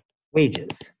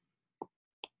wages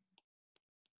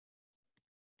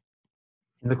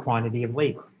and the quantity of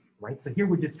labor, right? So here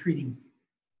we're just treating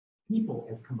people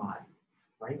as commodities,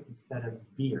 right? Instead of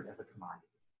beer as a commodity.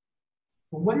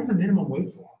 Well, what is a minimum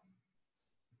wage law?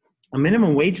 A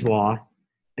minimum wage law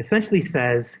essentially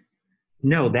says,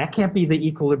 no, that can't be the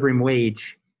equilibrium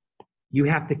wage. You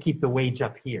have to keep the wage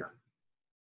up here.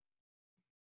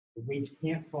 The wage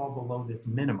can't fall below this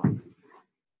minimum.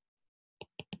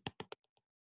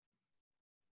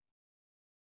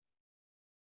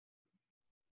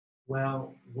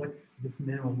 Well, what's this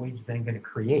minimum wage then going to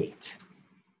create?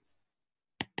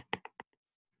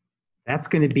 That's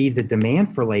going to be the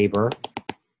demand for labor.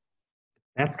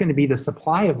 That's going to be the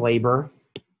supply of labor.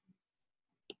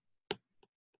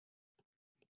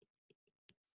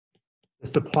 The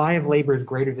supply of labor is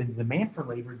greater than the demand for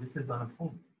labor. This is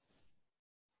unemployment.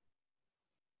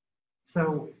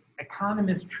 So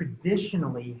economists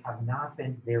traditionally have not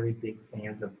been very big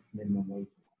fans of minimum wage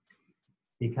laws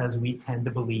because we tend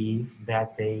to believe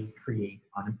that they create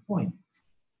unemployment.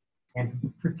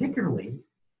 And particularly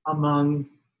among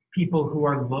people who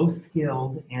are low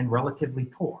skilled and relatively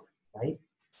poor, right?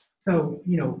 So,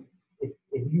 you know,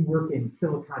 if you work in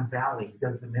Silicon Valley,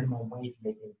 does the minimum wage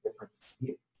make any difference to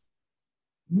you?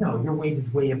 No, your wage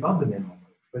is way above the minimum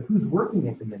wage. But who's working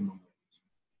at the minimum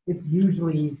wage? It's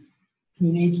usually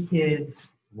teenage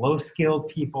kids, low-skilled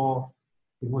people,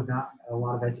 people with not a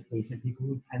lot of education, people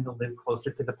who tend to live closer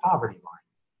to the poverty line.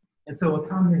 And so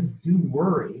economists do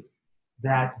worry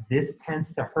that this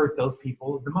tends to hurt those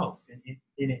people the most. And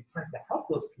in an attempt to help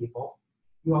those people,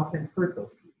 you often hurt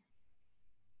those people.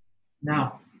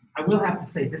 Now, I will have to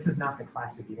say, this is not the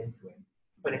class to get into it,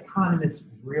 but economists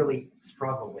really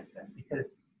struggle with this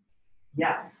because,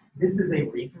 yes, this is a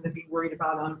reason to be worried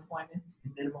about unemployment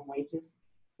and minimum wages,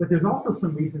 but there's also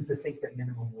some reasons to think that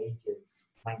minimum wages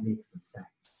might make some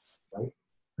sense, right?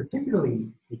 Particularly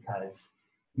because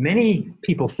many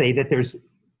people say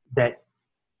that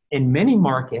in many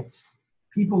markets,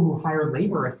 people who hire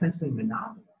labor are essentially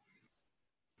monopolists,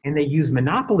 and they use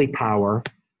monopoly power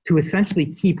to essentially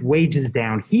keep wages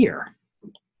down here,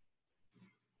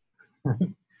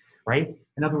 right?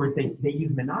 In other words, they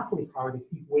use monopoly power to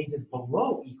keep wages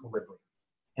below equilibrium.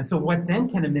 And so what then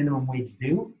can a minimum wage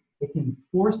do? It can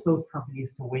force those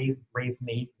companies to raise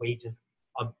wages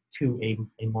up to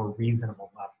a more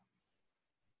reasonable level.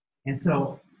 And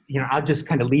so, you know, I'll just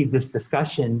kind of leave this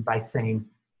discussion by saying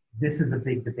this is a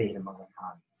big debate among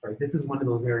economists, right? This is one of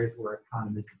those areas where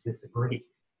economists disagree.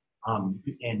 And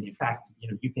in fact,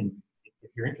 you know, you can, if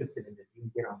you're interested in this, you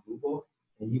can get on Google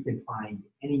and you can find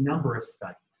any number of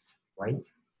studies, right?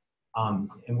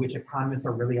 In which economists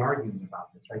are really arguing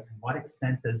about this, right? To what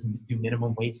extent do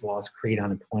minimum wage laws create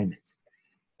unemployment?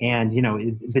 And, you know,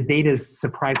 the data is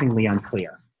surprisingly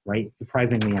unclear, right?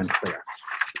 Surprisingly unclear.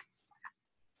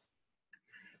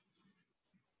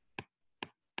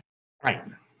 All right.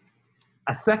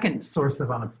 A second source of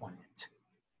unemployment.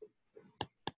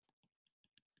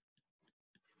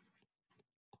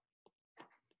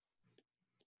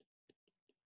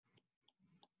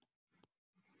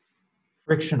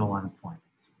 Frictional unemployment.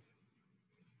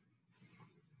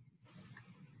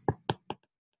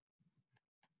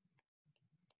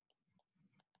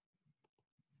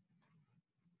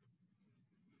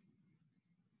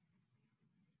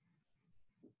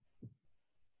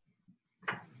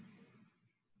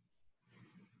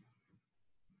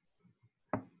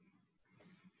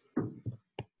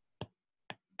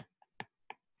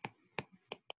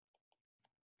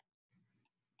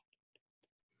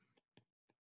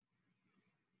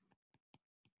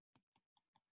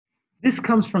 This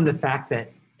comes from the fact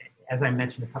that, as I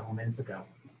mentioned a couple minutes ago,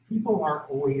 people are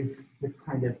always just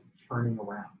kind of churning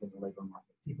around in the labor market.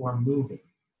 People are moving.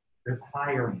 There's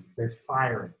hiring, there's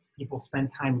firing. People spend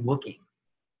time looking.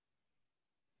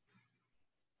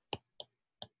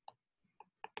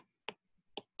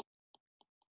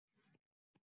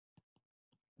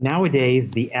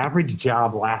 Nowadays, the average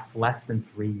job lasts less than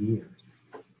 3 years.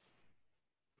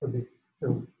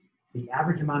 So the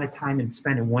average amount of time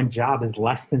spent in one job is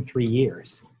less than 3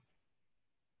 years.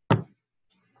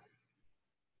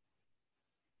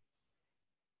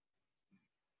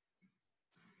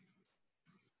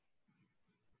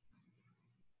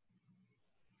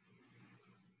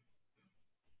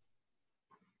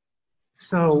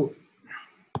 So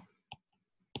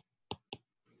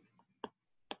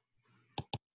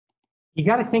you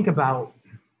got to think about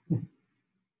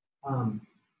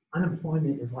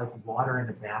unemployment is like water in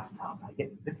a bathtub.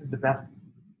 This is the best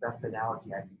analogy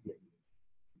I can give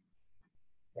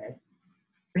you. Okay,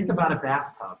 think about a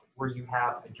bathtub where you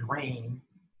have a drain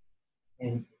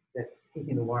and that's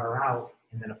taking the water out,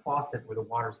 and then a faucet where the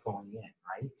water's going in,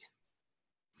 right?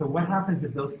 So what happens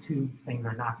if those two things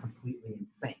are not completely in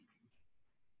sync?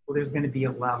 Well, there's going to be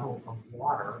a level of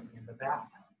water in the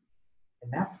bathtub.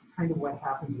 And that's kind of what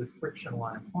happens with frictional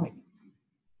unemployment.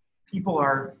 People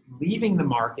are leaving the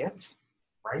market,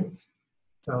 right?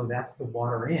 So that's the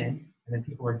water in, and then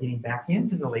people are getting back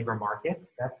into the labor market.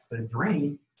 That's the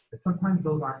drain, but sometimes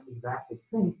those aren't exactly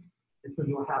synced. And so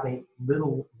you'll have a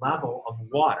little level of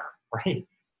water, right?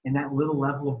 And that little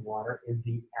level of water is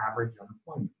the average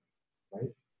unemployment, right?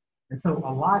 And so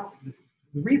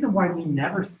the reason why we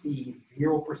never see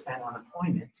 0%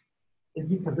 unemployment is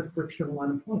because of frictional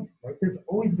unemployment, right? There's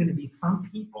always going to be some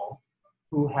people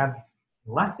who have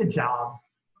left a job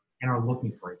and are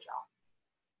looking for a job.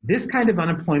 This kind of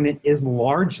unemployment is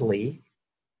largely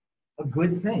a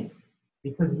good thing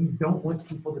because we don't want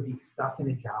people to be stuck in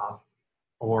a job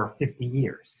for 50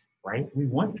 years, right? We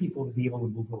want people to be able to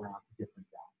move around to different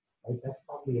jobs, right? That's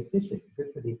probably efficient, good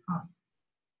for the economy.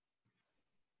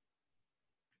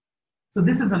 So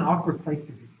this is an awkward place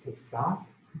to stop,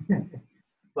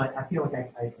 but I feel like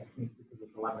I think because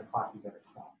it's 11 o'clock, you better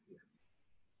stop here.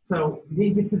 So we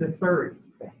didn't get to the third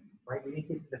thing, right? We didn't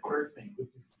get to the third thing, which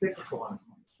is cyclical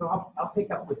unemployment. So I'll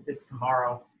pick up with this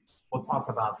tomorrow. We'll talk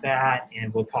about that,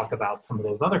 and we'll talk about some of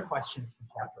those other questions from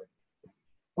chapter.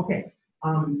 Okay,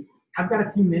 I've got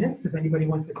a few minutes. If anybody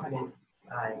wants to kind of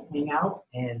hang out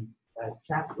and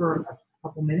chat for a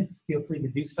couple minutes, feel free to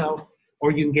do so. Or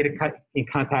you can get in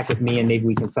contact with me, and maybe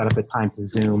we can set up a time to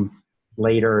Zoom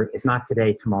later, if not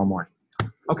today, tomorrow morning.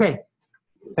 Okay,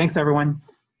 thanks everyone.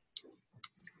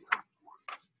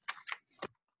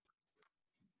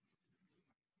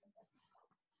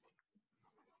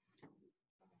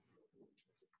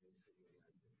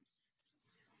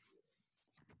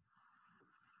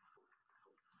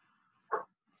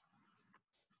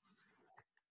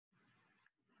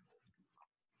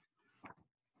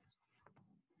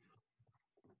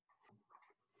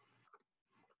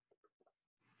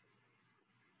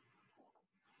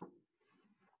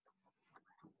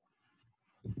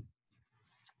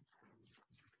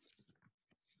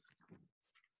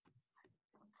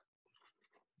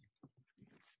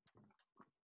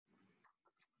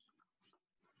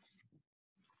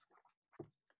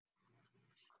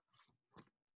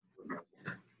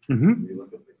 Mm-hmm.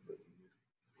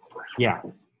 Yeah.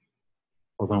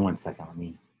 Hold on one second. Let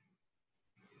me